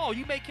a doll.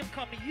 You make him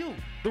come to you.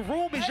 The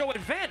room is your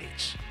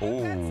advantage.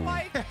 oh, That's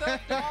like the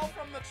doll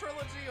from the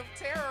Trilogy of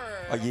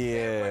Terror. Oh,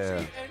 yeah.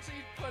 And she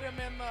put him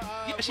in the.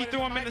 Yeah, she what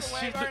threw is him in the.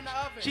 microwave or in the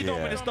oven. She threw him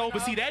in the Yeah. stove.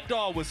 But see, that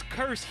doll was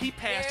cursed. He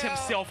passed Yeah.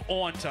 himself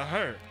on to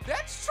her.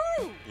 That's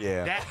true. yeah.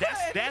 And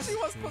That's. she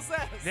was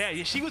possessed.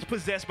 Yeah, she was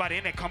possessed by the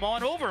end. Come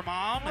on over,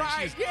 mom. And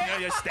Right. she's Yeah.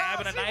 you're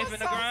stabbing a She knife was in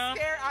the so ground.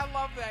 Scared. I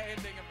love that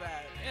ending of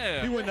that.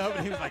 Yeah. He went up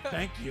and he was like,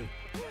 "Thank you."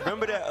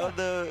 Remember that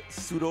other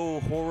pseudo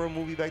horror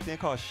movie back then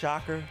called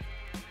Shocker?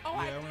 Oh, Yeah,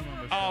 I do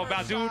remember Oh,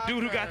 about dude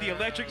who got the Shocker.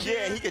 electric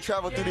chair. Yeah, he could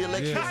travel through the Yeah,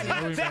 electricity. I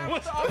remember. That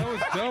was- That was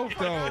dope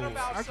forgot though.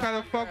 about I kind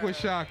of fuck with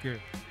Shocker.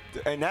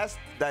 And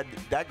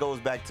that goes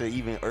back to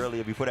even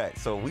earlier before that.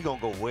 So we gonna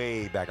go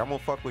way back. I'm gonna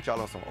fuck with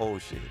y'all on some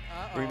old shit.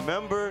 Uh-oh.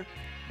 Remember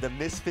the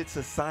Misfits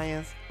of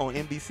Science on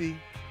NBC?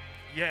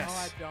 Yes.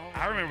 Oh, I don't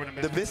I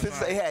remember The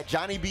Misfits. It It had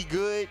Johnny B.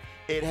 Good.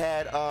 It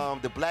had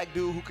the black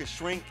dude who could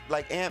shrink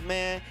like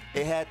Ant-Man.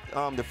 It had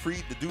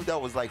the dude that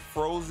was like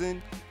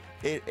frozen.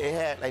 It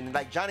had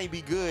like Johnny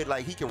B. Good.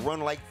 Like he could run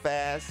like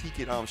fast. He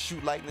could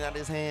shoot lightning out of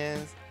his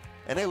hands.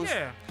 And it was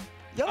Yeah.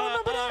 y'all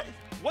remember that?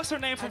 what's her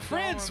name from I don't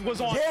Friends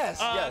was on. remember.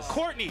 Yes.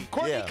 Courtney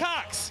Yeah.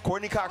 Cox.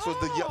 Courtney Cox was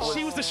the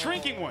She was the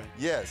shrinking one.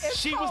 yes. It's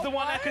She was the called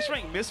one that could what?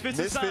 shrink. Misfits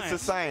of Misfits Science. of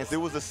Science. It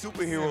was a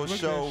superhero look that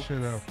show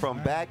shit up. from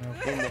I back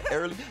don't know. in the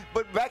early.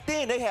 But back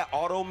then they had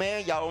Auto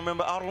Man. Y'all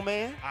remember Auto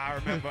Man? I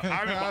remember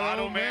Auto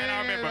Auto Man.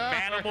 I remember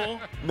Man. Manimal.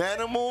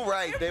 Manimal,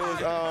 right? There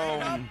was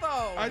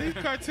Are these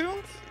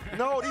cartoons?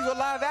 no, these are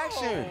live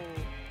action.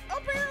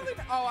 Apparently.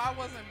 Oh, I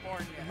wasn't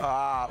born yet.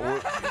 I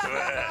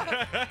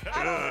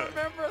don't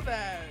remember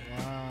that.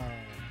 Wow.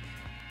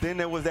 Then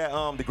there was that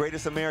the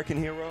Greatest American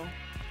Hero.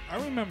 I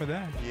remember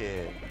that.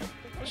 Yeah.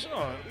 For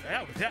sure.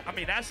 I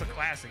mean, that's a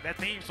classic. That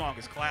theme song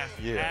is classic.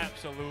 Yeah.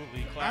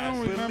 Absolutely I don't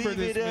classic. remember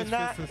Believe this it or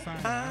not, Misfits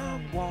of Science.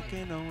 I'm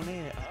walking on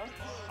air.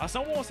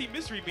 Someone want to see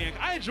Mystery Man.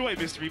 I enjoy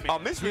Mystery Man. Oh,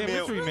 Mystery Yeah, Man.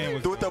 Mystery Man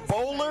was with the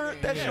bowler,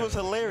 that Yeah. shit was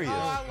hilarious.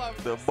 Oh, I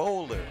love the this.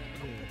 bowler.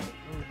 Yeah,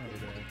 I remember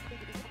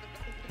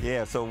that.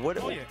 Yeah. So what?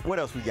 Oh, yeah. What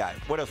else we got?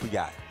 What else we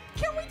got?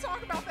 Can we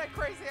talk about that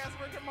crazy ass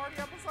Rick and Morty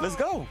episode? Let's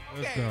go.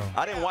 Let's go.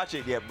 I didn't watch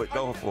it yet, but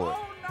go for it.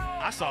 Oh no.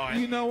 I saw it.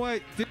 You know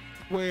what? This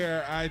is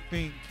where I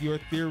think your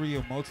theory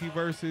of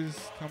multiverses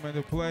come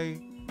into play.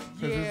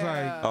 Because it's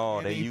like Yeah.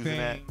 Oh, they using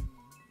that? anything-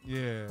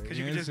 Yeah. Because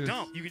you yeah, can it's just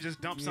dump. You can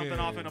just dump something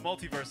yeah. off in a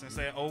multiverse and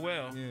say, "Oh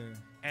well." Yeah.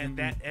 And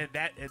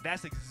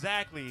that's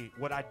exactly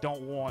what I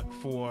don't want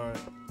for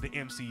the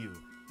MCU.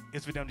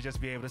 Is for them to just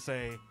be able to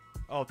say,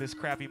 "Oh, this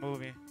crappy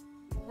movie,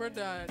 We're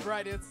done.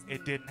 Right. It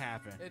didn't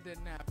happen."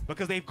 didn't happen.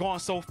 Because they've gone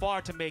so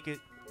far to make it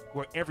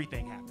where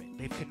everything happened.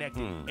 They've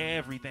connected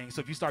everything. So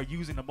if you start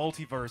using the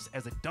multiverse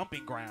as a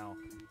dumping ground,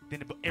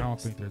 then I don't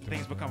think they're doing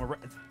things become that.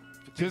 things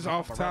Just become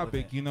off topic,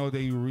 irrelevant. you know,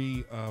 they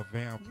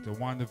revamped the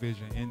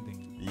WandaVision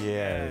ending.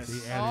 Yes.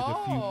 They added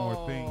a few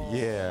more things.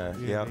 Yeah.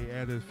 Yeah, Yep. they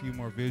added a few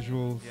more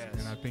visuals, Yes.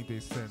 and I think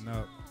they're setting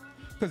up.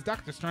 Because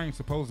Doctor Strange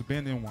supposed to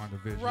been in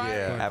WandaVision. Right.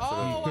 Yeah, but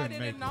absolutely. he Oh, I couldn't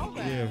didn't make know it.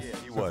 that. Yeah, Yeah, he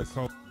because was.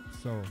 of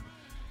COVID.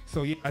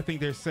 So yeah, I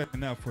think they're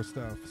setting up for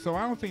stuff. So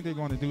I don't think they're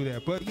going to do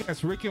that. But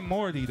yes, Rick and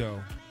Morty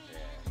though.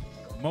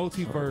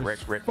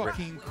 Multiverse, Rick.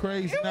 fucking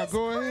crazy. It Now was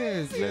go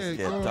ahead. crazy. Yeah,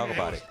 Yeah, go talk ahead.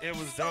 about it. It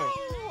was So dope.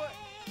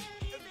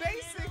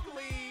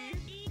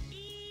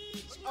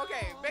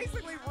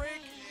 basically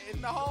Rick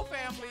and the whole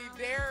family,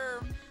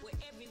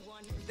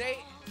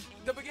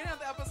 the beginning of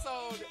the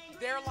episode,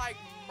 they're like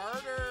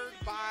murdered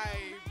by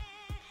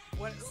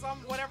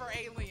whatever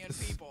alien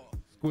people.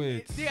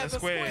 Squids. Yeah, The the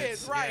squids,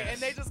 squids, right. yes.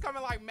 And they just come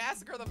and like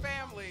massacre the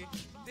family.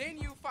 Then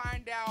you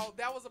find out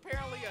that was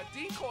apparently a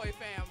decoy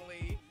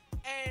family.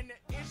 And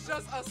it's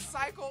just a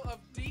cycle of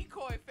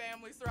decoy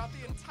families throughout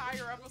the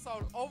entire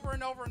episode over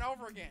and over and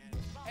over again.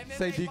 And then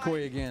Say they decoy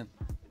find- again.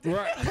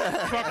 Right.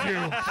 Fuck you.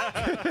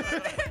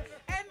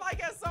 And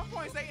like at some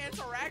points they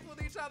interact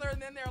with each other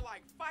and then they're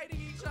like fighting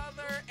each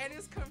other and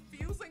it's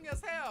confusing as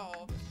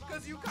hell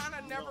because you kind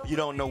of never You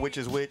don't know really- which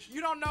is which.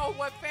 you don't know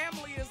what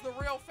family is the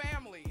real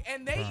family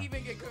and they Right.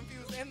 even get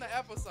confused in the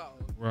episode.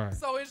 Right.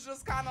 So it's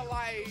just kind of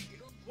like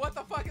what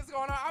the fuck is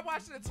going on? I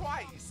watched it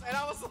twice and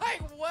I was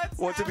like, what's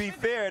Well, to be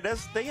happening? fair,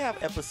 they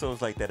have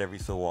episodes like that every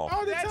so often.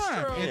 All the That's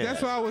time. true. And Yeah.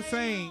 that's what I was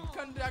saying.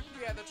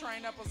 The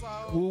train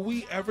episode. Will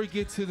we ever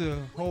get to the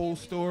whole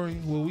story?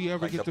 Will we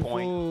ever Like get the the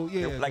point, full?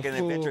 Yeah, like the an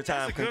full- Adventure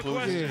Time That's a good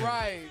conclusion. Yeah.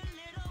 Right.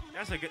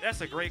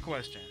 That's a great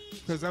question.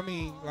 Because I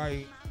mean,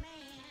 like,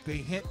 they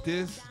hint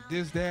this,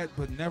 that,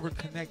 but never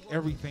connect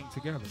everything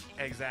together.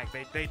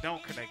 Exactly. They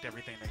don't connect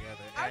everything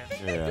together. I And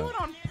think Yeah. they do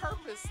it on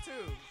purpose too.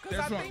 Because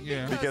That's I what- think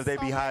yeah. Because they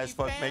be so high many as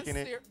fuck fans making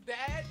it?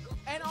 that,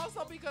 and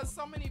also because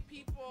so many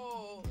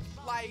people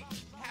like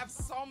have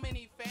so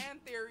many fan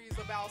theories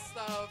about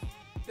stuff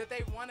that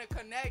they want to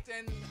connect,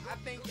 and I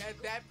think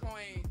at that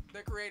point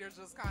the creators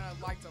just kind of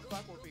like to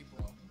fuck with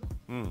people.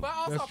 But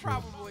also That's true.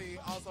 probably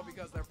also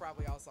because they're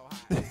probably also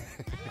high.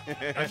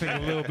 I think a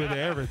little bit of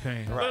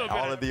everything. Right, Little bit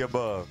all of- of the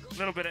above.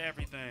 little bit of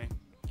everything.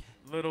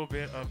 Little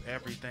bit of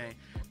everything.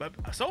 But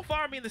so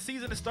far, I mean, the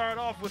season has started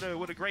off with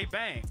a great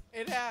bang.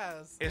 It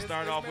has. It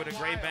started It's off with a been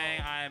great wild.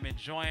 bang. I am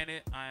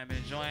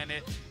enjoying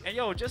it. And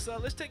yo, just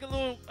let's take a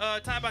little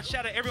time out.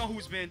 Shout out everyone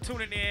who's been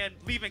tuning in,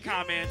 leaving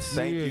comments.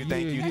 Thank Yeah, you,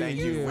 thank yeah, you, thank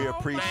yeah, you. yeah. We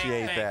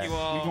appreciate Thank that. you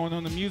all. We going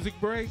on the music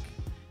break?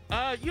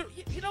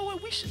 You know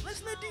what?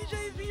 Let's let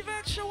DJ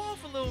VVAC show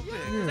off a little bit.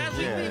 'Cause Yeah. that-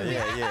 we-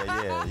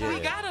 Yeah, we- yeah. We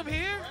got him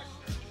here.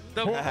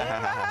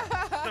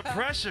 The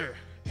pressure.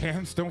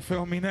 Hands don't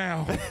fail me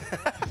now.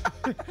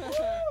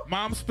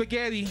 Mom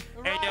spaghetti.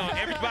 Hey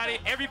yo,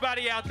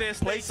 everybody out there,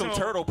 stay Play some tuned.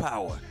 turtle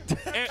power.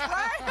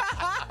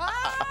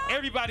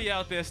 Everybody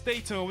out there, stay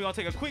tuned. We're gonna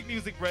take a quick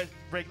music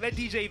break. Let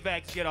DJ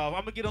Vax get off.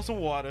 I'm gonna get on some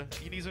water.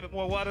 You need some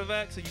more water,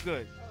 Vax? Are you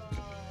good?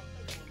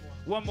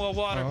 One more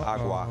water.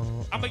 Agua.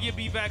 I'm gonna give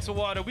B-Vax some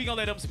water. We gonna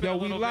let him spit Yo, a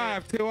we little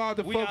live. bit. Tell all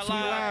the We folks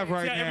are we live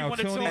right Tell now. everyone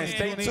to Tune tune in. in. And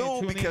stay tune in, tuned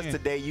tune because in.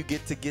 today you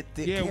get to get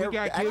the Yeah, we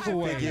got action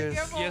giveaway. figures.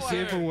 Yes,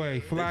 sir. Giveaway.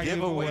 Fly The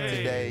giveaway giveaway.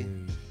 today.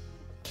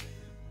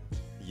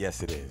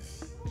 Yes, it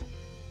is.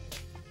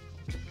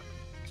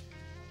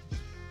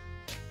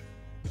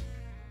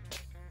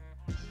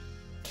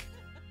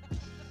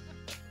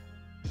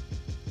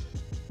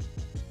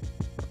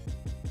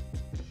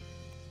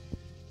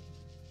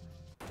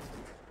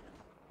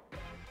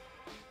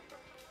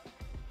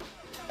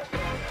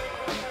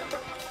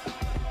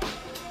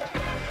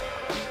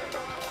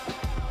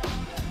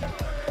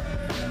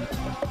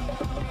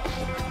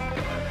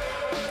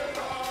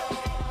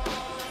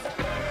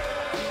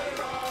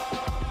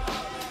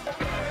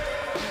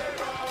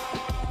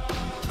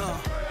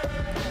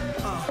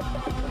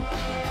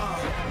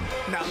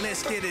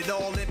 let's get it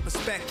all in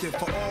perspective.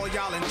 For all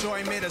y'all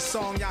enjoyment, a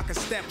song y'all can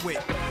step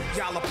with.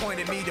 Y'all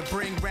appointed me to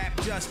bring rap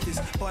justice,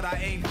 but I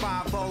ain't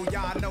 5-0,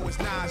 y'all know it's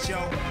Nas,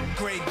 yo.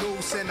 Grey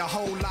Goose and a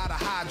whole lot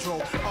of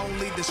hydro.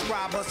 Only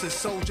describe us as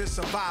soldier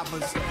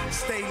survivors.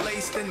 Stay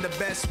laced in the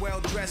best, well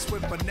dressed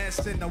with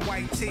finesse in the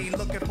white tee,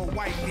 looking for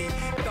wifey.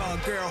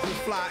 Thug girl who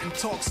fly and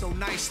talk so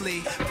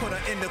nicely. Put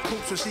her in the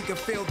coupe so she can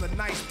feel the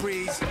nice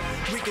breeze.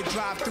 We can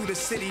drive through the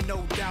city,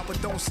 no doubt,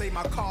 but don't say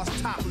my car's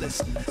topless.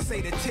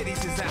 Say the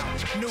titties is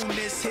out.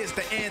 Newness, here's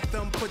the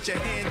anthem. Put your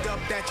hand up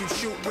that you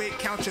shoot with,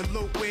 count your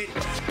loot with.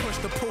 Push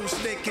the pool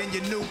stick in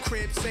your new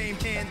crib, same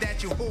hand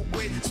that you hoop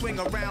with. Swing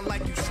around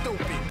like you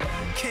stupid.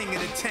 King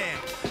of the town,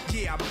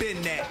 yeah, I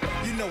been that.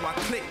 You know I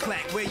click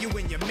clack, where you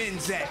and your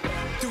men's at?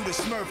 Through the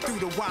Smurf, through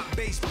the WAP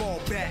baseball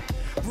bat.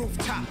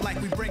 Rooftop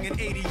like we bringing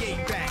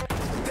 88 back.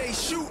 They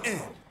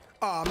shooting.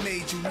 I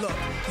made you look.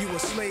 You a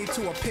slave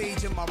to a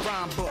page in my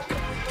rhyme book.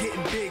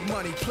 Getting big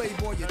money,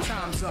 playboy, your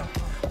time's up.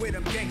 Where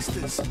them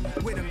gangsters,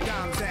 where them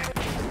dimes at?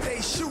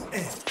 They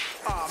shooting.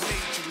 I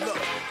made you look.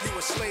 You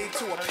a slave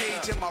to a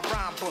page in my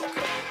rhyme book.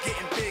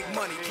 Getting big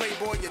money,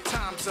 playboy, your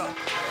time's up.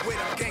 Where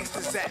them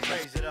gangsters at?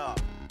 Raise it up.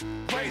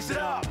 Raise it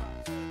up.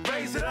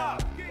 Raise it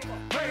up.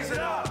 Raise it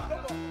up.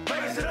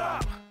 Raise it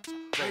up.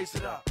 Raise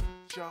it up.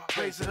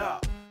 Raise it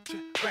up.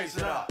 Raise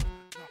it up.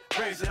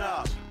 Raise it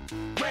up.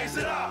 Raise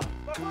it up.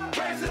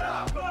 Raise it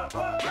up.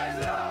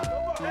 Raise it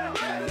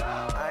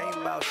up. I ain't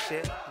about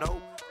shit,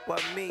 nope.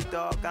 What me,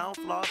 dog? I don't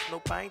floss,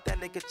 nope. I ain't that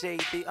nigga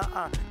JB,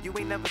 You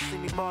ain't never see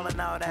me ballin'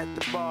 out at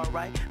the bar,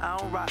 right? I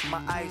don't rock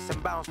my ice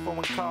and bounce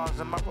foreign cars,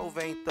 and my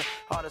Rover ain't the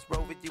hardest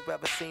Rover you've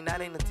ever seen.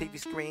 That ain't a TV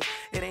screen,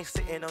 it ain't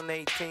sitting on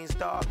 18s,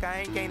 dog. I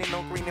ain't gaining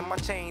no green in my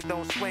chain,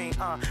 don't swing,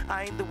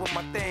 I ain't doing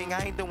my thing,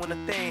 I ain't doing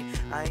a thing.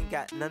 I ain't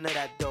got none of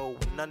that dough,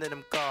 none of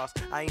them cars.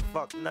 I ain't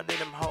fucked none of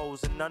them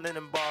hoes and none of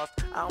them bars.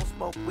 I don't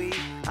smoke weed,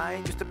 I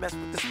ain't used to mess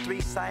with the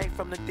streets. I ain't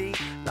from the D,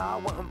 nah, I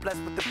wasn't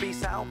blessed with the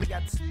beast. I don't be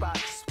at the spot,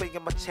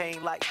 swinging my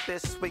chain like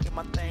this, swinging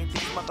my thing.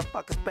 These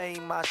motherfuckers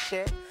paying my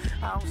shit.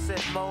 I don't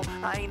sit mo,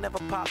 I ain't never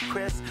pop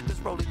Chris. This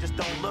rollie just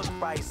don't look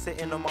right,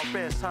 sitting on my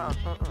wrist,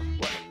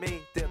 What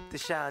me, dip the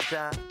shine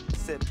down,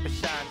 sip and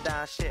shine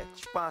down shit.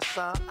 You find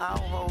son, I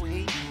don't hold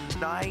heat.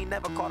 No, I ain't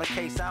never caught a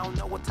case. I don't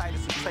know what tight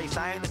is in trace.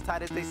 I ain't as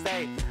tight as they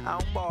say. I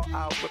don't ball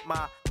out with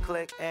my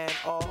click and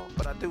all,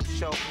 but I do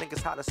show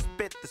niggas how to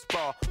spit this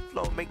ball.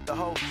 Flow make the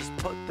hoe just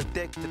put the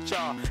dick to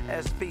jaw.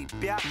 SV,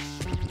 biatch,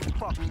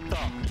 fuck you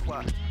thought.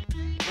 What?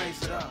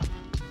 Raise it up,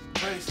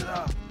 raise it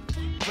up,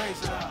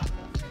 raise it up,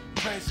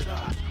 raise it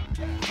up,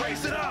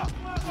 raise it up,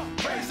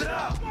 raise it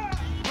up,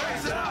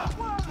 raise it up,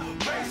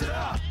 raise it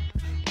up,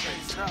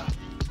 raise it up,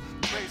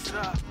 raise it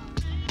up,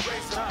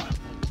 raise it up,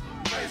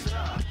 raise it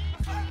up,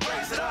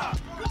 raise it up,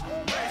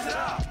 raise it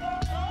up,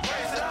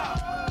 raise it up,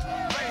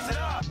 raise it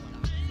up.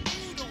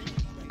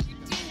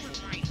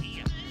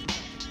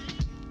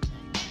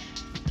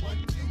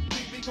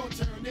 Gon'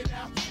 turn it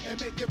out and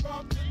make it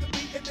rock to the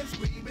beat and then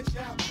scream and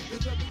shout.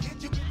 Cause when we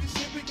hit you with the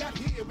shit we got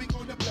here, we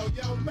gonna blow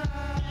your mind.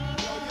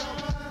 Blow your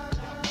mind.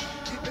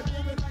 Keep it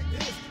moving like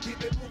this,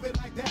 keep it moving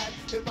like that.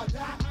 If I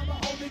die, I'ma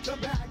only come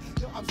back.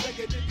 Yo, I'm saying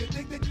if you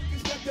think that you can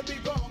step to me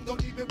wrong,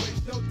 don't even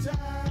waste your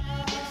time.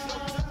 Waste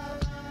your time.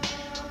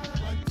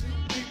 1,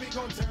 2, 3, we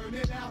gon' turn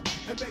it out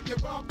and make it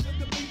rock to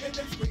the beat and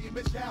then scream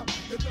and shout.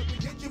 Cause when we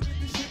hit you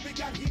with the shit we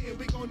got here,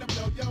 we gonna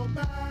blow your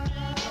mind.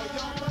 Blow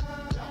your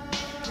mind.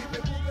 Keep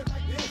it moving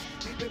like this,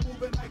 keep it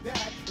moving like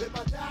that. If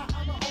I die,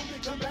 I'ma only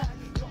come back.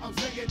 Yo, I'm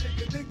saying if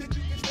you think that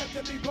you can step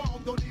to me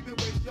wrong, don't even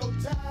waste your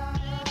time.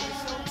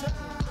 Waste your time.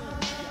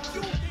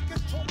 You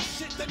niggas talk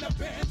shit, then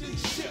abandon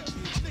ship.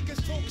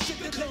 Niggas talk shit,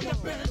 then they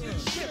abandon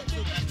ship.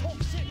 Niggas talk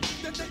shit,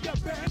 then they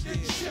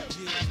abandon ship.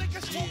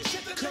 Niggas talk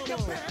shit, then they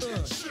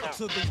abandon ship.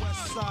 To the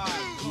west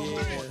side,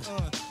 come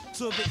on.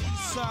 To the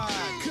east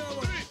side,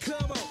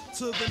 come on.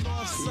 To the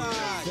north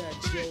side, Fat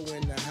Joe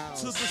in the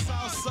house. To the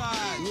south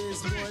side,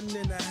 Wiz One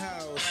in the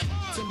house.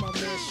 To my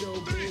man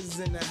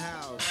Showbiz in the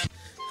house.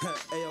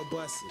 Ayo,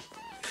 Bussy.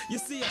 You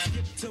see, I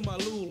skip to my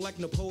loo like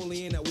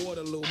Napoleon at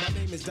Waterloo. My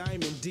name is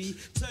Diamond D.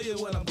 Tell you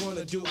what I'm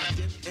gonna do. I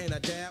dip and I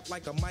dab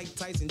like a Mike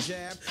Tyson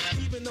jab.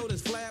 Even though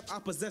this flab, I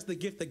possess the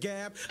gift of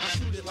gab. I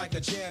shoot it like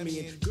a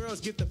jammy and girls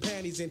get the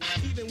panties in.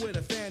 Even with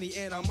a fanny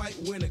and I might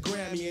win a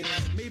Grammy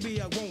and maybe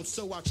I won't,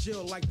 so I'll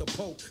chill like the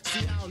Pope.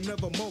 See, I'll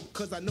never mope,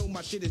 cause I know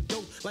my shit is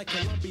dope like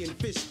Colombian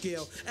fish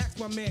scale. Ask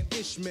my man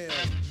Ishmael.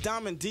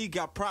 Diamond D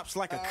got props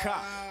like a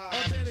cop.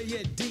 Or better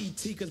yet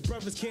DT, cause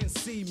brothers can't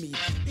see me.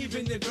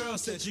 Even the girl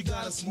said you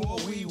got a small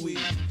wee-wee.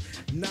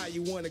 Now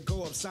you wanna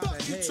go upside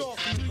her head. Do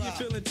you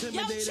feel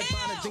intimidated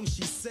by the things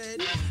she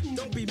said?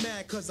 Don't be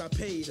mad cause I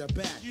paid her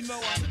back. You know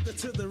I took her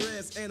to the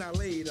res and I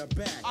laid her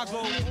back. I go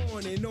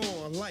on and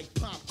on like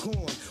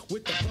popcorn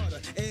with the butter.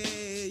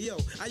 Hey yo,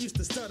 I used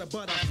to stutter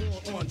but I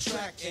fall on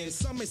track. And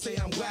some may say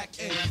I'm whack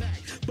and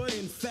fact, but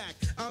in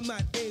fact I'm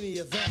not any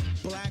of that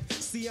black.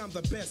 See, I'm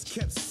the best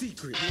kept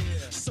secret.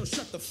 Yeah. So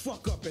shut the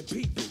fuck up and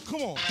peep it.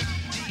 Come on.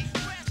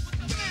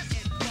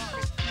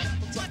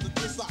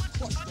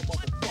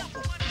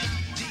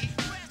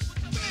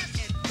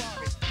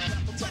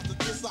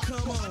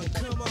 Come on.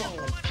 Come on.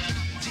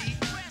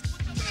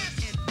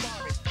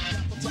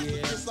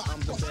 Yeah,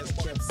 I'm the best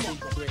kept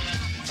secret.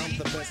 I'm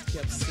the best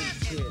kept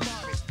secret.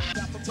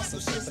 So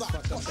shut the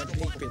fuck up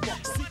and peep it.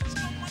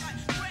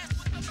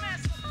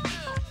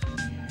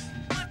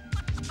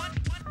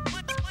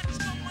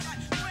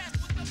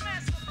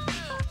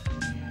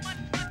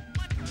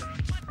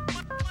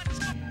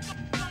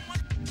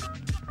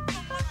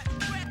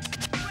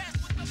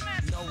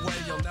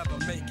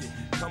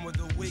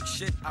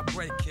 Shit, I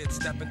break it.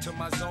 Step into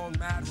my zone,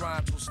 mad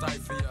rhymes will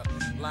stifle ya.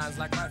 Lines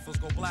like rifles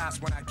go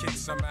blast when I kick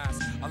some ass.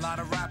 A lot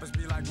of rappers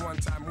be like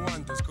one-time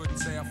wonders. Couldn't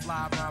say a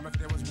fly rhyme if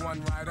there was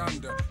one right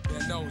under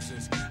their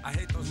noses. I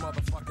hate those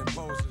motherfucking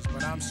poses,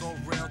 but I'm so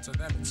real to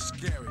them it's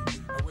scary.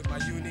 And with my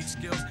unique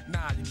skills,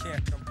 nah, you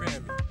can't compare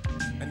me.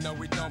 And no,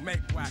 we don't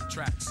make whack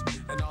tracks.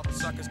 And all the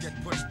suckers get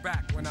pushed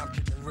back when I'm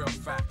kicking real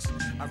facts.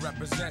 I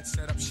represent,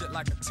 set up shit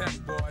like a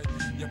tent boy.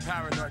 You're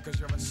paranoid cause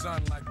you're a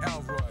son like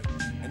Elroy.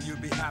 And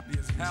you'd be happy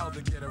as hell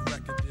to get a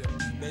record deal.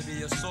 Maybe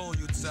your soul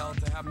you'd sell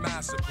to have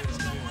mass appeal.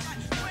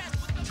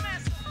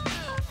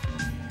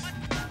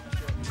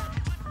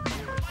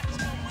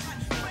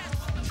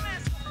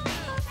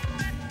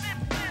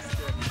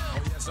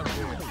 Oh yes, I'm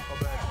good.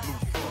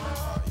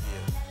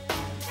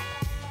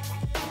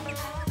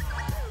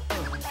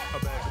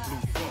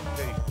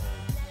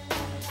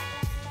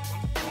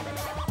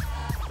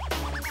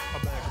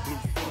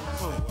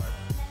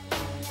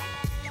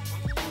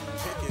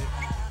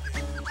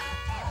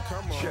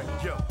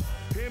 Yo,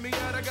 hear me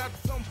out, I got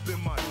something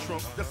in my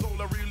trunk. That's all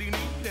I really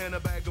need, and a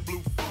bag of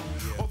blue funk.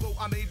 Although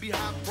I may be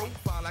high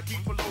profile, I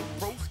keep a low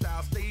pro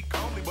style. Stay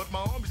calmly, but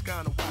my army's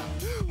kinda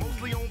wild.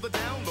 Mostly on the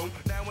down low,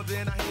 now and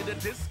then I hit a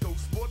disco.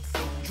 Sports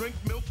silk, drink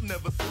milk,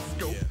 never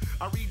Cisco.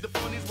 I read the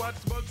funnies, watch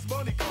Bugs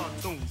Bunny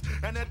cartoons.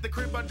 And at the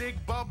crib I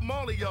dig Bob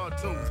Marley yard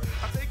tunes.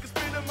 I take a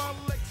spin in my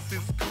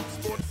Lexus coupe,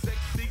 sports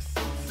sexy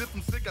suit. If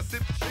I'm sick, I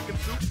sip chicken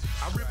soup.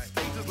 I rip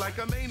stages like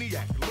a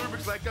maniac,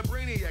 lyrics like a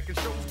brainiac, and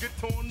shows get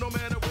torn no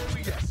matter where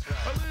we at.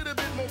 A little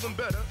bit more than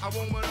better, I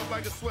warm it up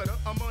like a sweater,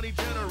 a money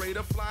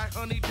generator, fly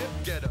honey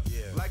dip getter.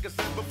 Like I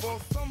said before,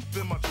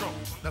 something in my trunk.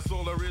 That's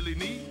all I really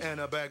need, and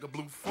a bag of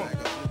blue funk. A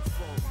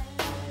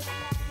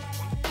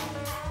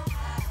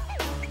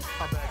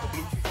bag of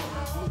blue funk.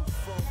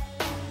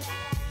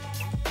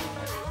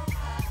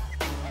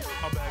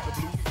 A bag of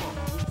blue funk.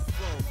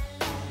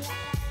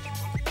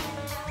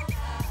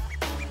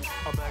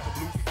 A bag of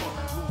blue funk.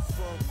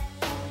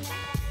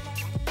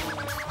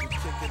 You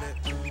kicking it.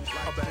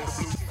 A bag of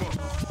blue funk.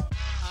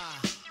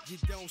 You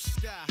don't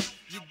stop.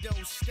 You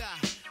don't stop.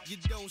 You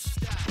don't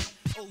stop.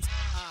 Oh,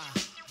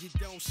 you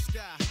don't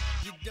stop.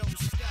 You don't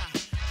stop.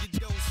 You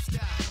don't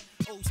stop.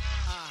 Oh,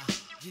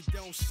 you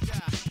don't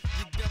stop.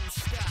 You don't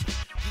stop.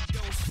 You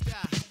don't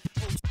stop.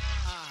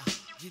 Oh,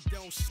 you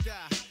don't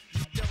stop.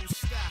 You don't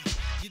stop.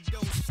 You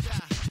don't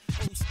stop.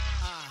 Oh,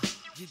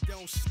 you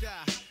don't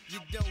stop. You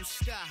don't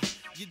stop.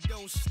 You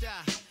don't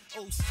stop.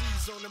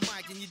 OC's on the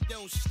mic and you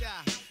don't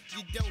stop.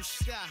 You don't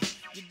stop.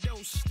 You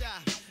don't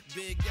stop.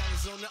 Big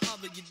guys on the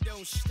other, you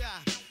don't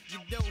stop. You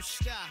don't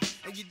stop.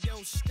 And you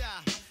don't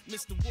stop.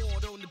 Mr.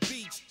 Ward on the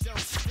beach, don't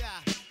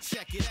stop.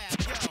 Check it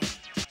out,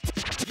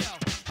 yo.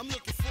 I'm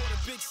looking for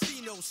the big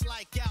C-notes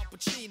like Al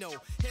Pacino.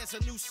 Here's a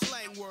new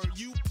slang word,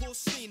 you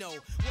pussino.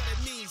 What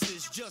it means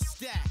is just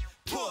that.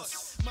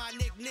 Puss. My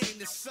nickname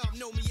to some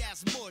know me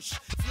as Mush.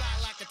 Fly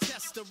like a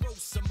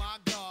Testarossa, my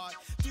God.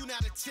 Do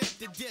not attempt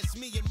to diss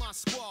me and my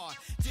squad.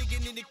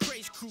 Digging in the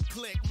Craze Crew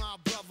clique, my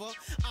brother.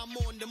 I'm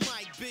on the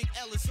mic, Big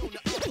L is on the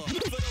other.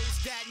 For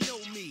those that know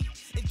me,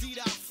 indeed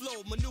I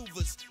flow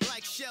maneuvers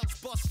like shells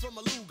bust from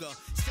a Luger.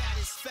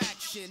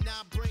 Satisfaction,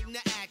 I bring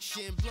the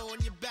action.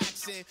 Blowing your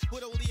backs in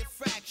with only a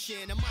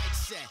fraction. A mic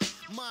set,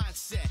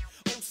 mindset.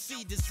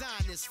 OC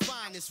designers,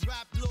 finest.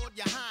 Rap Lord,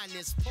 your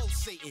highness.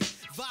 Pulsating,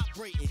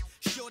 vibrating.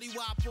 Shorty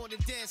wop on the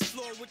dance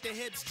floor with the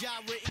hips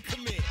gyrating.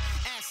 Come here,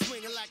 ass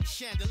swinging like a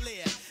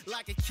chandelier.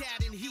 Like a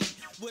cat in heat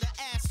with an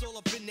ass all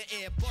up in the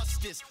air.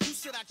 Bust this, who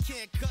said I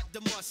can't cut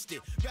the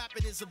mustard?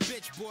 Rapping is a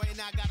bitch, boy,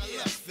 and I got a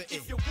lust for it.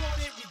 If you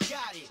want it, we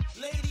got it.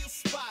 Ladies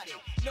spot it,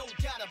 no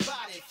doubt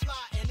about it.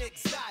 Fly and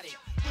exotic.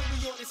 When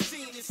we on the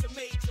scene, it's a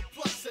major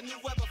plus. And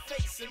whoever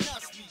facing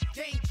us, we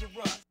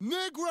dangerous.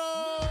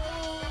 Negro!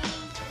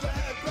 The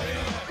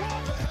headbanger!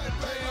 The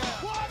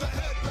headbanger! The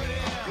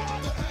headbanger!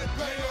 The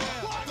headbanger!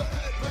 The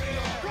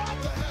headbanger!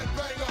 The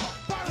headbanger!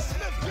 By the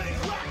Smith Big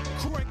Rock!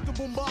 Crank the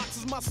boombox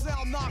as my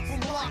sound knock from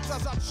blocks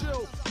as I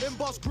chill. In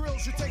bust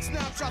grills, you take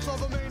snapshots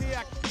of a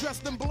maniac.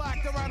 Dressed in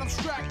black, around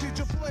abstract. Did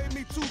you play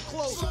me too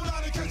close? Slow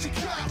down and catch your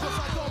cat! Cause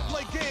I don't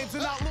play games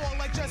and outlaw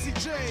like Jesse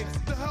James.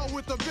 The hell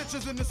with the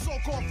bitches in the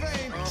so-called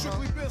fame.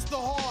 Strictly biz the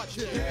hard.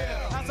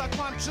 Yeah. As I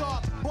climb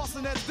charts,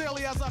 busting heads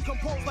daily as I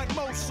compose like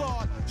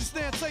Mozart. You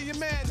stand, say your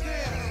man,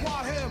 damn.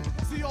 Why him?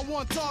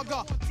 CO1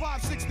 Targa,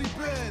 560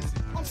 bins.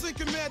 I'm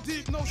sinking mad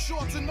deep, no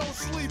shorts and no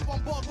sleep.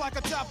 I'm bugged like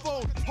a tap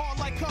phone, hard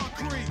like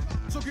concrete.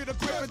 So get a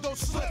grip and don't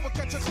slip or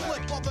catch a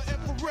clip of the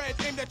infrared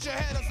aimed at your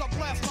head as I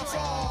blast my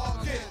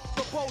target.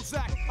 The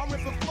Bozak, I'm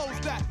ripping flows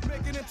that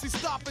make an MC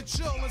stop and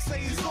chill and say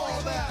he's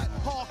all that.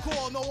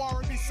 Hardcore, no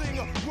R&B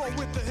singer, roll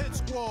with the hit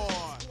squad.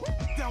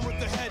 Down with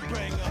the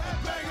headbanger.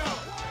 Headbanger,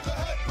 the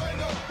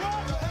headbanger, the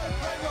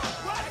headbanger,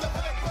 the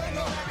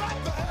headbanger,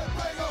 the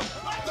headbanger,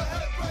 the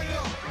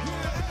headbanger,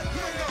 the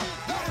headbanger.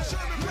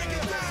 Break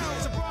it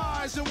down.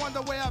 Surprise and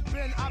wonder where I've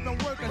been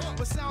working,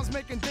 but sounds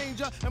making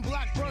danger and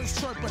black birds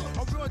chirping.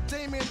 A real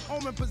Damien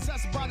Omen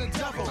possessed by the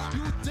devil.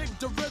 You dig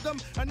the rhythm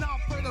and I'll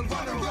play the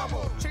running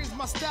rebel. Change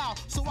my style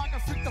so I can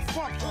freak the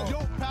funk.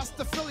 Yo, past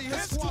the Philly,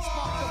 his squad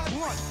spark the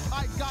blunt.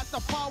 I got the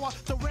power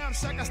to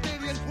ramshack a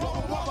stadium.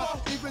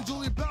 Even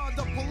Julie Bell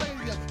the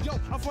Palladium. Yo,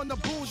 I'm from the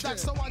boondocks,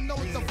 so I know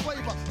it's the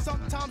flavor.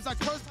 Sometimes I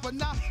curse, but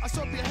now I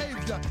show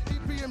behavior.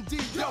 EPMD,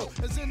 yo,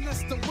 is in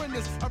this to win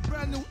this. A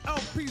brand new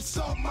LP,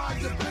 so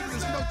mind your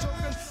business. No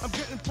joking, I'm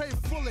getting paid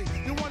fully.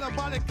 You wanna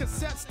buy the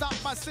cassette, stop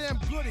by saying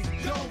goody.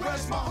 Yo,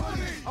 where's my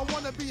hoodie? I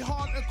wanna be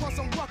hard and cause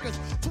some ruckus.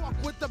 Talk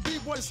with the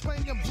B-boys,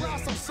 swing and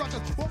blast some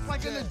suckers. Walk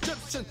like an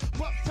Egyptian,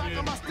 but back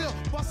on my steel.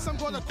 Bust some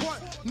go to court,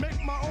 make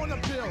my own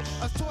appeal.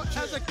 As taught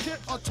as a kid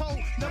or told,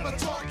 never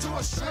talk to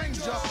a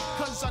stranger.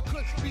 Cause I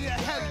could be a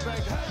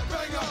headbanger.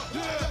 Headbanger,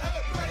 yeah, the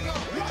headbanger.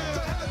 What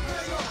the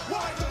headbanger?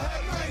 What the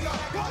headbanger?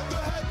 What the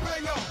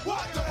headbanger?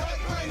 What the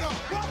headbanger?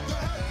 What the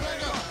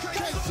headbanger?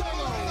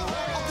 K-Solo.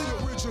 I'm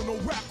the original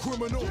rap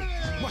criminal.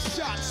 My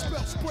shot,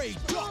 spell spray,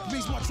 duck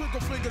means my trigger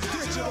finger's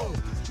digital.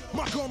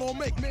 My gun don't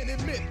make men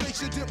admit they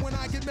should dip when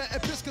I get mad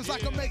at bitch, cause I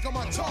can make them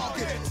my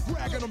target.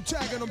 Ragging them,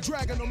 tagging them,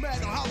 dragging them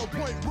at hollow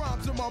point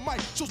rhymes in my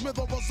mic. Shows me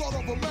the result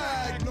of a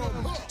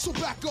magnum. So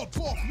back up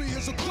off me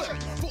as a clip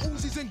for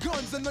Uzis and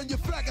guns, and then your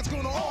faggots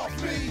gonna off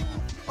me.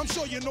 I'm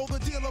sure you know the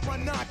deal of my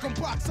knock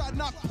box. I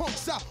knock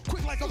punks out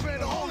quick like a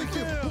man of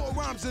Holyfield. More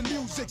rhymes and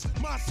music's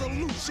my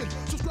solution.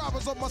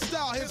 Subscribers of my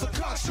style, here's a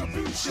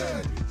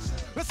contribution.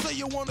 Let's say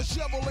you want a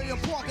Chevrolet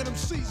and parking them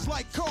seats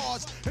like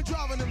cars and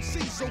driving them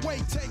seats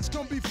away. Tanks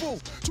gonna be full.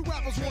 Two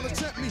rappers wanna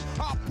tempt me.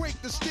 I'll break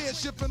the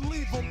stairship and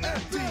leave them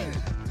empty.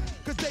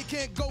 Cause they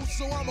can't go,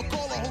 so I'ma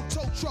call a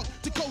hotel truck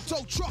to go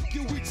tow truck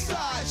you each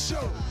side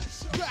show.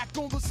 Back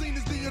on the scene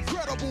is the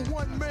incredible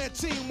one-man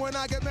team. When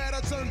I get mad, I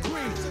turn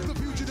green. The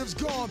fugitive's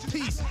gone,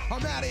 peace.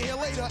 I'm out of here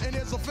later, and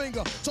here's a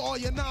finger to all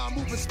your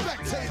non-moving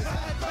spectators.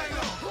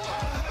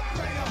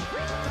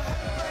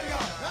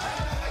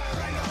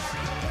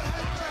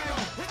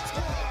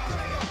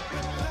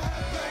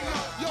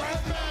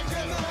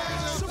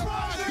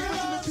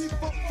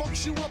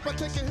 You up, I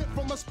take a hit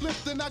from a split,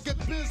 then I get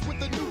biz with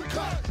the new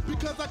cut.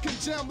 Because I can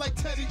jam like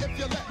Teddy if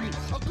you let me.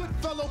 A good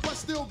fellow, but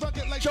still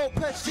rugged like Joe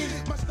Pesci.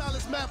 My style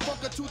is mad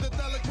funker to the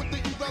delic with the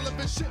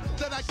irrelevant shit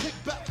that I kick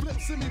back,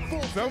 flips in me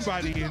full.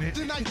 Somebody in it.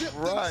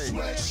 Right.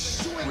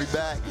 We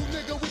back.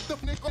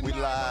 We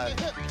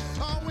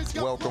live.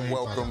 Welcome,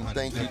 welcome.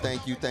 Thank you,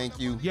 thank you, thank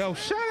you. Yo,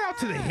 shout out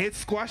to the Hit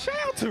Squad. Shout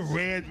out to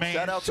Redman.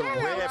 Shout out to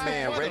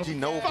Redman, Reggie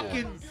Noble.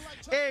 Fucking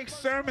Eric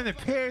Sermon and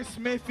Perry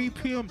Smith,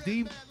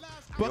 EPMD.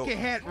 Bucket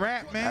Hat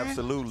Rap, man.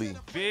 Absolutely.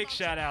 Big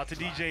shout out to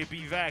DJ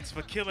B-Vax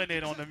for killing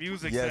it on the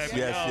music yes,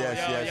 segment.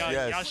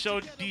 Yes. Y'all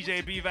showed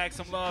DJ B-Vax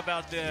some love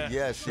out there.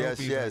 Yes.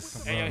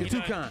 And, You're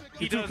too kind.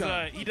 He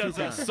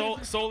does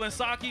Soul and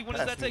Saki. When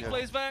does that take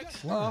place,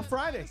 Vax?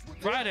 Friday.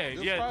 Friday,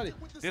 This yeah. Friday.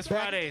 This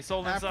Friday,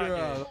 Soul and Saki. After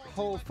a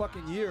whole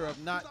fucking year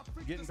of not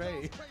getting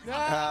paid.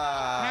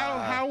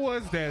 How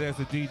was that as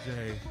a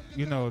DJ?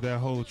 You know, that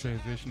whole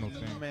transitional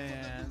thing.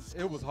 Man,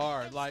 it was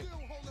hard. Like,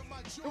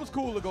 it was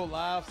cool to go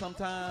live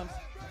sometimes,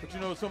 but you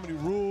know, so many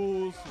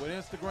rules with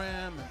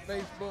Instagram and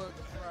Facebook.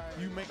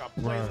 Right. You make a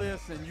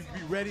playlist and you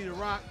be ready to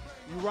rock.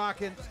 You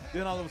rocking,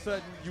 then all of a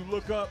sudden you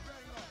look up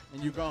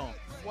and you gone.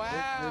 Wow.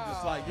 It's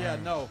just like,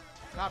 no,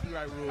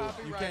 copyright rules.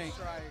 You can't.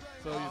 Strike.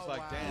 So it's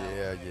like, damn.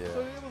 Yeah.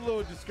 So it was a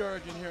little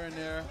discouraging here and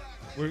there.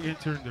 We're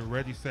entering the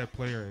ready, set,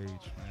 player age,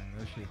 man.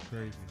 That shit's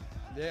crazy.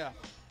 Yeah.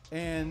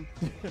 And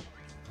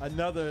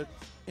another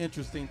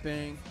interesting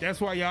thing. That's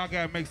why y'all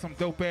gotta make some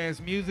dope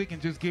ass music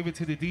and just give it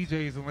to the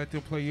DJs and let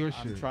them play your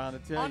shit. I'm trying to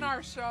tell you. On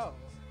our show.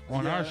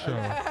 On our show.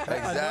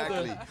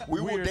 Exactly. We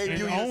will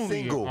debut your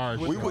single.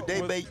 We will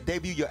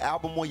debut your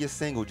album or your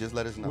single. Just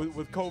let us know.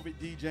 With COVID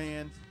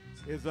DJing,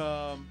 is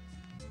all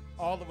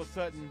of a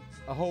sudden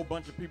a whole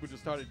bunch of people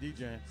just started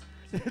DJing.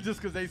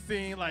 Just because they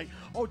seen like,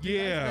 oh,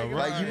 yeah,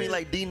 right. Like you mean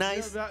like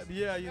D-Nice?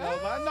 Yeah, you know,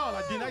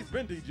 like D-Nice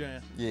been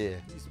DJing. Yeah.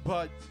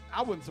 But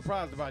I wasn't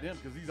surprised about him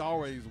because he's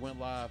always went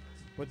live.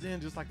 But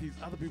then just like these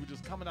other people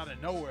just coming out of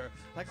nowhere,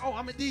 like, oh,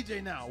 I'm a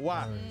DJ now.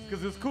 Why?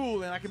 Because it's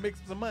cool and I can make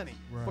some money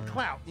for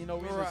clout. You know,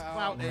 we're in this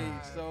clout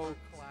age. So,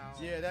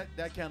 yeah,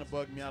 that kind of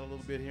bugged me out a little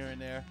bit here and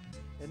there.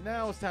 And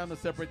now it's time to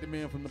separate the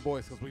men from the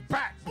boys because we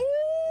back.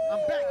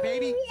 I'm back,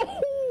 baby.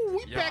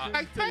 We back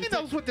like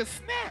Thanos with the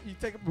snap. You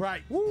take it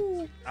right.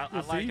 Woo.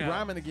 I like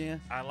rhyming again.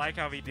 I like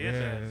how he did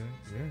that.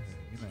 Yeah,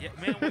 you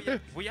know. Yeah,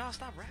 man, will y'all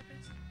stop rapping?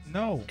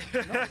 No.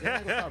 No.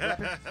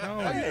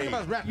 Hey,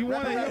 you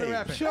want to hear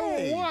rapping? Show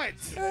what?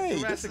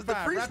 Hey, this is the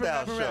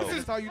freestyle show. This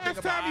is all you think Next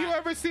about. time you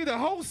ever see the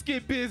host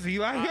get busy,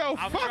 like yo,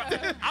 fuck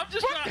that.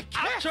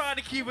 I'm trying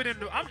to keep it in.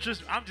 I'm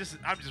just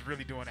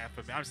really doing that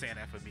for me. I'm saying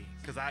that for me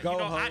because I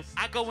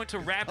go into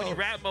rap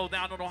mode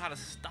now. I don't know how to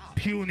stop.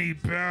 Puny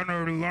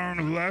Banner learn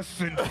a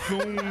lesson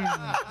soon.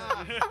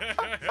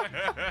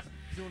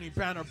 Puny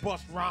Banner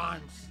bust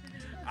rhymes.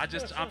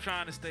 I'm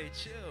trying to stay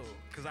chill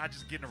because I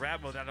just get in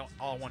rap mode.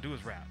 All I want to do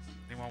is rap.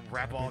 They want to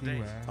rap all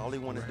day. All they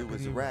want to do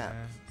is rap.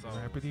 So,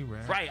 Rappity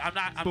rap. right, I'm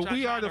not. But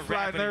we are the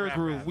Fly Nerd rap.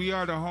 Group. We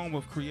are the home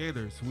of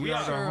creators. We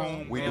are the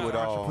home of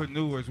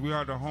entrepreneurs. We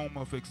are the home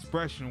of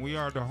expression. We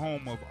are the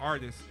home of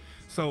artists.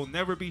 So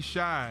never be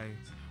shy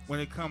when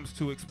it comes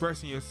to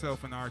expressing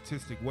yourself in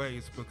artistic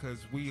ways, because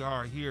we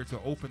are here to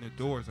open the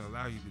doors and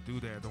allow you to do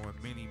that on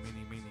many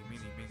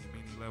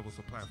levels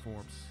of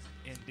platforms.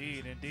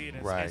 Indeed.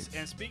 Right.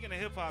 And speaking of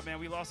hip hop, man,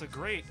 we lost a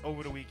great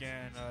over the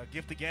weekend.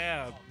 Gift the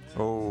Gab.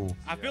 Oh.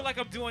 I feel like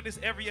I'm doing this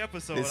every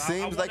episode. It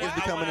seems like it's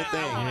becoming a thing.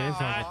 Yeah,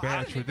 it's like a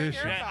bad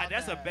tradition.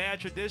 That's a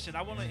bad tradition.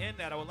 I want to end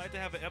that. I would like to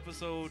have an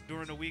episode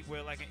during the week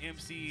where like an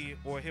MC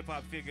or a hip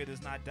hop figure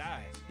does not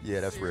die.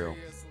 Yeah, that's real.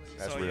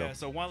 That's real. Yeah,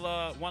 so one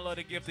love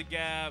to Gift the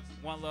Gab,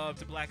 one love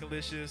to Black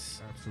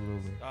Alicious.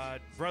 Absolutely.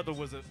 Brother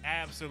was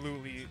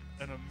absolutely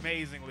an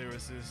amazing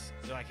lyricist.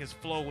 Like his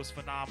flow was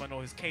phenomenal,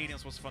 his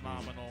cadence was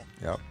phenomenal.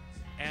 Yep.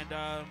 And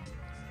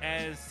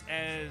as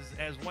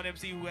one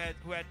MC who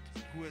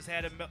has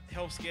had a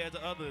health scare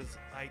to others,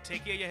 like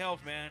take care of your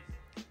health, man.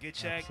 Get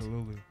checked.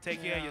 Absolutely.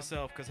 Take care of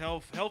yourself, because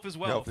health is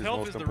wealth. Health is Health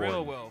most is the important.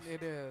 real wealth.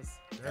 It is.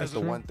 That's the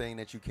one thing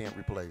that you can't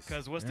replace.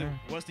 Because what's the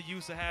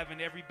use of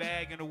having every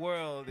bag in the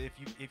world if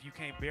you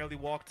can't barely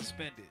walk to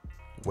spend it?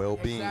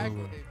 Well-being.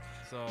 Exactly.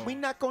 So We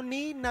not gonna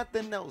need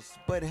nothing else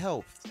but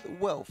health,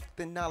 wealth,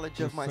 the knowledge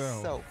of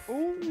myself. There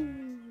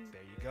you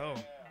go.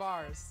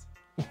 Bars.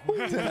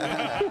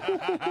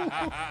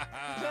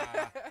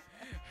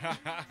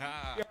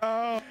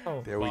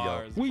 There we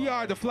go. We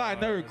are the Fly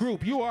Nerd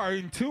Group. You are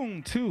in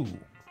tune to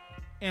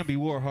Ambi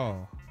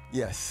Warhol.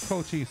 Yes.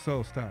 Coach E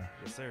Soulstar.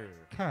 Yes, sir.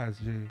 Kaz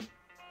J.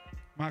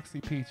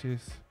 Moxie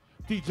Peaches.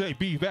 DJ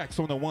B-Vax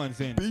on the ones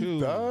and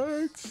twos.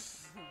 B-Vax.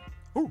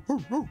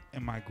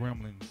 And my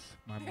gremlins.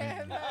 My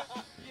minions.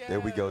 There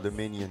we go, the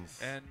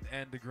minions.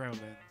 And the gremlin.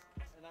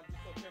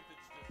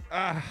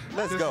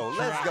 Let's go.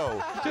 Let's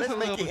a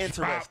make little it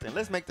interesting.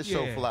 Let's make the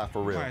show fly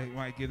for real.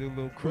 Might get a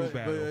little crew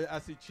battle. But I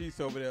see Cheese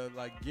over there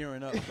like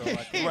gearing up. So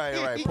like,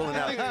 right. Pulling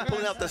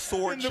out the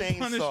sword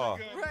chainsaw.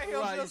 Right,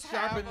 he'll just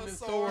sharpening have a the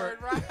sword.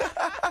 Right.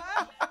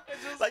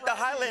 Like the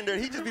Highlander,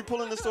 he just be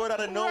pulling the sword out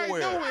of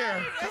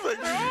nowhere. He's like,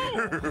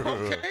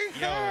 Okay.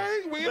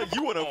 like,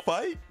 you want to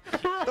fight?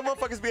 The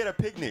motherfuckers be at a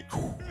picnic.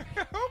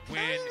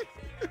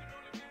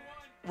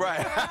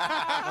 Right.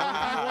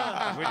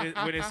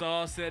 When it's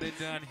all said and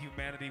done,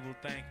 humanity will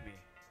thank me.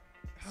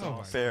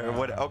 Fair.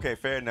 Okay,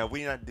 fair enough.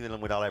 We not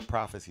dealing with all that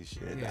prophecy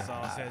shit. It's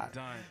all said and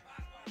done.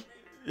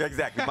 Yeah,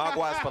 exactly.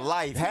 Mogwais for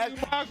life.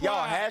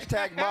 Y'all,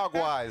 hashtag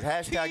Mogwais.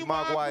 Hashtag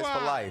Mogwais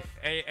for life.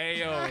 Hey,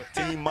 yo.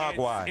 Team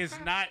Mogwai. It's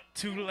not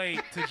too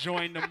late to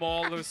join the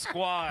Mauler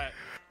squad.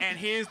 And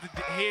here's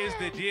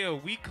the deal.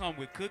 We come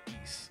with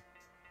cookies.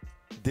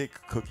 Dick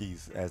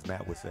cookies, as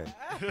Matt would say.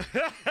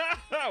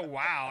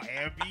 Wow,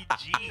 Ambi,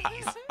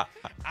 jeez.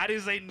 I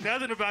didn't say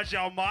nothing about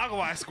y'all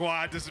Mogwai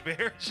squad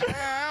disparage.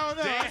 I don't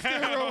know. I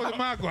still roll with the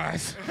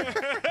Mogwais.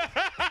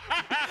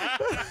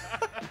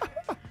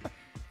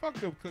 Fuck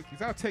them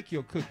cookies. I'll take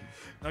your cookies.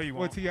 No, you What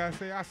won't. T.I.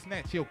 say? I'll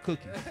snatch your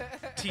cookies.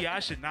 T.I.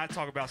 should not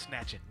talk about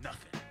snatching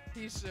nothing.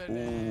 He should.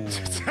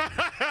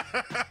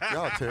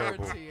 Y'all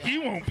terrible. He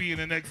won't be in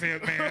the next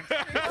hit, man. Oh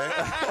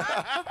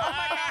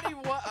my God, he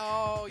was.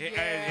 Oh yeah.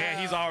 Yeah,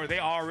 he's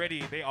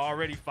already. They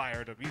already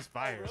fired him. He's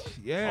fired.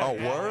 Yeah. Oh,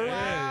 word?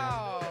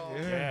 Wow.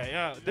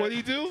 Yeah. What'd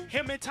he do?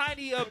 Him and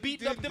Tiny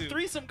beat up them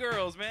threesome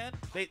girls, man.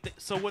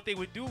 So what they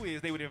would do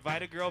is they would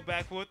invite a girl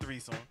back for a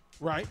threesome.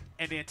 Right.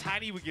 And then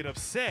Tiny would get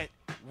upset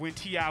when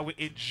T.I. would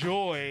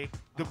enjoy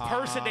the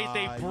person that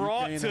they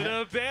brought to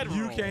the bedroom.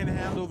 You can't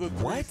handle the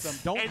threesome.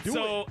 Don't do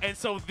it. And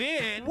so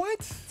then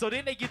What? So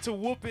then they get to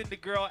whooping the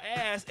girl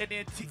ass, and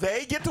then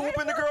They get to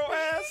whooping the girl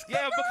ass?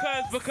 yeah,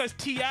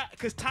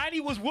 because Tiny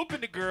was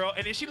whooping the girl,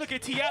 and then she look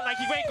at T.I. like,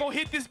 you ain't gonna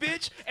hit this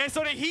bitch, and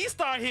so then he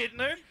start hitting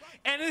her,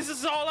 and this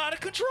is all out of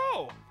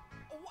control.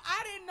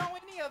 I didn't know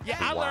any of Yeah,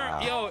 that. I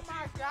learned, Oh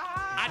my God.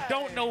 I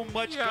don't know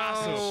much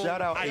gossip.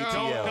 Shout out I ATL.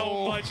 don't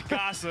know much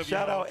gossip.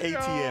 Shout out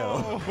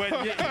ATL.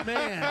 But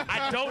man,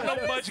 I don't know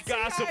much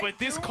gossip, but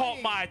this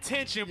caught my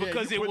attention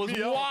because it was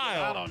wild.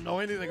 I don't know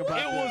anything about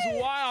It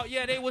was wild.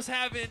 Yeah, they was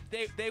having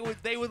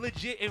they were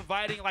legit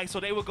inviting, like, so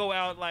they would go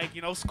out, like,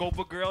 you know, scope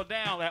a girl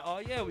down, like, oh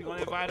yeah, we're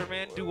gonna invite her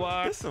in, do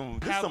our This some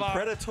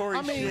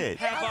predatory shit.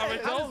 Have our How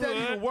does that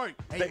even adulthood. work?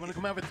 Hey, you want to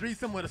come have a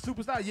threesome with a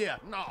superstar? Yeah.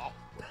 No.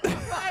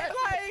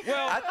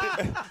 Well,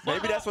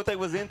 Maybe that's what they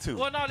was into.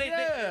 Well, no,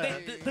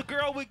 the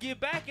girl would get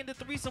back and the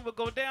threesome would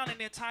go down, and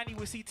then Tiny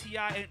would see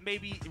T.I. and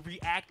maybe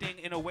reacting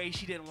in a way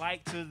she didn't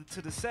like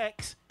to the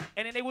sex,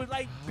 and then they would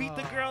like beat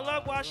the girl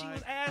up while she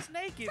was ass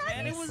naked,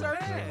 man. It was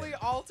surgically bad.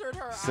 altered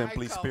her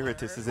Simply eye color.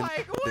 Spiritus is in.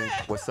 Like, what?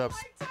 What's up?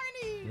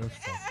 Tiny,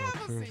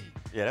 have a seat.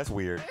 Yeah, that's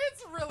weird.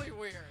 It's really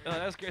weird. Oh,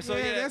 that's great. So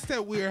yeah, that's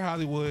that weird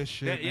Hollywood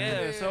shit.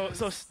 Yeah.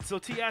 So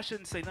T.I.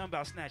 shouldn't say nothing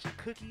about snatching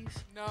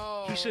cookies.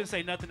 No. He shouldn't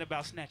say nothing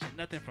about snatching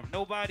nothing from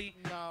nobody.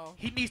 No.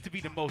 He needs to be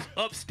the most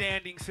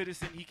upstanding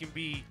citizen he can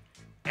be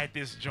at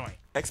this joint.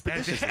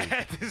 Expeditiously.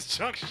 At this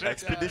juncture.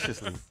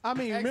 Expeditiously. I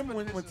mean, remember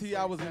when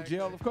T.I. was in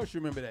jail? Of course you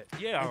remember that.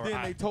 Yeah, And then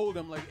alright. they told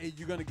him, like, hey,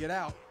 you're going to get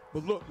out.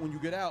 But look, when you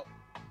get out,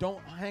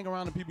 don't hang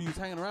around the people you was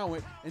hanging around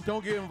with, and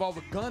don't get involved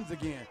with guns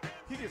again.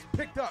 He gets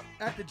picked up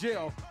at the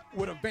jail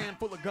with a van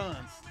full of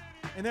guns.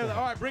 And they're like,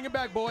 all right, bring it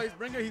back, boys.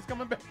 Bring it. He's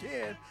coming back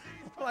in.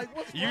 Like,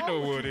 what's You wrong know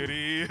with what you? it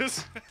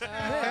is.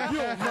 Man, you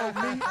don't know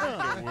me. You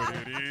know what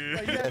it is.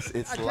 Like, Yes,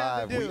 it's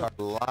live. We are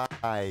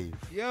live.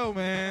 Yo,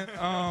 man.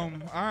 All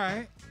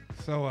right.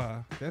 So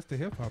that's the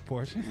hip hop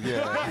portion.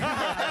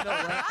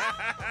 Yeah.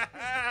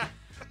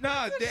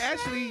 No,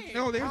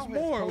 there's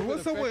more.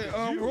 What's up with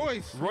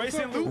Royce? Royce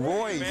and Lupe,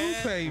 Royce.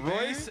 man. Lupe, man.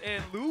 Royce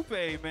and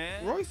Lupe,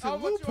 man. Royce Oh,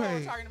 and what you all were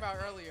Lupe. talking about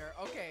earlier.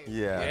 Okay.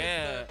 Yeah.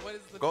 Yeah. What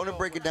is the Go on deal and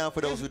break it with down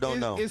for those who don't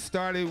know. It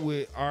started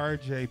with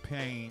R.J.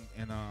 Payne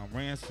and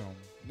Ransom,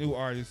 new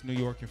artist, New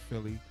York and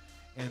Philly.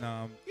 And,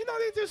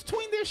 they just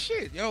tween their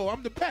shit. Yo,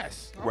 I'm the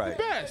best. I'm Right.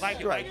 the best.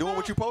 Like, Right, doing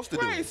what you're supposed to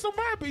do. Right, some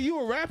rapper. You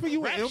a rapper, you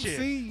an Rap MC,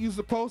 shit. you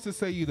supposed to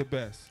say you the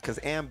best. Because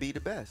Am be the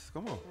best.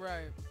 Come on.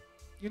 Right.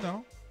 You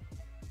know?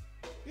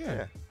 Yeah.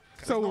 Yeah.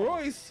 So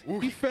Royce,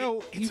 he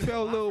felt a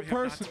little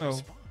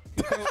personal.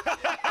 I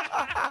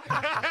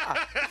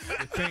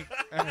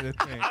had to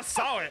think. I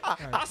saw it.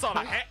 I saw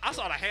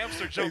the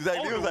hamster jump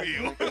Exactly. on the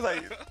wheel. It was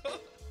like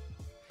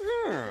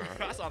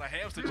I saw the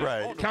hamster jump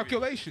Right. on the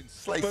Calculations.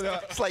 slight,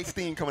 But, slight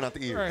steam coming out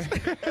the ears.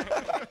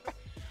 right.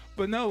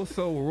 But no,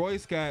 so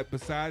Royce got,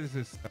 besides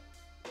his stuff,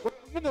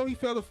 well, he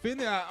felt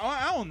offended.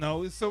 I don't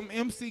know. It's some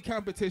MC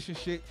competition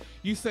shit.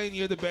 You saying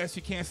you're the best,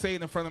 you can't say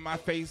it in front of my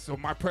face or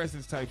my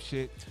presence type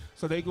shit.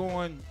 So they go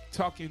on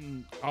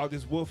talking all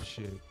this wolf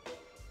shit.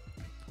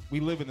 We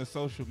live in the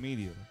social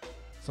media.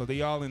 So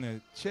they all in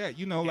the chat,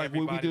 like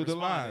what we do the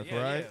live,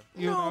 responded. right?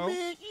 Yeah. You know?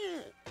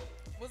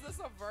 Was this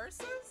a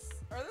versus?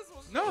 Or this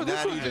was No,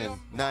 this was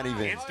Not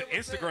even.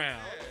 Instagram.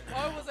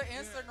 Oh, it was an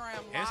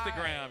Instagram live.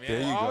 Instagram, yeah.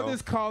 There you all go.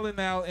 this calling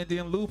out, and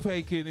then Lupe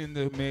get in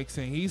the mix,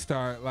 and he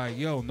start like,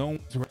 yo, no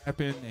one's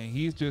rapping, and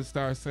he just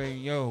starts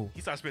saying, yo,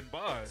 He started spitting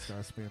bars.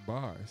 start spitting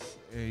bars.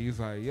 And he's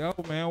like, yo,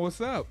 man,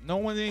 what's up? No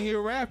one in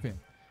here rapping.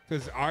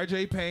 Because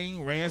R.J.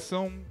 Payne,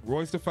 Ransom,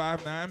 Royce the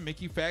 5'9",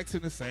 Mickey Fax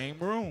in the same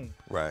room.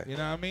 Right. You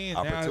know what I mean?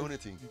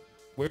 Opportunity.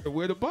 Now,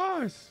 where the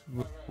bars?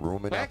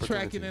 Room and Backtracking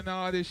opportunity. and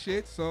all this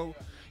shit. So,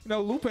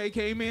 Lupe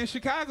came in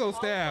Chicago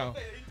style.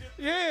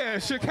 Yeah,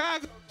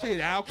 Chicago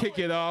shit. I'll kick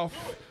it off.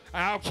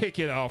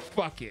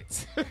 Fuck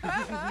it.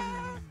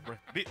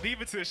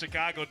 Leave it to the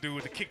Chicago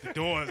dude to kick the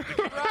doors.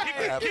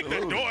 Kick the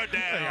door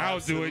down. Hey, I'll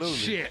do it. Absolutely.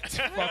 Shit.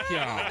 Fuck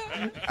y'all.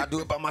 I do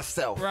it by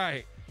myself.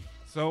 Right.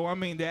 So,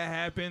 that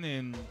happened,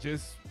 and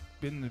just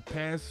been the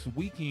past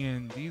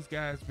weekend, these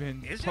guys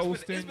been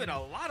posting. It's been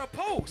a lot of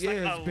posts. Yeah,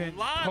 like it's a been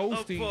lot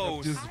posting of of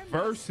posts. just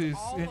verses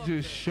and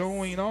just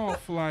showing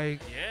off like,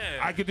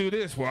 Yeah. I could do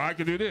this. Well, I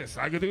could do this.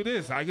 I could do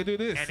this. I could do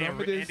this. And Some of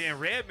then, this. and then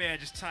Redman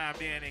just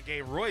chimed in and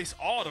gave Royce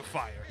all the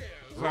fire.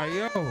 Like,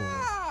 yo,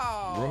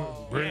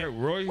 Wow. Royce.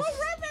 Well,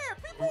 Redman,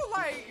 people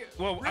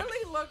Well,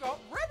 really look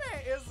up.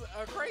 Redman is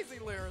a crazy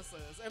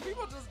lyricist, and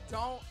people just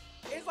don't.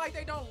 It's like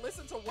they don't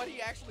listen to what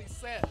he actually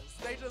says.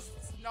 They just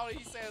know that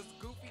he says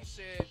goofy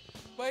shit,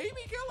 but he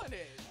be killing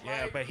it.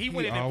 Yeah, Like, but he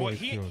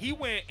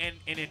went and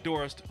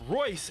endorsed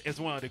Royce as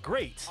one of the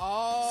greats.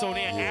 Oh. So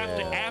then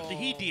after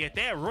he did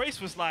that,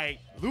 Royce was like,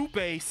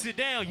 Lupe, sit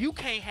down. You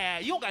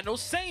don't got no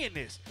say in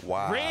this.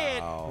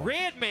 Wow.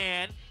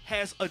 Redman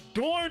has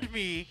adorned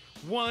me,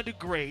 one of the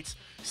greats.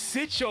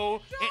 Sit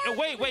your and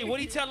wait, what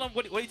he tell him?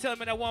 What he tell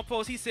him in that one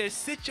post? He says,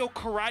 "Sit your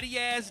karate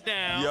ass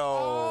down." Yo,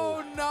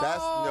 Oh, no.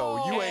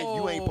 that's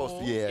you ain't supposed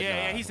to. Yeah,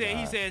 Yeah, nah, he said,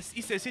 nah.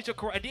 he said, sit your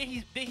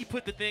karate. Then he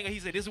put the thing. He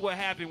said, this is what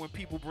happened when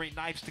people bring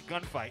knives to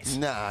gunfights.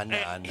 Nah.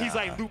 He's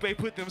like, Lupe,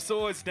 put them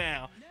swords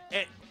down.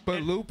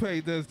 But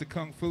Lupe does the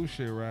kung fu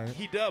shit, right?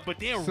 He does, but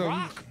then So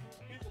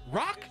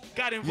Rock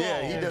got involved.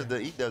 Yeah,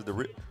 he does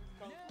the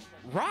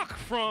Rock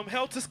from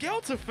Helter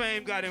Skelter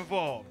fame got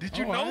involved. Did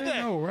you Oh, I know didn't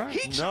that? know, Rock.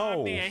 He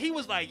chimed in. He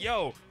was like,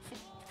 yo,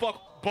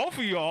 fuck both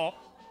of y'all.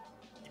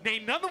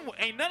 Ain't none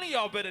of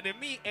y'all better than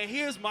me, and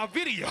here's my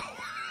video.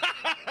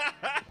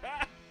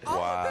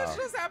 All of this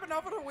just happened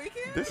happened over the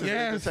weekend? This is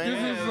Yes,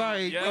 this is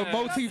like a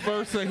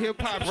multiverse of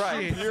hip hop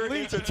Right, shit. pure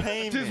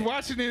entertainment. Just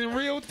watching it in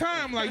real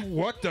time, like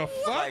what the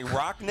fuck? Like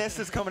Rock Ness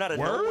is coming out of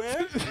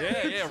nowhere.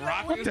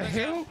 Rock. What the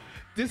hell?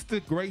 This the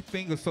great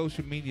thing of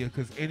social media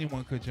because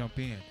anyone could jump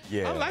in.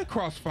 Yeah. I like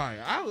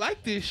Crossfire. I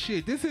like this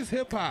shit. This is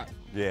hip hop.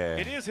 Yeah.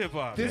 It is hip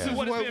hop. This is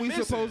what it's been we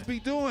missing. supposed to be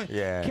doing.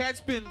 Yeah.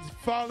 Cat's been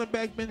falling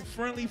back, been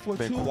friendly for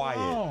Been too quiet.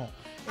 long.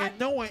 And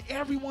knowing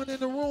everyone in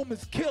the room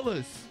is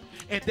killers.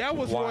 And that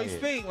was Roy's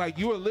Quiet. thing. Like,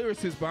 you're a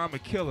lyricist, but I'm a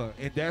killer.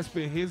 And that's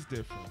been his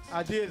difference.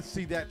 I did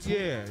see that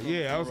too.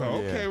 Yeah. I was like, Yeah.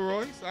 okay,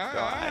 Royce. All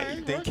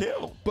right. Then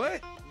kill him.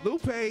 But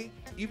Lupe,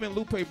 even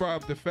Lupe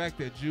brought up the fact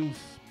that Juice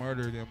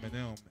murdered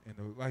Eminem.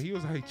 And like he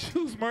was like,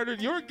 Juice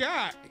murdered your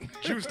guy.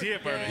 Juice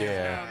did murder him.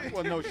 Yeah.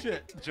 Well, no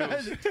shit.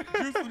 Juice.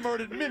 Juice has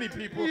murdered many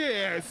people.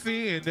 Yeah,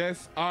 see, and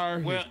that's our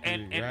Well,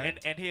 history, right?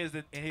 and here's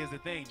the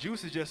thing.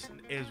 Juice is just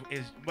is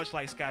much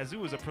like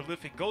Skyzoo is a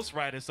prolific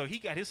ghostwriter, so he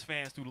got his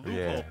fans through the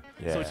loophole.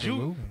 Yeah. So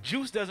Absolutely.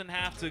 Juice doesn't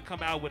have to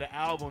come out with an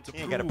album to He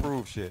ain't gotta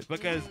prove shit.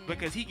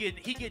 because he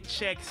get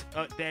checks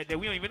that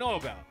we don't even know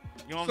about.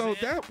 You know what So I'm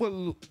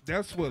saying?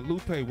 that's what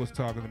Lupe was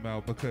talking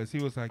about because he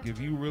was like, if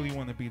you really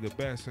want to be the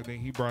best, and then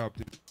he brought up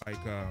this,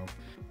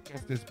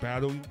 like this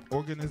battle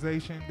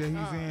organization that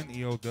he's in,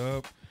 EO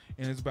Dub,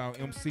 and it's about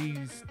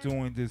MCs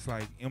doing this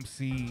like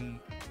MC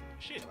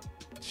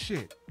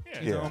shit.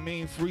 Yeah. You know what I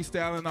mean?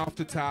 Freestyling off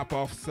the top,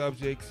 off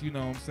subjects, you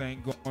know what I'm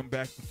saying? Going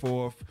back and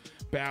forth,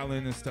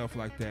 battling and stuff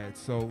like that.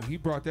 So he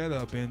brought that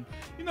up. And,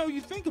 you know,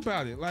 you think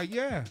about it. Like,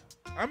 yeah,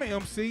 I'm an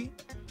MC.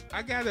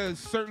 I got a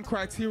certain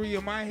criteria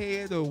in my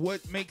head of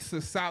what makes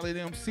a solid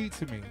MC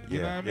to me. You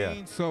know what I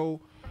mean?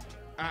 So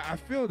I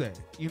feel that.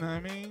 You know what I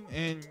mean?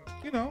 And,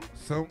 you know,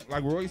 so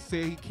like Roy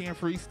said, he can't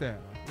freestyle.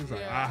 He's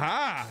like,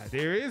 aha,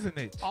 there is an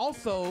itch.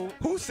 Also,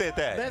 who said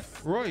that?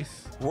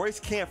 Royce. Royce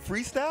can't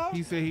freestyle?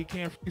 He said he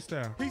can't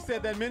freestyle. He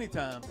said that many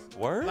times.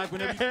 Word? Like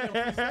whenever you see him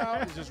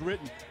freestyle, it's just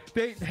written.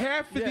 They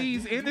half of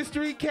these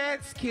industry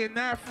cats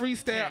cannot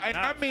freestyle. And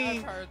I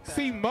mean,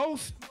 see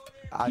most.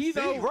 He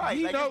know,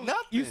 he like know. it's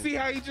nothing. You see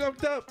how he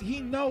jumped up? He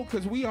know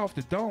because we off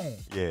the dome.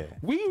 Yeah.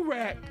 We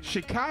rap,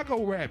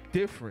 Chicago rap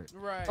different.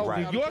 Right. Oh,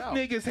 Right. New York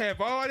niggas have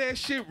all that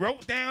shit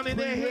wrote down in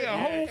their head, a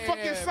whole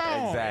fucking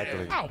song.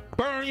 Exactly. I'll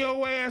burn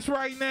your ass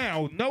right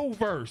now. No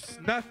verse,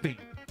 nothing.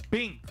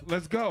 Bink,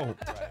 let's go.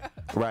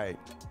 Right.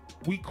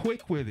 We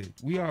quick with it.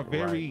 We are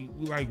very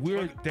like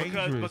we're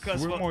dangerous.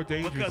 Because we're more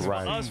dangerous. Because for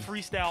us,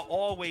 freestyle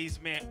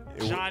always meant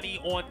Johnny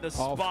on the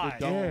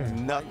spot.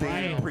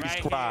 Nothing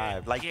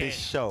prescribed like this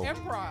show.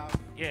 Improv.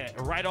 Yeah,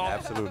 right off.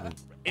 Absolutely.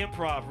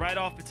 Improv, right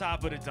off the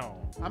top of the dome.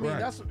 I mean,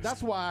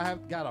 that's why I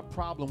have got a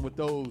problem with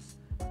those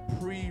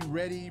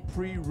pre-ready,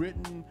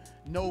 pre-written,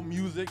 no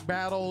music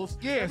battles.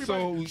 Yeah,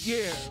 Everybody,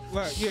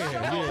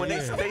 When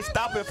they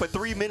stop it for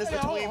 3 minutes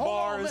between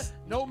bars.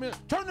 No minute.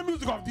 Turn the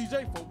music off,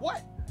 DJ. For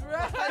what?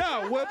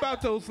 No, what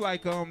about those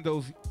like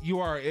those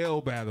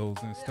URL battles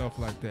and stuff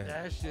like that?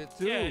 That shit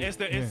too. Yeah, it's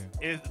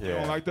You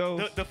don't like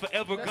those? The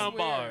forever gun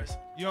bars.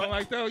 You don't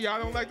like those?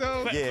 Y'all don't like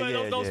those?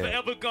 Those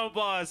forever gun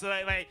bars. So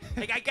like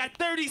I got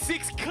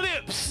 36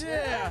 clips.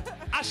 Yeah.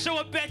 I show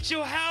up at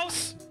your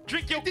house,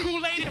 drink your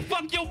Kool-Aid, and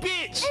fuck your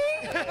bitch.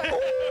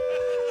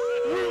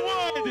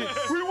 Rewind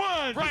it.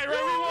 Rewind. Right,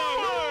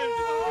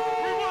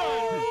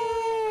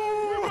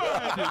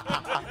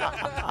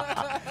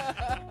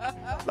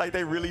 Like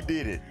they really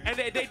did it. And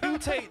they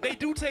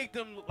do take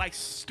them like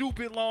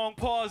stupid long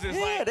pauses.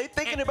 Yeah, like, they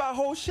thinking about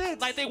whole shit.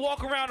 Like they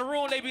walk around the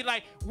room, they be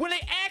like, when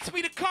they ask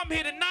me to come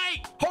here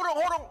tonight. Hold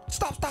on.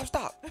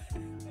 Stop.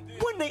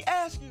 When they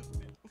ask you.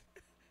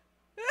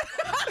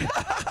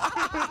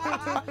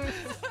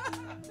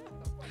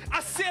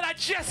 I said I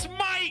just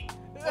might.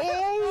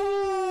 Oh.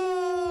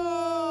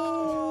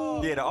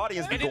 Yeah, the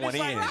audience be going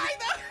in.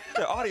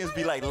 The audience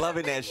be like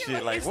loving that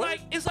shit. Like it's what?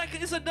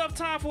 it's enough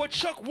time for a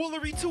Chuck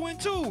Woolery 2 and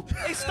 2.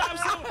 They stop.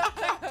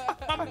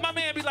 My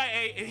man be like,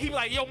 hey, he be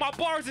like, yo, my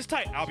bars is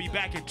tight. I'll be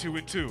back in 2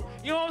 and 2.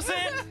 You know what I'm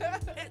saying?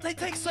 They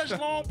take such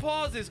long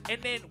pauses,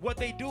 and then what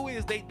they do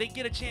is they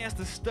get a chance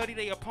to study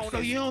their opponent. So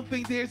you don't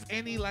think there's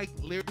any like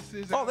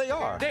lyricists? Oh, they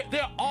are.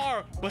 There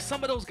are, but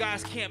some of those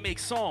guys can't make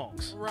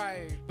songs.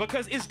 Right.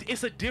 Because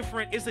it's a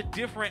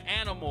different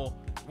animal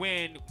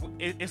when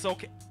it's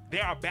okay.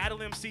 There are battle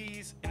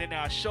MCs and then there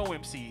are show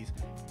MCs.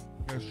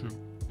 That's true.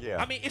 Yeah.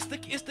 I mean, it's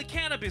the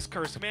cannabis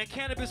curse, man.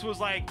 Cannabis was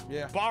like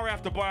bar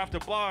after bar after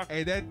bar.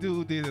 Hey, that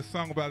dude did a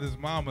song about his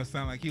mama.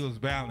 Sound like he was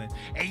battling.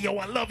 Hey, yo,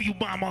 I love you,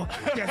 mama.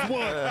 Guess what?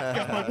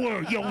 That's my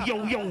word. Yo,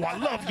 I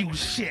love you,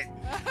 shit.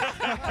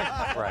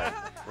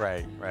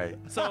 Right.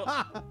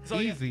 So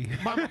easy.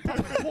 Mama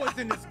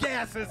poisonous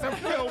gases.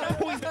 Yo,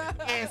 poison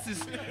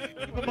gases.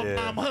 My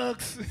mom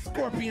hugs.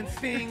 Scorpion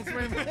stings.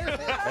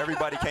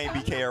 Everybody can't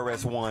be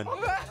KRS-One.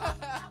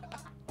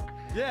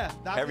 Yeah.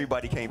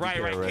 Everybody can't be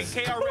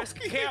KRS.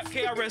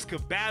 KRS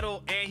could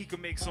battle and he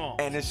could make songs.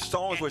 And his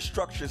songs were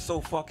structured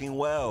so fucking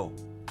well.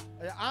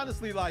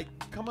 Honestly, like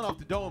coming off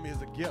the dome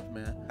is a gift,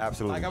 man.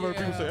 Absolutely. Like I've heard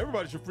people say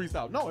everybody should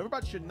freestyle. No,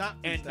 everybody should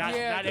not freestyle. And not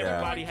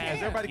everybody has.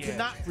 Everybody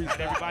cannot freestyle.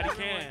 Not everybody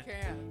can.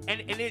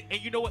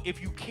 And you know what?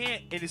 If you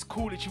can't, and it's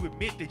cool that you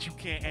admit that you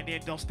can't, and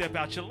then don't step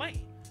out your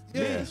lane.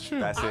 Yeah, it's true.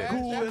 That's it.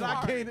 Cool, and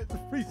I can't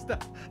freestyle.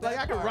 Like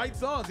I can write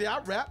songs. Yeah, I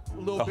rap a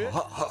little bit,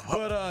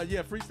 but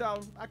yeah,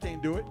 freestyle I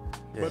can't do it.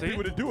 Yeah. But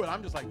people that do it,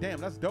 I'm just like,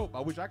 damn, that's dope. I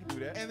wish I could do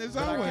that. And there's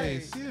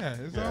always,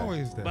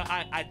 always that. But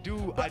I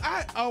do. But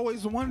I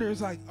always wonder,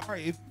 it's like, all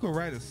right, if you could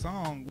write a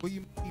song, what do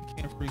you mean you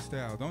can't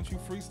freestyle? Don't you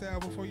freestyle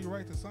before you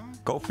write the song?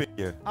 Go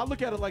figure. I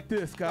look at it like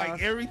this, guys.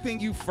 Like everything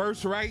you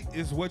first write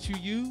is what you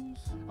use?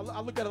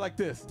 I look at it like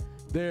this.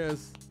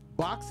 There's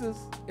boxers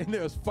and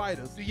there's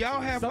fighters. Do y'all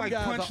have Some like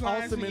guys are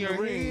punchlines awesome in in the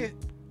your ring. head?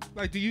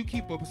 Like, do you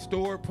keep a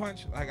stored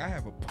punch? Like, I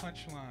have a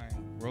punchline.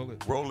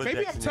 Rolodex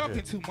Maybe I'm in talking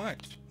your too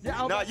much.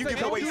 Yeah, no, you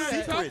giving away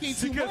secrets. Talking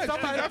too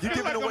much. You're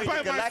giving away the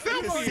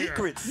Galactica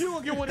secrets. You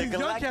gonna get one of these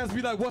young cats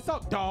be like, "What's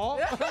up, dog?"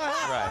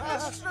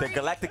 Right. The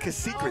Galactica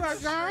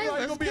secrets.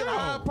 You're gonna be in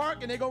Hyde Park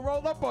and they gonna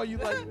roll up on you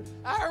like,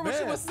 I heard what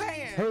you was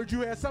saying. Heard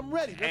you had something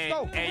ready. Let's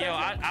go. Hey, yo,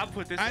 I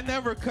put this. I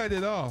never cut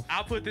it off.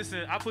 I put this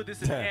in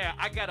the air.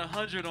 I got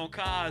 100 on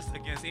cars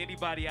against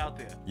anybody out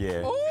there.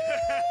 Yeah.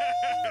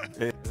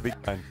 It's big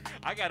fun.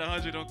 I got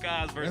 100 on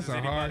cars versus That's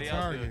a hard anybody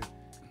out there. target.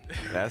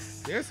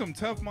 There's some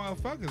tough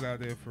motherfuckers out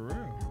there for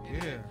real.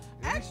 Yeah.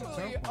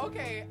 Actually,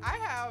 okay, I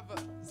have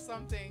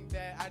something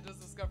that I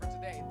just discovered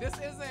today. This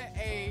isn't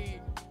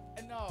a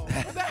no.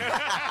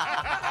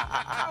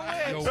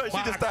 Yo, So she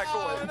just start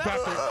going.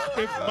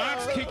 If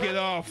Mox kick it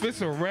off,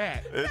 it's a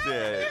wrap.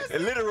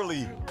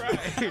 Literally.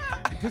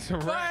 It's a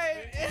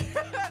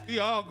wrap. We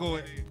all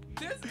going in.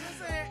 This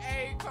isn't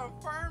a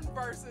confirmed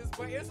versus,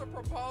 but it's a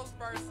proposed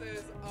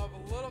versus of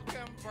Lil'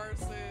 Kim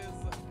versus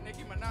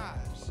Nicki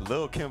Minaj.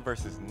 Lil' Kim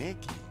versus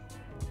Nicki.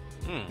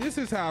 This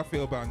is how I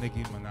feel about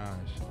Nicki Minaj.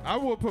 I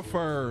would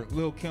prefer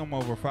Lil' Kim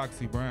over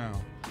Foxy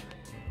Brown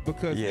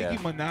because Nicki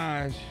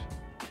Minaj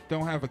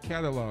don't have a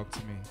catalog to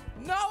me.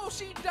 No,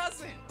 she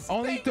doesn't.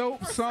 Only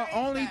dope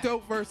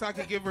verse I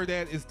could give her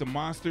that is the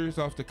Monsters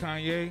off the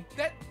Kanye.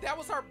 That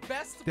was her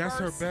best. That's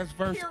verse, her best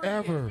verse period.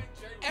 ever.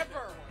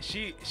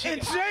 She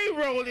And Jay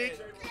wrote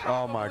it.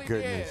 Oh my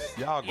goodness,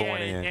 y'all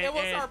going in. It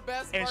was her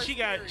best and verse,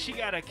 she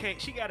got a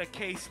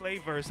K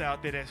Slave verse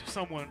out there that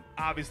someone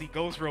obviously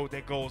ghost wrote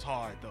that goes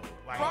hard though.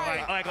 Like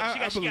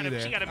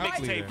she got a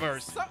mixtape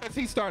verse.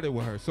 He started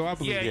with her, so I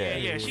believe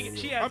Yeah.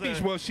 She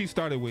has she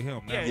started with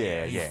him.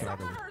 Some of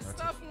her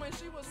stuff when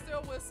she was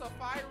still with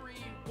Safari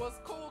was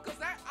cool because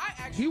I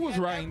actually He was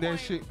writing that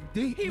shit.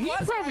 He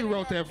probably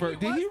wrote that verse.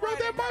 Did he wrote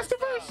that monster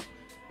verse?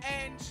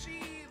 And she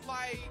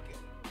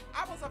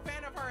I was a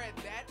fan of her at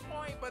that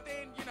point, but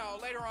then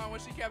later on when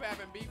she kept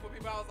having beef with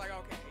people, I was like,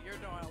 okay, you're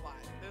doing a lot.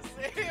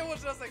 It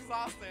was just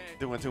exhausting.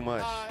 Doing too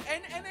much.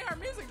 And then her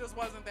music just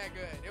wasn't that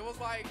good. It was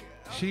like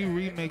She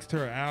remixed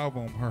her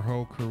album her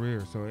whole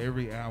career, so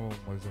every album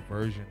was a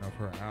version of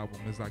her album.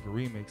 It's like a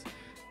remix.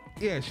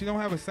 Yeah, she don't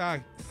have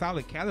a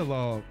solid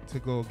catalog to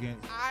go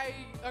against. I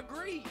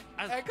agree.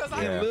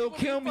 And Lil'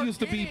 Kim used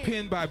to be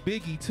pinned by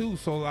Biggie too,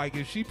 so like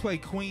if she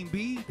played Queen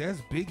Bee,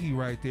 that's Biggie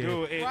right there.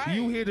 Dude,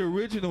 You hear the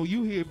original,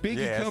 you hear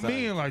Biggie come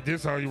in like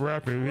this how you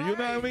rapping. You know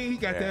what I mean? He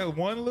got that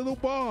one little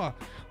bar.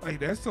 Like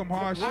that's some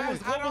hard shit.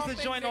 What was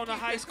the joint on the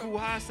High School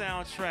High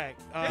soundtrack?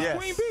 That's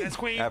Queen Bee. That's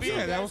Queen Bee.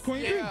 Yeah, that was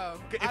Queen Bee.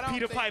 If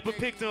Peter Piper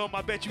picked him,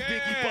 I bet you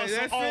Biggie bust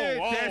him.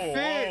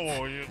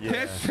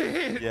 That's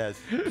it. Yes.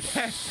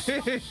 That's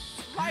it.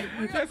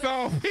 That's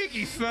all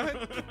Biggie, son.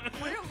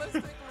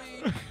 Realistically.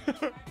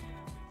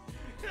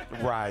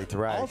 Right.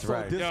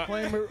 Also,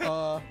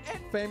 disclaimer: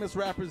 famous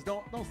rappers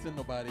don't send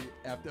nobody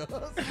after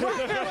us.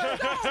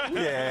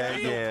 Yeah.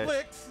 No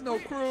clicks, no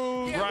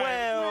crews.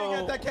 Well, we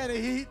ain't got that kind of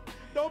heat.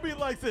 Don't be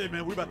like, say,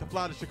 man, we about to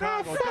fly to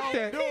Chicago. Fuck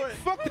that. Do it.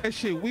 Fuck that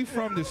shit. We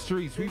from the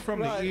streets. We from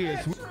the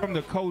ears. We from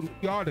the code.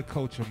 Y'all the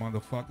culture,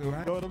 motherfucker. Right?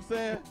 You know what I'm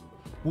saying?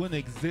 Wouldn't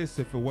exist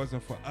if it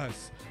wasn't for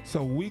us.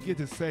 So we get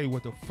to say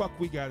what the fuck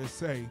we got to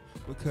say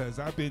because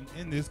I've been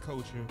in this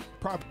culture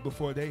probably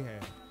before they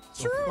have.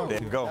 So True.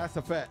 There you go. That's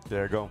a fact.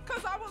 There you go.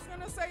 Because I was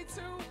going to say,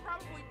 too,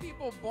 probably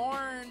people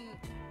born,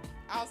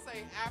 I'll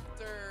say,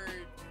 after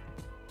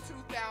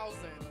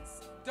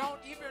 2000s don't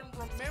even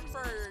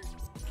remember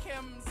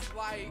Kim's,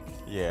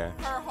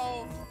 her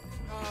whole,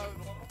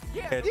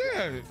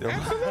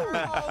 absolutely.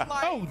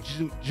 whole,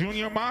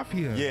 Junior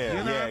Mafia. Yeah,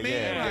 you know what I mean?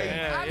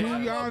 yeah. Do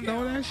y'all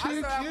know that I shit?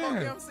 still have Yeah.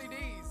 Kim CDs.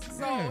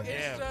 So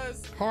it's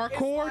just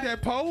hardcore.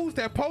 it's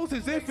that pose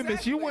is infamous.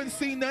 Exactly. You wouldn't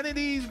see none of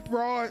these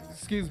broad.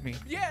 Excuse me.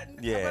 Yeah,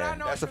 Yeah, but I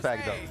know that's a what you're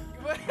fact,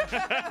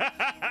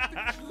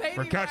 saying. Lady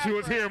Forgot you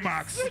was here,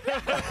 Mox.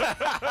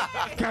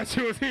 Forgot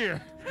you was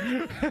here.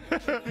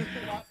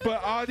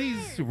 But all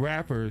these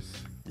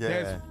rappers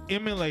that's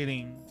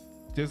emulating,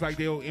 just like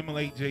they'll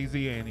emulate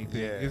Jay-Z or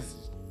anything.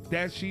 It's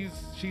that she's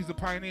a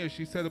pioneer.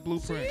 She set a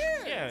blueprint.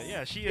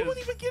 Yeah, she is. You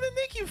wouldn't even get a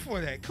Nicki for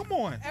that. Come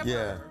on.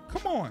 Yeah.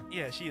 Come on.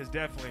 Yeah, she is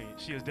definitely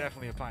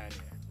a pioneer.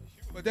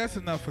 But that's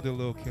enough for the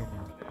Lil' Kim.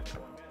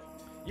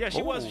 Yeah,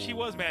 she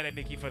was mad at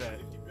Nicki for that.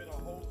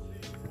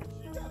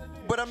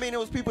 but I mean, it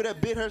was people that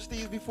bit her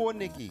steez before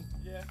Nicki.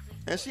 Yeah.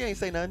 And she ain't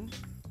say nothing.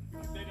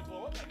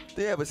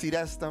 Yeah, but see,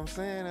 that's what I'm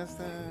saying. That's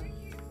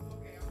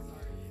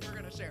We're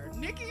gonna share.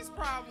 Nikki's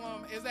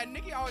problem is that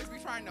Nicki always be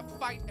trying to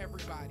fight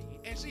everybody,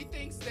 and she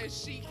thinks that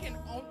she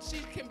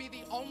can be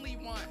the only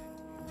one.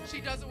 She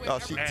does it with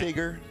she everybody.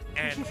 Tigger.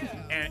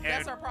 And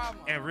that's her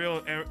problem. And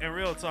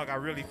real talk, I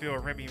really feel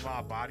Remy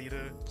Ma bodied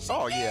her.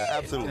 Oh yeah,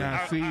 absolutely.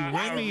 Now, see,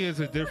 Remy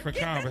is a different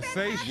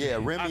conversation. Yeah,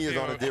 Remy is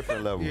on a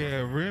different level.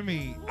 Yeah,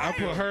 Remy, I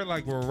put her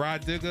like with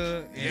Rod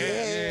Digger.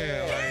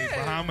 Like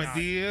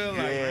Bahamadia.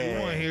 Like, you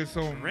want to hear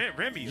some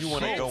Remy? You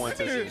want to go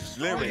into lyrics?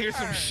 You want to hear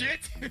some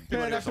shit?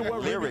 Man, after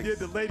what Remy did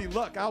to Lady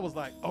Luck, I was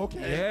like,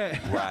 okay.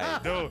 Yeah.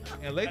 Right. Dude.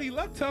 And Lady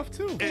Luck tough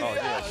too.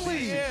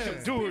 Exactly.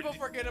 Dude, People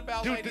forget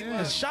about dude, Lady the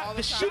Luck shot, all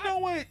the the time. you know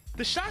what?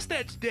 The shots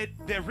that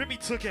Remy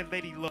took at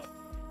Lady Luck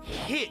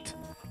hit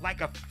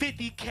like a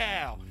 50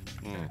 cal.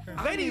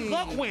 Lady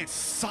Luck went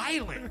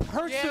silent.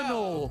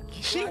 Personal.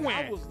 She Like,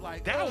 went. I was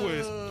like,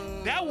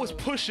 that was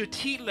Pusha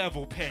T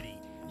level petty.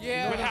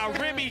 Yeah. With how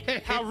Remy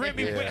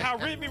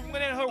went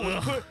at her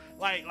with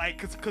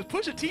cause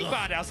Pusha T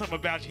found out something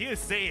about you. He was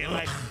saying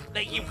like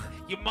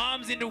your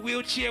mom's in the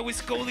wheelchair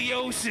with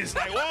scoliosis.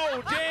 Like,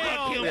 whoa,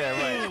 damn.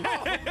 Yeah,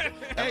 right.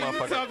 Hey,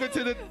 you talking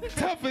to the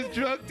toughest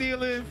drug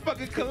dealer in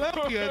fucking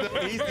Colombia.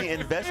 He's the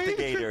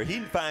investigator. He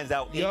finds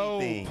out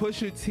anything. Yo,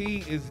 Pusha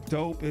T is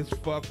dope as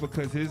fuck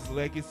because his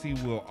legacy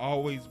will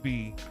always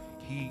be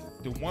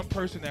the one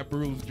person that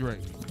bruised Drake.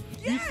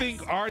 You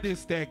think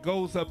artists that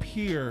goes up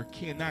here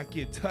cannot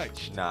get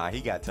touched? Nah,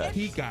 he got touched.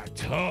 He got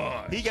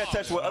touched. He got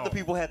touched where other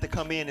people had to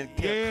come in and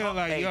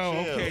like, yo,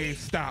 chill. okay,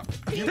 stop.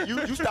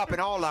 You stopping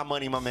all our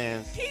money, my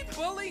man. He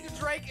bullied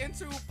Drake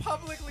into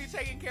publicly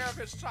taking care of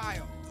his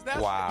child. That's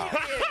Wow.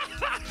 what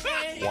he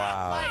did. And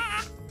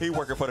Wow. He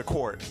working for the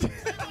court.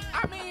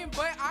 I mean,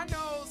 but I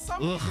know some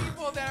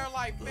people that are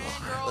like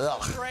fangirls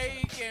of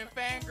Drake and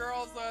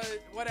fangirls of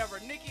whatever,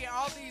 Nicki and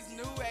all these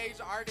new age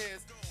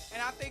artists.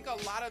 And I think a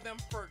lot of them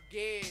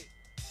forget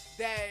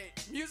that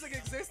music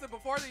existed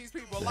before these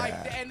people. Like,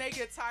 and they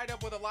get tied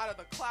up with a lot of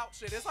the clout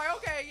shit. It's like,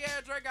 okay, yeah,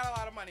 Drake got a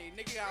lot of money,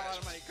 Nicki got a lot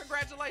of money.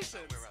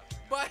 Congratulations.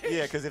 But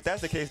Yeah, because if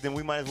that's the case, then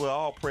we might as well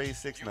all praise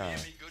 6ix9ine.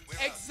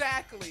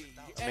 Exactly.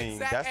 I mean,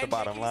 that's the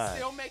bottom Nicki's line.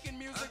 still making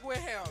music with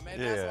him, and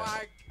that's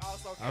why I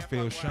also can't I feel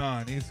fuck with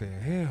Sean. He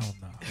said, hell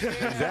no.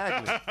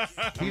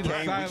 Exactly. He's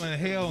a silent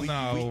hell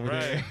no over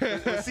there.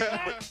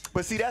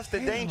 But see, that's the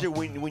danger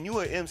when you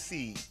an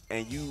MC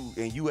and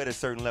you at a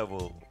certain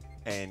level,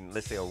 and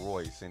let's say a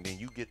Royce, and then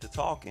you get to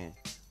talking,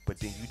 but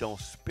then you don't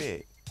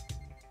spit.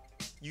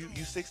 You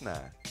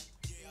 6ix9ine.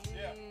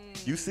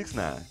 You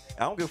 6ix9ine.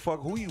 I don't give a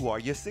fuck who you are.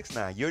 You're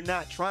 6ix9ine. You're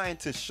not trying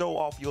to show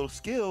off your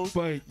skills.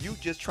 But you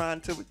just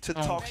trying to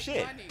talk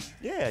shit. money.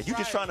 Yeah, you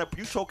just trying to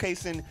you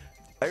showcasing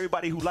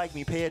everybody who like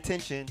me. Pay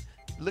attention.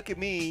 Look at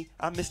me.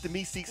 I'm Mr.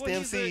 Meeseeks the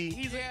MC.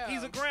 He's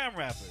a gram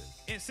rapper.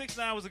 And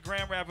 6ix9ine was a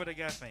gram rapper that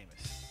got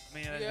famous. I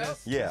mean,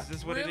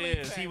 that's what Really it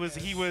is. famous.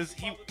 He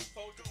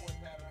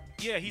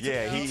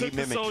took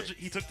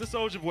the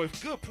Soulja Boy.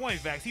 Good point,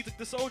 Vax. He took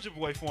the Soulja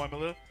Boy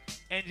formula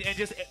and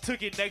just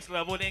took it next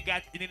level. And then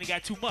it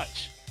got too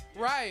much.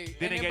 Right.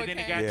 Then and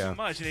it got too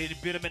much, and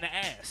it bit him in the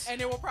ass.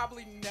 And it will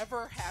probably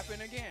never happen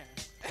again.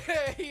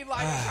 He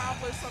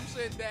accomplished some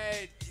shit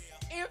that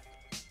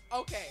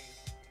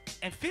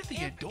And 50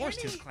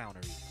 endorsed his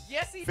clownery.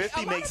 Yes, he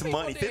 50 did. A lot makes of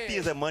people money. did. 50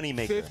 is a money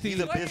maker. 50 He's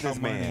a is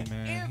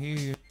businessman.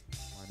 He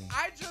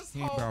I just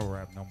ain't hope about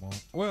rap no more.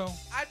 Well,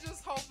 I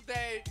just hope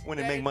that When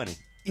they make money.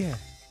 yeah.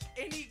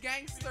 any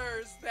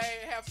gangsters that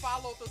have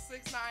followed the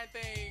 6ix9ine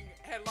thing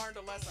had learned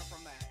a lesson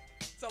from that.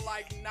 To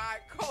not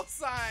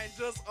co-sign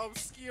just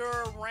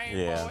obscure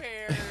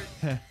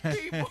rainbow-haired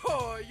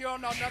people. You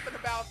don't know nothing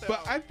about them.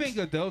 But I think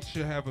adults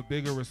should have a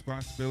bigger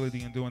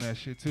responsibility in doing that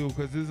shit too,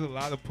 because there's a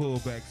lot of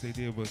pullbacks they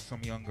did with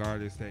some young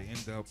artists that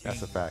end up That's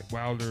being a fact.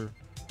 wilder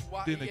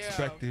than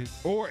expected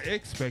or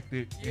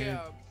expected.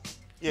 Yeah.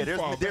 Yeah,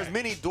 fall there's back.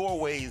 many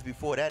doorways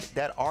before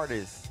that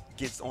artist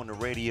gets on the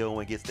radio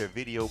and gets their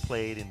video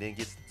played and then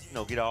gets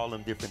get all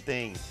them different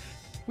things.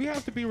 We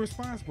have to be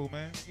responsible,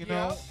 man. You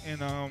know,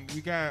 and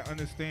we gotta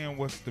understand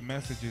what's the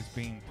messages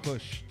being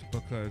pushed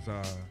because,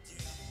 a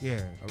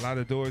lot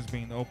of doors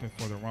being open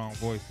for the wrong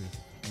voices,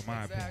 in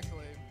my opinion.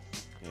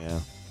 Yeah.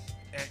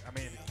 I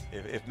mean,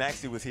 if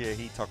Maxie was here,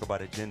 he'd talk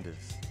about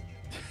agendas.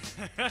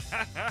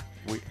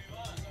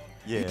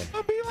 Yeah.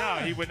 No,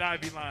 he would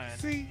not be lying.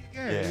 See,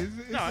 it's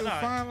a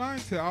fine line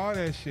to all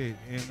that shit,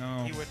 and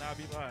he would not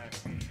be lying.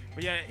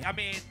 But yeah, I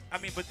mean,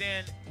 but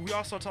then we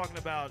also talking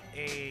about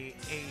a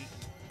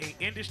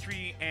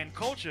industry and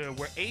culture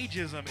where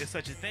ageism is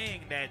such a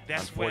thing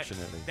that's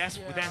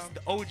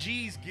the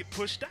OGs get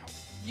pushed out.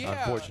 Yeah.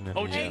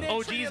 Unfortunately.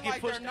 OGs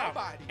get pushed out,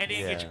 nobody.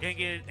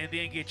 and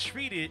then get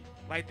treated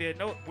like they're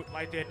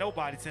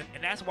nobodies, and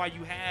that's why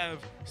you have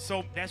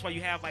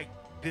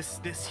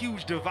this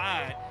huge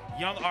divide,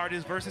 young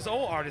artists versus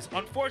old artists.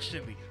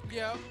 Unfortunately,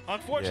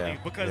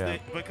 because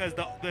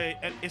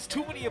it's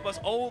too many of us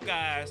old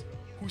guys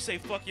who say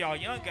fuck y'all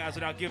young guys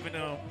without giving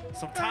them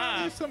some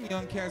time. There's some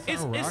young cats I It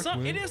rock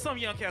is some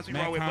young cats we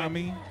Matt rock with,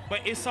 Tommy.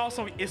 but it's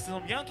also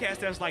some young cats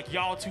that's like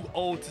y'all too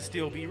old to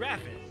still be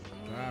rapping.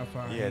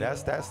 Yeah,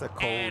 that's the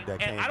code that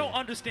came. And I don't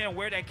understand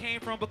where that came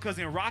from because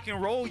in rock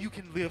and roll you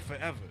can live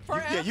forever.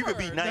 Yeah, you could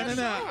be 90.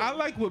 No. I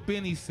like what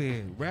Benny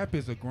said. Rap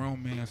is a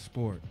grown man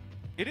sport.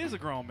 It is a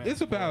grown man.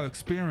 It's about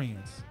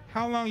experience.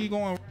 How long you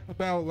going to rap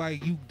about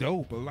like you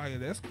dope or like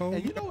that's cool?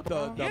 And you know what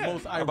the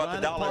most ironic about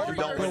the dollars you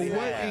don't But really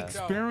what have.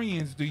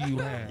 experience do you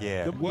have?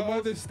 Yeah. What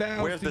other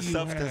styles Where's do the you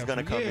substance have?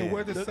 gonna come in?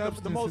 Where the substance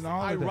the most and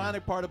all of that?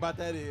 ironic part about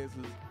that is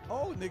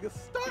old niggas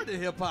started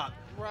hip hop.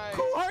 Right.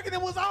 Cool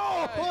Herndon was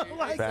old. Right,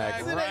 Like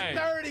exactly. in their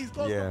 30s,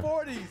 close Yeah. to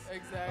 40s.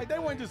 Exactly. Like they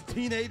weren't just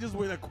teenagers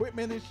with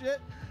equipment and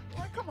shit.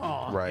 Like, come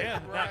on. Right. Yeah,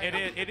 no,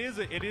 it is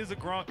a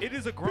grown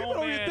People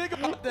don't man. even think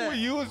about that. When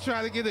you was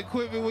trying to get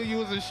equipment when you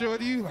was a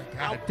shorty, you like,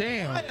 God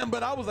damn.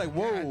 But I was like,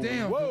 whoa, God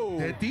damn. whoa.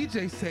 That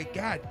DJ said,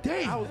 God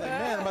damn. I was like,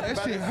 man, I'm about that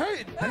to buy shit this-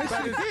 hurt. I'm about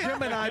That this shit hit.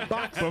 Gemini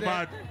box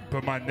set.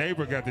 But my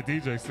neighbor got the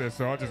DJ set,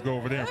 so I'll just go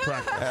over there and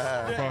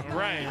practice. Fuck.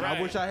 Right.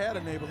 I wish I had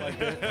a neighbor like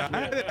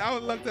that. I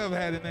was lucked up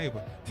had a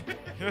neighbor.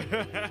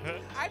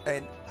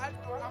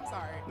 I'm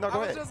sorry. No, go I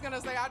was ahead. just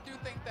gonna say I do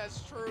think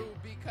that's true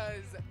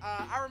because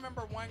I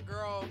remember one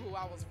girl who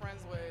I was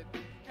friends with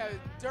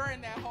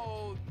during that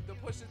whole the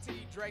Pusha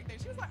T Drake thing.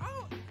 She was like,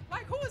 "Oh,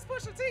 like who is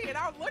Pusha T?" And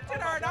I looked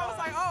at her and I was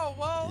like, "Oh,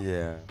 well,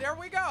 Yeah. there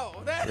we go."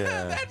 That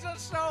Yeah. that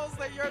just shows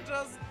that you're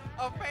just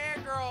a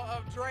fangirl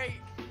of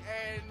Drake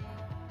and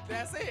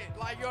that's it.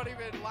 Like you don't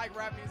even like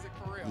rap music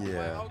for real.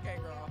 Yeah. But okay,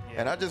 girl.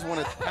 And I just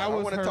want to. I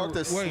want to her- talk to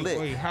wait, Slick.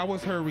 Wait, how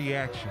was her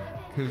reaction?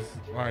 Because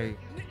like,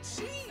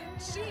 She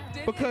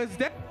did. because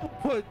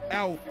that put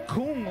out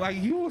Coon like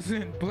you was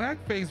in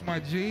blackface, my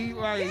G.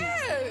 Like,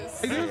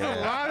 Yes. there was a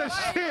lot of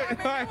shit. it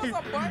was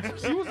a bunch of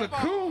She shit was a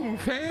involved. Coon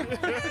fan.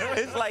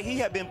 It's like he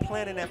had been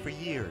planning that for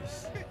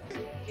years.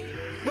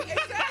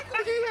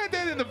 Exactly. He had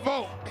that in the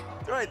vault.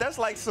 Right, that's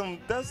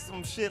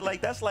some shit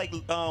like that's like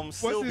What's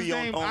Sylvie his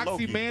name? on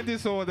Loki.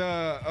 Ozymandias or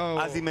the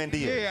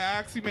Ozymandias.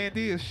 Yeah,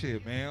 Ozymandias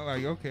shit, man.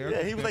 Like, okay.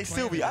 Yeah, he was like,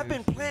 Sylvie, I've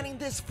been planning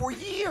this for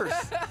years.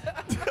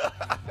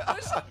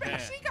 But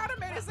she kind of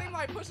made it seem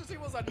like Pusha T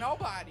was a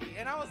nobody,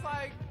 and I was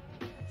like,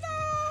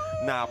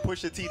 no. Nah,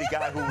 Pusha T, the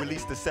guy who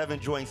released the 7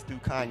 joints through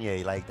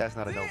Kanye, like that's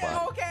not a nobody.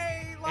 Yeah,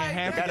 okay, like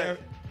And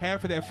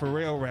half of that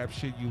Pharrell rap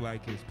shit you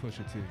like is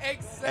Pusha T.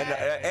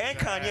 exactly. And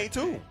Kanye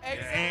too.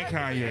 Exactly. And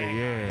Kanye,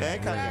 yeah.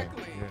 And Kanye.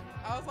 Exactly.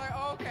 I was like,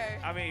 oh, okay.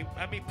 I mean,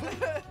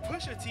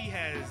 Pusha T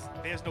has.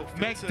 There's no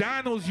filter.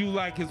 McDonald's you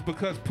like is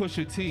because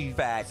Pusha T.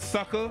 Facts.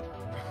 Sucker.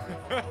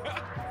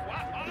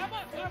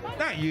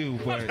 Not you,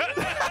 but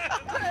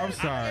I'm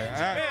sorry.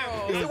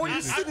 So when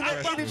you sitting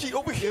that energy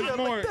over here It's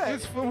more. like that.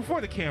 It's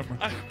for the camera.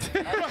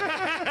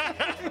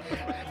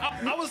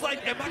 I was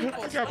like, am I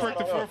I gotta break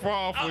the fourth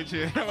wall off with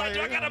you. I'm like,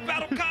 do I gotta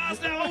battle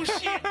cars now? Oh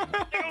shit!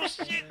 Oh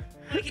shit!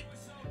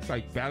 It's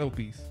like Battle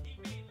Beast.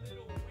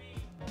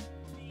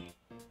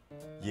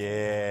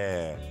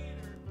 Yeah.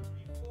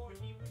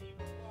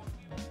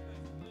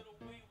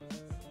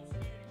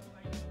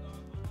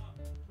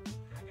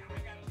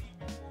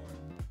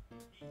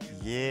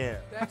 Yeah.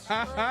 That's true.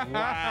 Wow.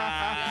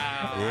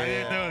 I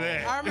didn't know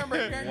that. I remember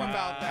hearing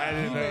about I that.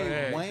 didn't He know made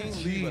that.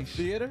 Wayne leave a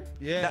theater.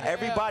 Yeah. Now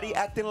everybody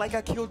acting like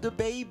I killed the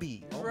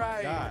baby.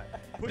 Right. God.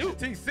 Pusha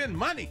T send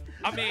money.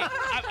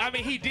 I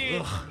mean, he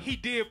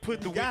did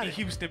put the Whitney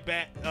Houston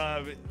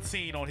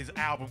scene on his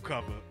album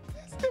cover.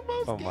 That's the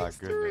most Oh my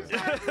gangster.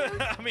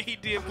 I mean, he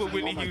did put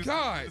Whitney Oh my Houston's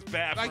God.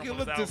 bathroom Like it on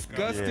looked his album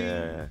cover. disgusting.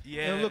 Yeah.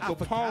 Yeah. It looked I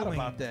forgot appalling.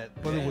 about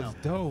that. But it was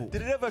Damn. dope.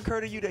 Did it ever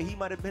occur to you that he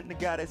might have been the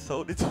guy that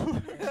sold it to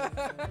him?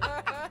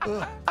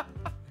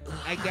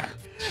 I got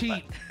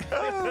cheap.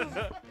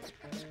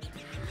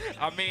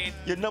 I mean,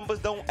 Your numbers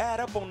don't add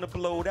up on the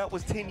blow. That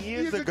was 10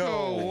 years Years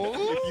ago.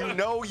 ago. If you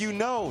know, you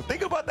know.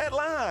 Think about that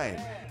line.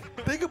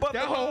 Think about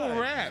That the whole line.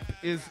 rap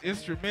is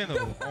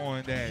instrumental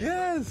on that.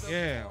 Yes.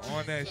 Yeah,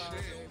 on that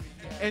shit.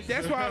 And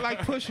that's why I like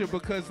Pusha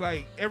because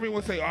like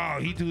everyone say, oh,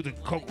 he do the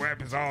coke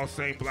rap is all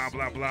same, blah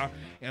blah blah,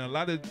 and a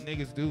lot of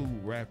niggas do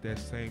rap that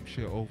same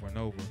shit over and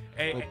over.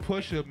 Hey, but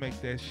Pusha make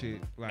that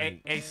shit like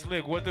hey,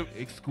 Slick, what the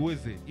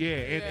exquisite, yeah,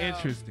 and Yeah.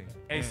 interesting.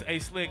 Hey,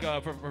 Slick,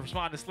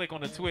 respond to Slick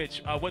on the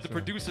Twitch. What the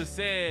producer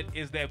said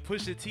is that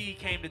Pusha T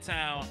came to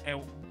town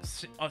and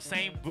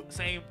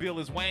same bill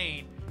as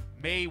Wayne.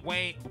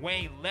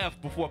 Wayne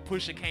left before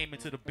Pusha came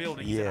into the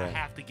building. He said, Yeah. I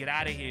have to get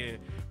out of here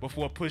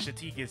before Pusha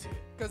T gets here.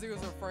 Because he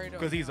was afraid of.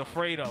 Because he's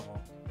afraid of him.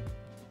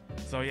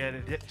 So yeah,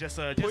 just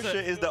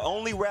Pusha is the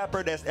only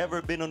rapper that's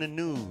ever been on the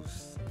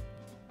news,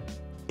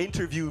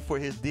 interviewed for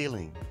his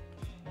dealing.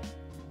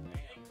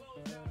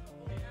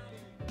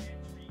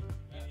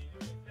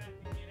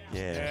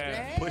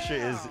 Yeah.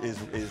 Pusha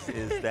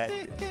is that.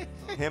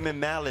 Him and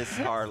Malice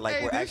are like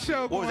Hey, we're this actually.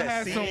 show What was gonna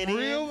that? have some CNN?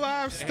 real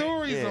life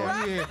stories Yeah.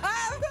 on here.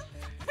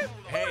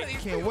 Hey,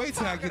 Can't wait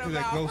till I get to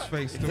that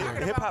Ghostface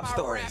story. Hip hop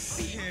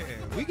stories. Yeah,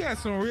 we got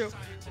some real,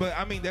 but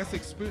I mean that's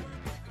experience.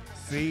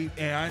 See,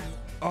 and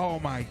oh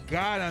my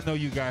God, I know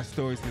you got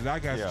stories because I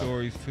got Yeah.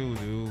 stories too,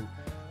 dude.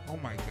 Oh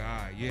my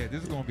God, yeah,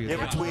 this is gonna be.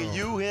 Yeah, between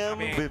you, him,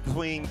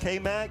 between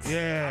K-Max.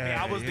 Yeah, I mean,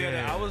 I was there.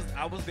 yeah.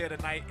 I was there the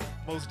night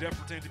Most Def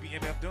pretended to be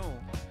MF Doom.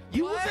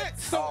 You was at,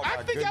 so Oh, I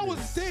my think I was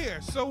goodness. there.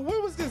 So where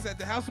was this, at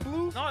the House of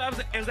Blues? No, it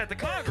was at the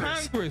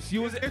Congress. Congress.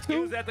 You was there It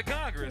too? was at the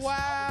Congress.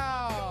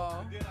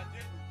 Wow. Then I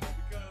didn't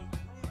because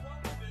Rude One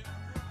was there.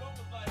 Rude One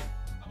was like,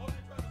 I'm only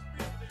trying to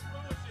spit, but they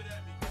throwing shit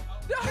at me.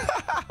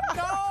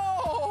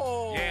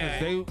 No. Yeah.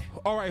 They,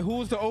 all right, who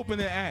was the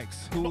opening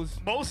acts? Who was?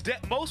 Most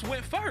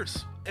went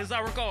first, as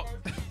I recall.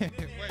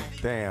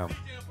 Damn.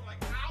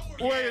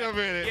 Wait a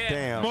minute. Yeah.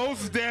 Damn.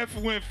 Most Def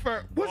went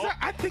first. Was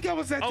I think I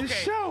was at the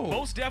show.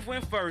 Most Def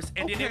went first,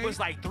 and then it Okay. was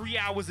like 3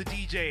 hours of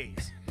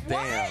DJs.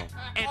 Damn.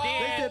 And They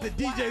then said the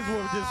DJs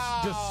were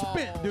just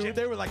spent, dude.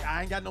 They were like,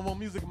 I ain't got no more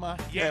music in my.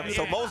 Yeah,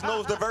 so Most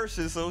knows the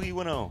verses, so he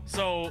went on.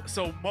 So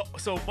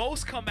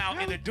Most come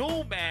out in a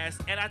Doom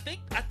mask, and I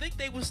think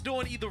they was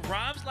doing either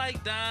Rhymes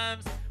Like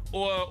Dimes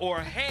or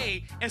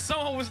Hey, and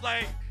someone was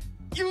like,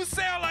 "You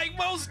sound like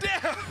Most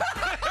Def."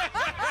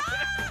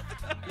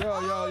 Yo,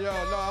 no, I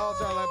don't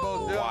sound like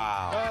both.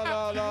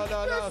 Wow. No.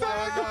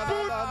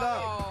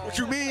 What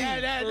you mean?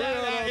 In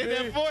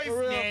that voice. For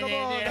real, come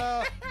on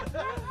now.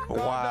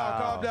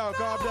 Wow.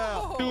 Calm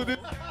down. Dude, this,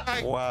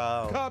 like,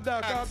 Wow. Calm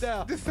down.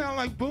 this sound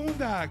like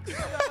Boondocks.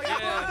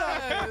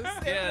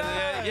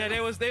 Yeah. They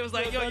was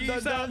like, yo, you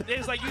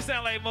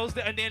sound like Most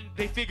Def, and then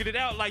they figured it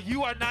out, like,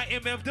 you are not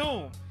MF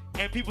Doom.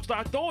 And people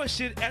start throwing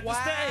shit at the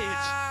stage.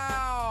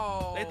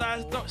 Wow. They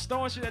started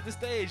throwing shit at the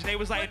stage, and they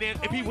was like,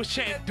 and people was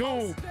chanting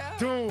Doom,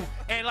 Doom,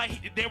 and like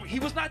he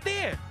was not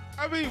there.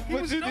 I mean, He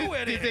was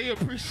nowhere did there. they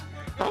appreciate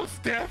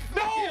Most Def?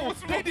 No,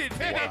 they did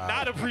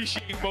not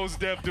appreciate Most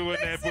Def doing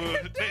that.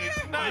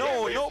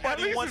 No,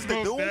 nobody wants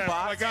the Doom Def.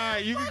 box. Like, all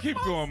right, you can keep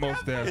going,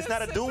 Most Def. It's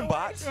not a Doom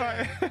box.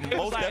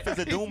 Most Def is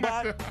a Doom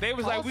box. They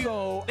was like,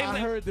 Also, they was I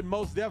like, heard that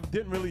Most Def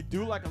didn't really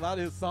do like a lot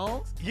of his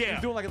songs. Yeah.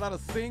 He's doing like a lot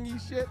of singy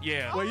shit.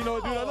 Yeah. Where you know,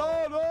 do that.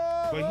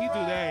 But he do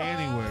that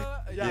anyway.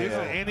 Yeah. It's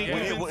a any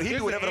When he- given- he do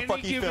it's whatever the a fuck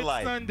any he feel given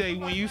like. Sunday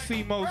when you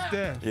see Most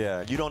Def.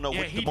 Yeah, you don't know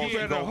Yeah, which he the most did. you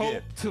Better gonna hope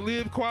get. to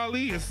live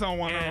Kweli is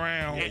someone And-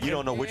 around. and- You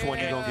don't know which one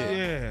you gonna get.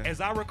 Yeah.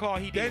 as I recall,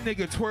 he That did.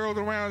 nigga twirled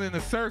around in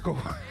a circle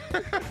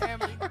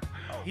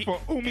He- for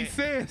Umi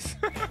says.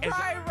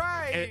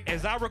 Right.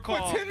 As I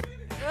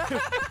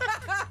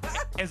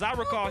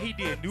recall, he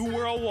did New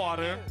World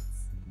Water.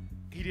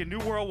 He did New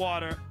World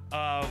Water,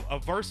 a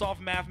verse off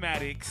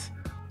Mathematics.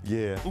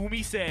 Yeah.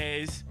 Umi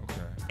Says.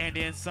 Okay. And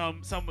then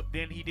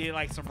then he did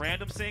like some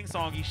random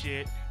sing-songy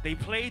shit. They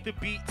played the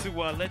beat to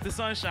Let the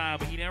Sun Shine,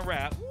 but he didn't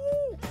rap.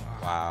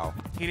 Wow.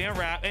 He didn't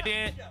rap. And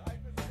then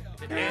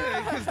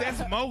Yeah, because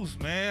that's Most,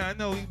 man. I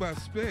know he about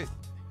to spit.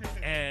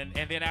 and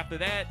then after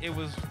that, it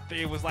was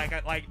like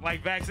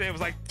Vax said, it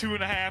was like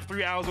 2.5,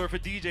 3 hours worth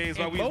of DJs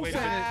while And we was Most waiting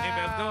for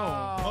had MF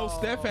Doom.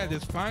 Most Def at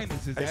his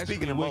finest is Hey, actually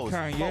speaking of with Most,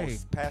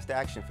 Kanye. pass the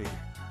action figure.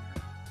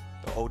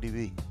 The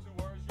ODB.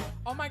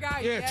 Oh my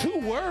God. Yeah, 2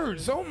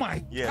 words. Oh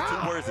my Yeah,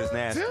 God. 2 words is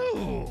nasty.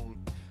 Dude.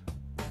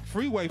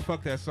 Freeway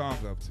fucked that song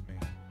up to me.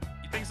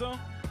 You think so?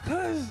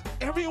 Cause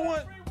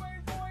everyone.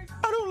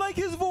 I don't like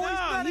his voice.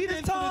 Nah, not he at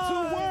this didn't do the 2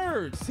 time.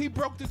 words. He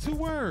broke the 2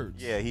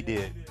 words. Yeah, he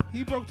did.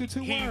 He broke the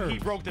 2 words. He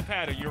broke the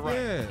pattern. You're right.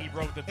 Yeah. He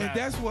broke the pattern. And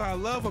that's what I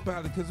love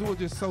about it, because it was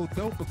just so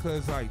dope,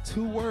 because like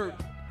 2 words.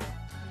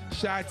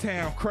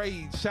 Chi-Town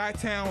crazy.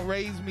 Chi-Town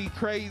raised me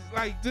crazy.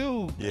 Like,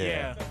 dude.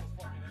 Yeah.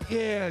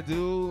 Yeah,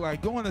 dude.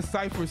 Like, going to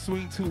Cypher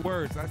swing 2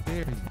 words. I dare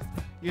you.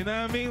 You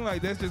know what I mean?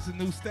 Like, that's just a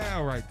new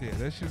style right there.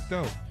 That's just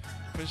dope.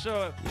 For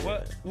sure.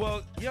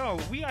 Well, yo,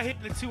 we are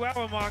hitting the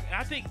 2-hour mark. And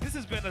I think this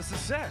has been a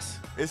success.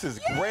 This is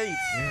great.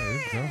 Yeah,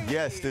 it's dope.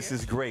 Yes, this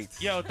is great.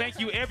 Yo, thank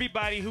you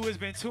everybody who has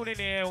been tuning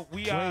in.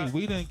 We are. Wait,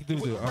 we didn't do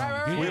the. We're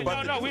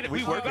about to- we're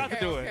we about working. to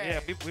do it.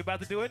 Okay. Yeah, we're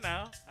about to do it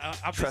now.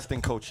 I'm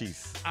Trusting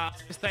Cochise.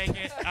 just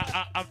thanking.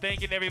 I'm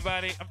thanking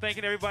everybody. I'm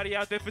thanking everybody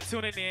out there for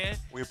tuning in.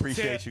 We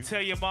appreciate you.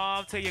 Tell your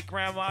mom, tell your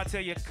grandma,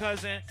 tell your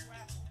cousin,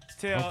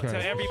 tell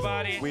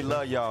everybody. We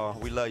love y'all.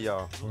 We love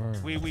y'all.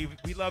 We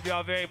love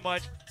y'all very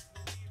much.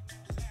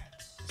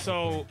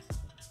 So,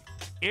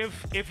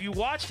 if you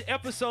watched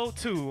episode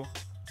 2,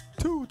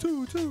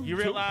 you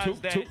realize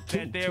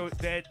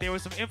that there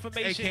was some Hey,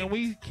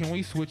 information. can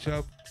we switch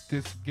up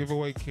this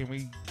giveaway? Can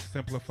we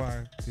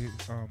simplify the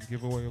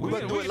giveaway? We're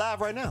about to do it live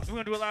right now. We're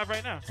gonna do it live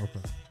right now. Okay.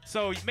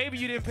 So maybe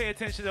you didn't pay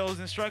attention to those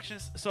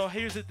instructions. So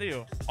here's the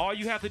deal. All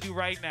you have to do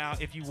right now,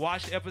 if you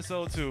watched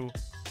episode 2,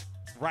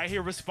 right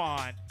here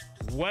respond,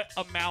 what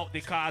amount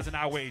did Kaz and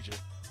I wager?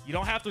 You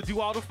don't have to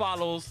do all the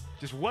follows.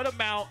 Just what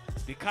amount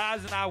did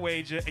Kaz and I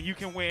wager, and you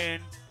can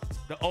win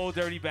the Old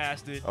Dirty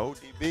Bastard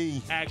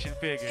ODB action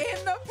figure.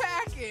 In the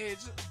package.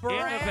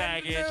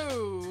 Brand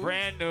new.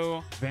 Brand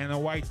new. Vanna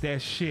White,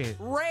 that shit.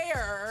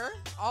 Rare.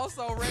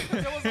 Also rare.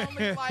 'Cause it was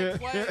only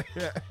like what? It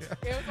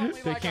was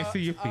only They like can't see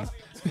your feet.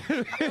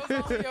 It was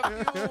only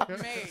a few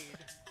made.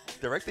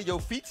 Directed your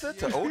pizza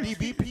to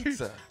ODB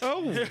Pizza.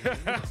 Oh.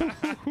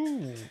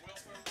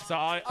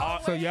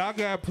 So y'all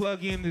got to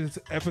plug in this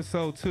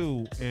episode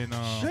 2. And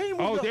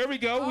there we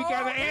go. We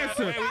got an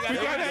answer. We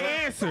got an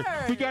answer.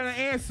 We got an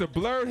answer.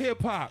 Blurred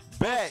hip hop.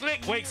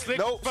 Slick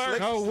Nope, first.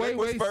 No,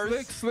 wait.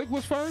 first. Slick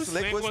was first.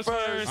 Slick was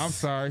first. I'm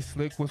sorry.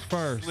 Slick was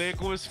first.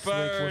 Slick was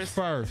Slick was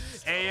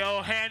first.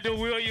 Ayo, Handel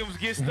Williams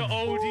gets the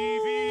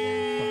ODB.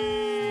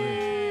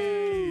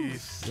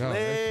 Yo,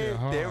 that shit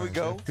hard. There we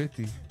go. That's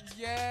 50.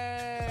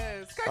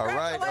 Yes. All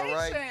right,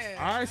 Congratulations.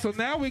 All right, so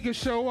now we can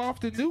show off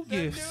the new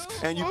gifts.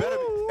 And you better,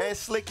 and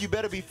Slick, you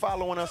better be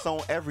following us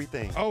on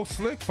everything. Oh,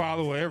 Slick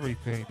follow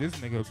everything. This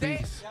nigga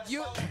beast.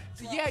 You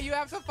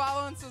have to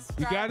follow and subscribe.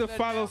 You got to the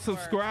follow, network.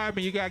 subscribe,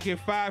 and you got to get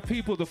 5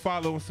 people to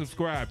follow and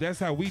subscribe. That's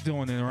how we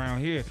doing it around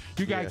here.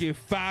 You got to get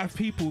 5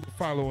 people to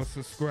follow and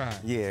subscribe.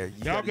 Yeah.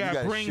 Y'all got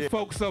to bring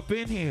folks up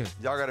in here.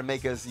 Y'all got to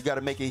make us, you got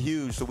to make it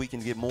huge so we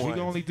can get more. We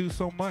can only do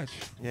so much.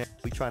 Yeah,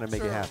 we trying to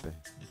make it happen.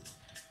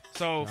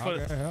 So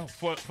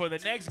for the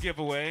next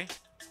giveaway,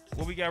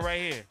 what we got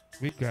right here?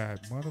 We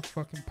got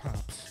motherfucking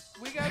pops.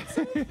 We got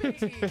 2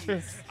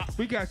 biggies.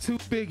 We got 2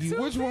 biggie.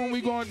 Which one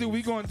we gonna do?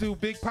 We gonna do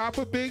Big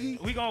Papa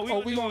Biggie? We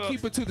gonna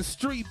keep it to the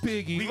street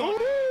Biggie. We gonna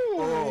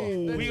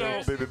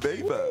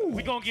baby.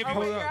 We gonna give you.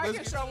 Hold up, I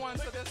can show one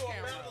to this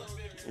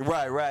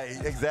camera. Right,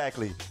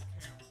 exactly.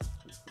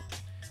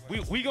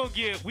 We gonna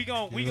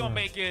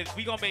make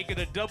it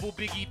a double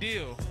Biggie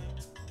deal.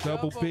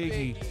 Double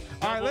Biggie.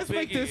 All right, let's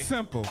make this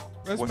simple.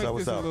 Let's make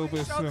this a little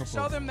bit simple.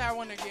 Show them that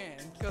one again,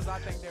 because I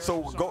think they're.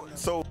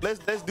 So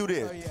let's do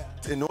this.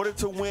 In order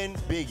to win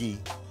Biggie,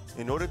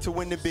 in order to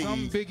win the Biggie,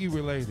 some Biggie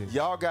related.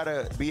 Y'all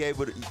gotta be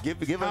able to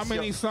give us. How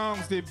many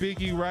songs did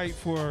Biggie write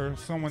for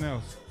someone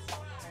else?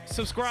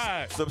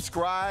 Subscribe to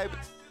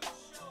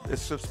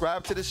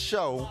the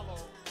show.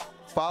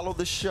 Follow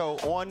the show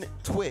on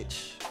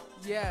Twitch.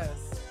 Yes.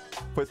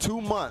 For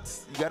 2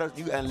 months,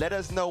 and let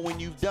us know when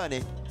you've done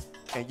it,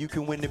 and you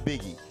can win the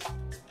Biggie.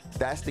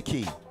 That's the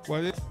key.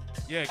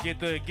 Yeah, get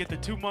the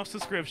 2-month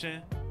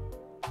subscription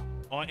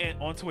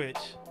on Twitch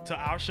to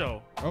our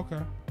show. Okay.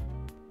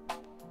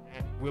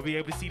 We'll be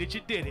able to see that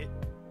you did it.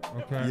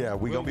 Okay. Yeah,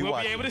 we'll be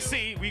watching. Be able to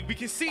see. We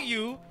can see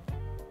you.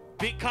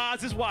 Big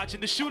Cos is watching.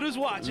 The shooter's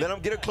watching. Let them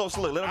get a close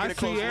look. I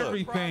see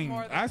everything.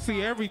 I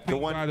see everything.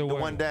 By the way,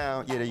 the one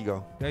down. Yeah, there you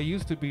go. That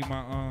used to be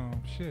my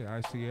shit.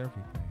 I see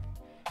everything.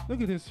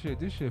 Look at this shit.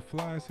 This shit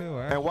fly as hell.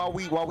 And while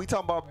we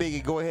talking about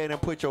Biggie, go ahead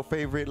and put your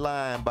favorite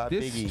line by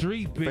this Biggie.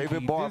 Street Biggie.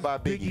 Favorite bar this by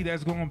Biggie.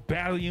 That's gonna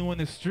battle you in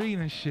the street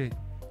and shit.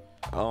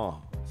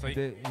 Oh. So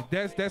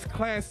that's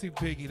classy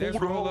Biggie. That's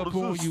roll up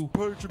on you.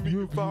 Purging me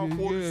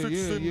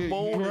 5:46 in the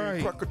morning.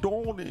 Right. Crack a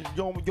dawning,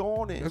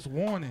 yawning. That's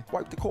warning.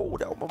 Wipe the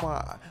cold out my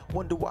mind.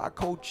 Wonder why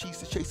Cold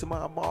Cheese is chasing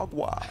my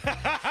mogwai.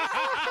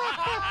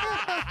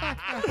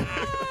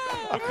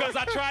 Because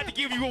I tried to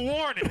give you a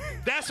warning.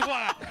 That's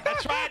why. I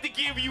tried to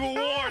give you a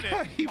warning.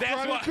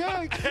 That's why.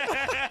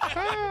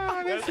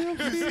 That's him.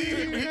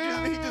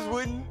 He just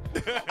wouldn't.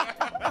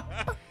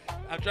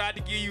 I tried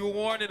to give you a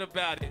warning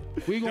about it.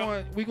 We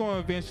gonna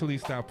eventually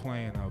stop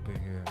playing up in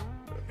here.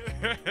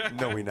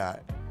 No, we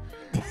not.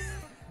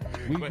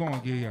 We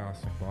gonna give y'all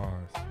some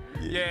bars.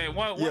 Yeah,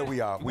 we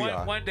are.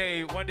 One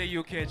day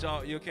you'll catch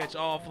all the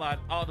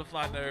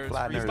fly nerds.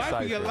 It might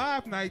be a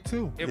live night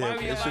too. It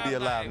should be a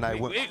live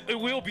night. It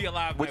will be a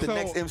live with night. the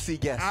next MC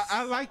guest.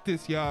 I like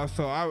this, y'all.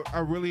 So I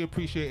really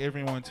appreciate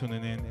everyone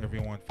tuning in,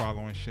 everyone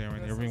following,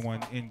 sharing,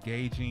 everyone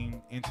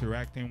engaging,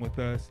 interacting with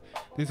us.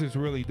 This is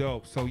really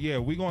dope. So yeah,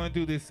 we're gonna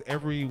do this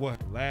every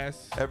fourth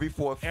episode. Every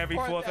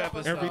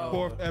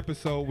 4th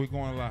episode, we're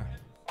going live.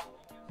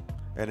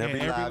 And every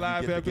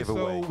live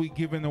episode, we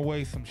giving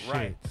away some shit.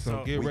 Right.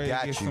 So get ready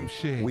to get some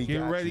shit.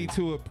 Get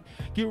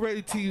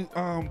ready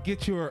to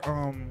get your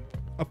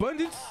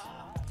abundance.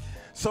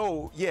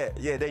 So yeah,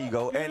 there you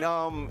go.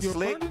 And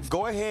Slick,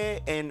 go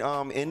ahead and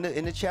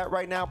in the chat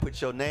right now, put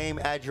your name,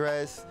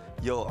 address,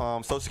 your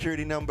social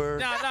security number.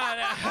 No.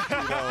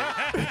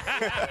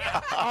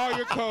 All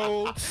your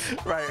codes.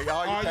 Right,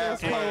 all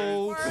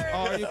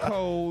your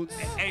codes.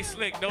 Hey,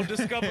 Slick, no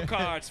Discover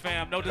cards,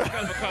 fam. No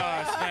Discover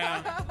cards,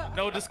 fam.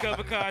 No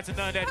Discover cards and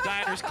none of that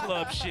Diners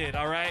Club shit,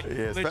 all right?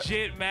 Yeah,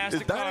 Legit MasterCard.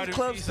 Is Diners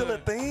Club still a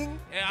thing?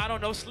 Yeah, I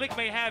don't know. Slick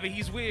may have it.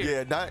 He's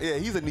weird. Yeah,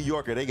 he's a New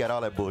Yorker. They got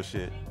all that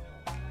bullshit.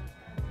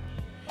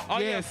 Oh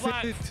yeah,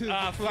 Fly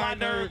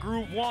Nerd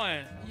Group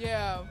 1.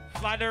 Yeah.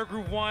 Fly Nerd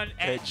Group 1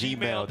 at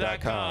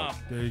gmail.com.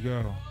 There you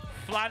go.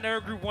 Fly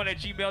Nerd Group 1 at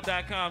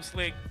gmail.com,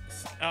 Slick.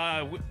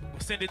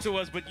 Send it to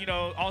us, but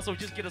also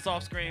just get us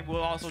off screen.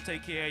 We'll also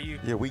take care of you.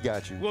 Yeah, we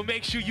got you. We'll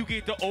make sure you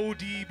get the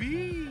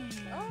ODB.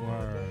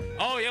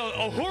 Oh, yo,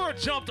 Uhura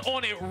jumped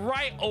on it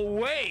right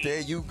away.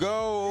 There you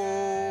go.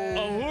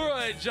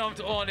 Uhura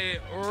jumped on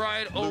it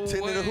right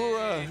Lieutenant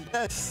away. Uhura.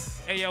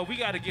 Yes. Hey, yo, we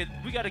gotta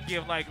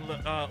give like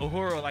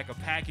Uhura like a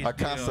package. A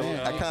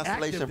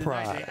constellation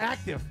prize.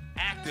 Active.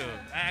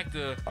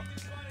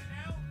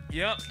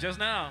 Yep, just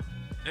now.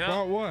 Yep.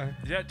 Bought what?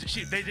 Yeah,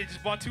 they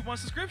just bought 2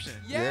 months subscription.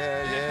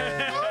 Yeah.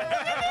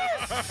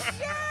 Yes.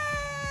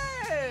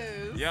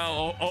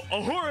 Yo,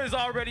 Uhura is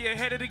already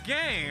ahead of the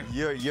game.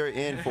 You're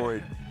in for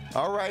it.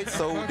 All right,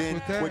 so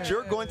then what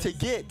you're going to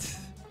get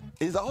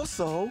is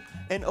also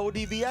an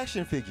ODB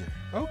action figure.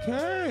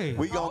 Okay.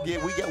 We gonna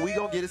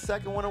get a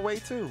second one away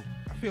too.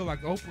 I feel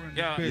like Oprah in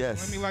Yeah. this bitch.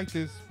 Yes. Let me like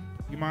this.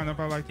 You mind if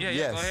I like this? Yeah,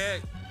 Yes. go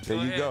ahead. There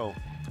Go you ahead. go.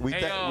 We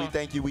Hey,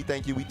 thank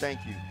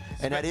you.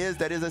 And that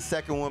is a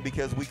second one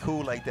because we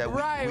cool like that.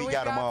 Right, We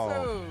got them all.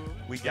 two.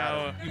 We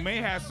got them. You may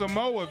have some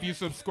more if you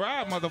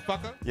subscribe,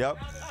 motherfucker. Yep.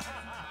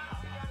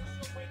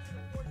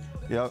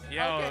 Yep.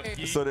 Yo,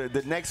 So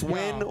the next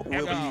win will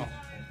be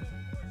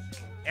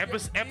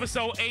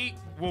episode 8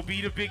 will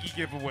be the biggie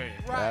giveaway.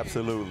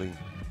 absolutely.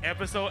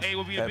 Episode 8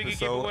 will be the biggie Episode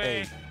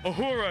giveaway. 8.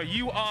 Uhura,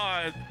 you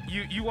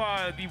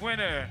are the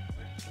winner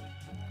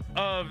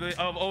of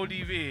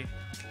ODB.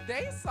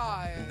 They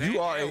saw it. You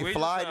are Yeah, a we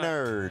fly just,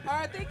 nerd. Or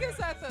I think it's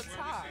at the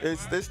top.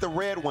 It's the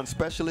red one,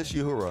 Specialist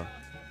Uhura.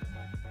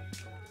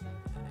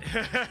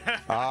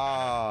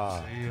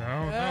 Ah. Yeah, I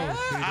don't know.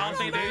 See, I don't that's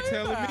think what they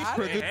telling me,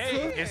 producer.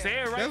 Hey, it's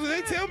there right That's what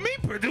they there. tell me,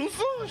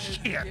 producer.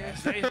 Shit.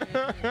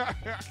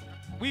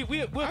 We'll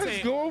I take.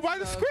 just go by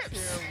the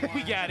scripts.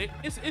 We got it.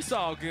 It's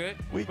all good.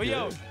 We but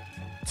yo, good.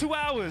 2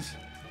 hours.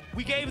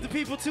 We gave the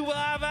people 2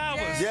 live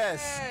hours.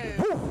 Yes.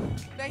 Woo.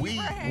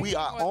 We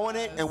are on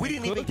it, and we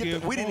didn't even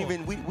get.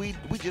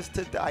 We just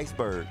took the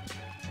iceberg.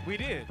 We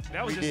did.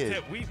 That was We just did.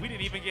 tip. We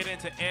didn't even get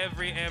into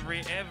everything.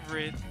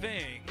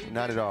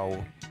 Not at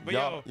all. But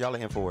Y'all are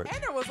in for it.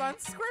 And it was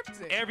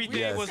unscripted. Everything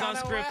Yes. was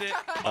unscripted,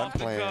 off the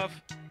Unplanned.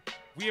 cuff.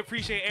 We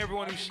appreciate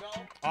everyone who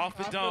off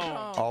the dome.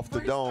 Off the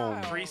dome.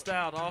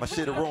 Freestyled off My the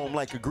shit dome. roam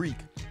like a Greek.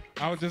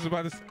 I was just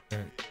about to say that.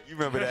 You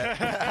remember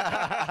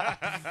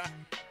that?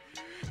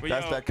 But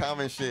That's yo, that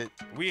common shit.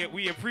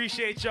 We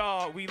appreciate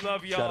y'all. We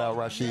love y'all. Shout out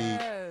Rashid.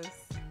 Yes.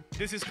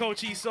 This is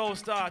Coach E Soul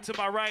Star. To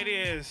my right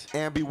is.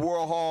 Ambi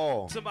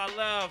Warhol. To my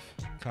left.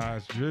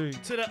 Taj G.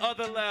 To the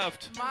other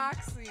left.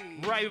 Moxie.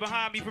 Right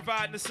behind me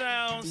providing the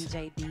sounds.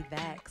 DJ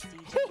D-Vax.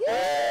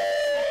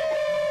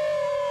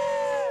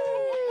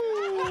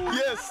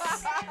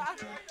 Yes.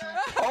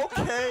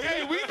 Okay.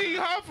 Hey, we need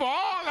her for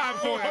all our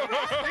boys.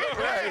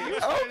 Right.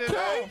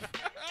 Okay.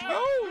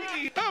 Oh,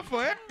 we need her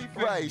for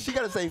everything. Right. She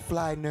gotta say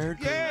fly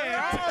nerd.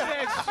 Yeah, all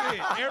that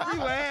shit. Every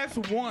last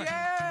one.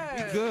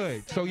 Yes. We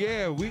good. So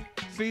yeah, we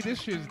see this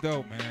shit's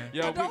dope, man.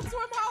 Yo, Adult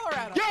Swim holler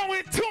at 'em. Yo,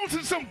 in tune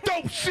to some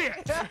dope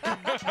shit.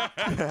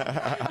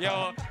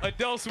 Yo,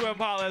 Adult Swim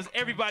hollers.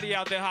 Everybody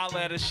out there holler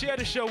at us. Share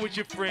the show with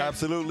your friends.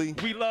 Absolutely.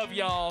 We love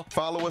y'all.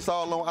 Follow us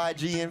all on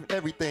IG and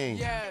everything.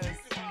 Yes.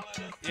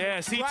 Yeah,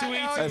 C2E2.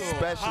 Right,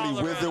 Especially Holler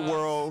at Wizard us.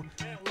 World.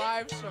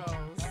 Live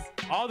shows.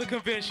 All the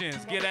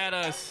conventions. Get at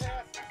us.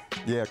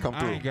 Yeah, come I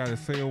through. ain't gotta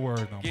say a word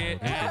no more.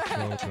 Get This is so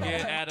dope.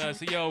 Get at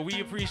us. Yo,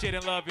 we appreciate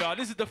and love y'all.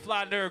 This is the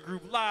Fly Nerd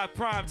Group live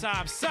prime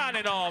time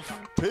signing off.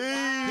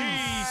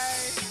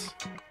 Peace. Peace.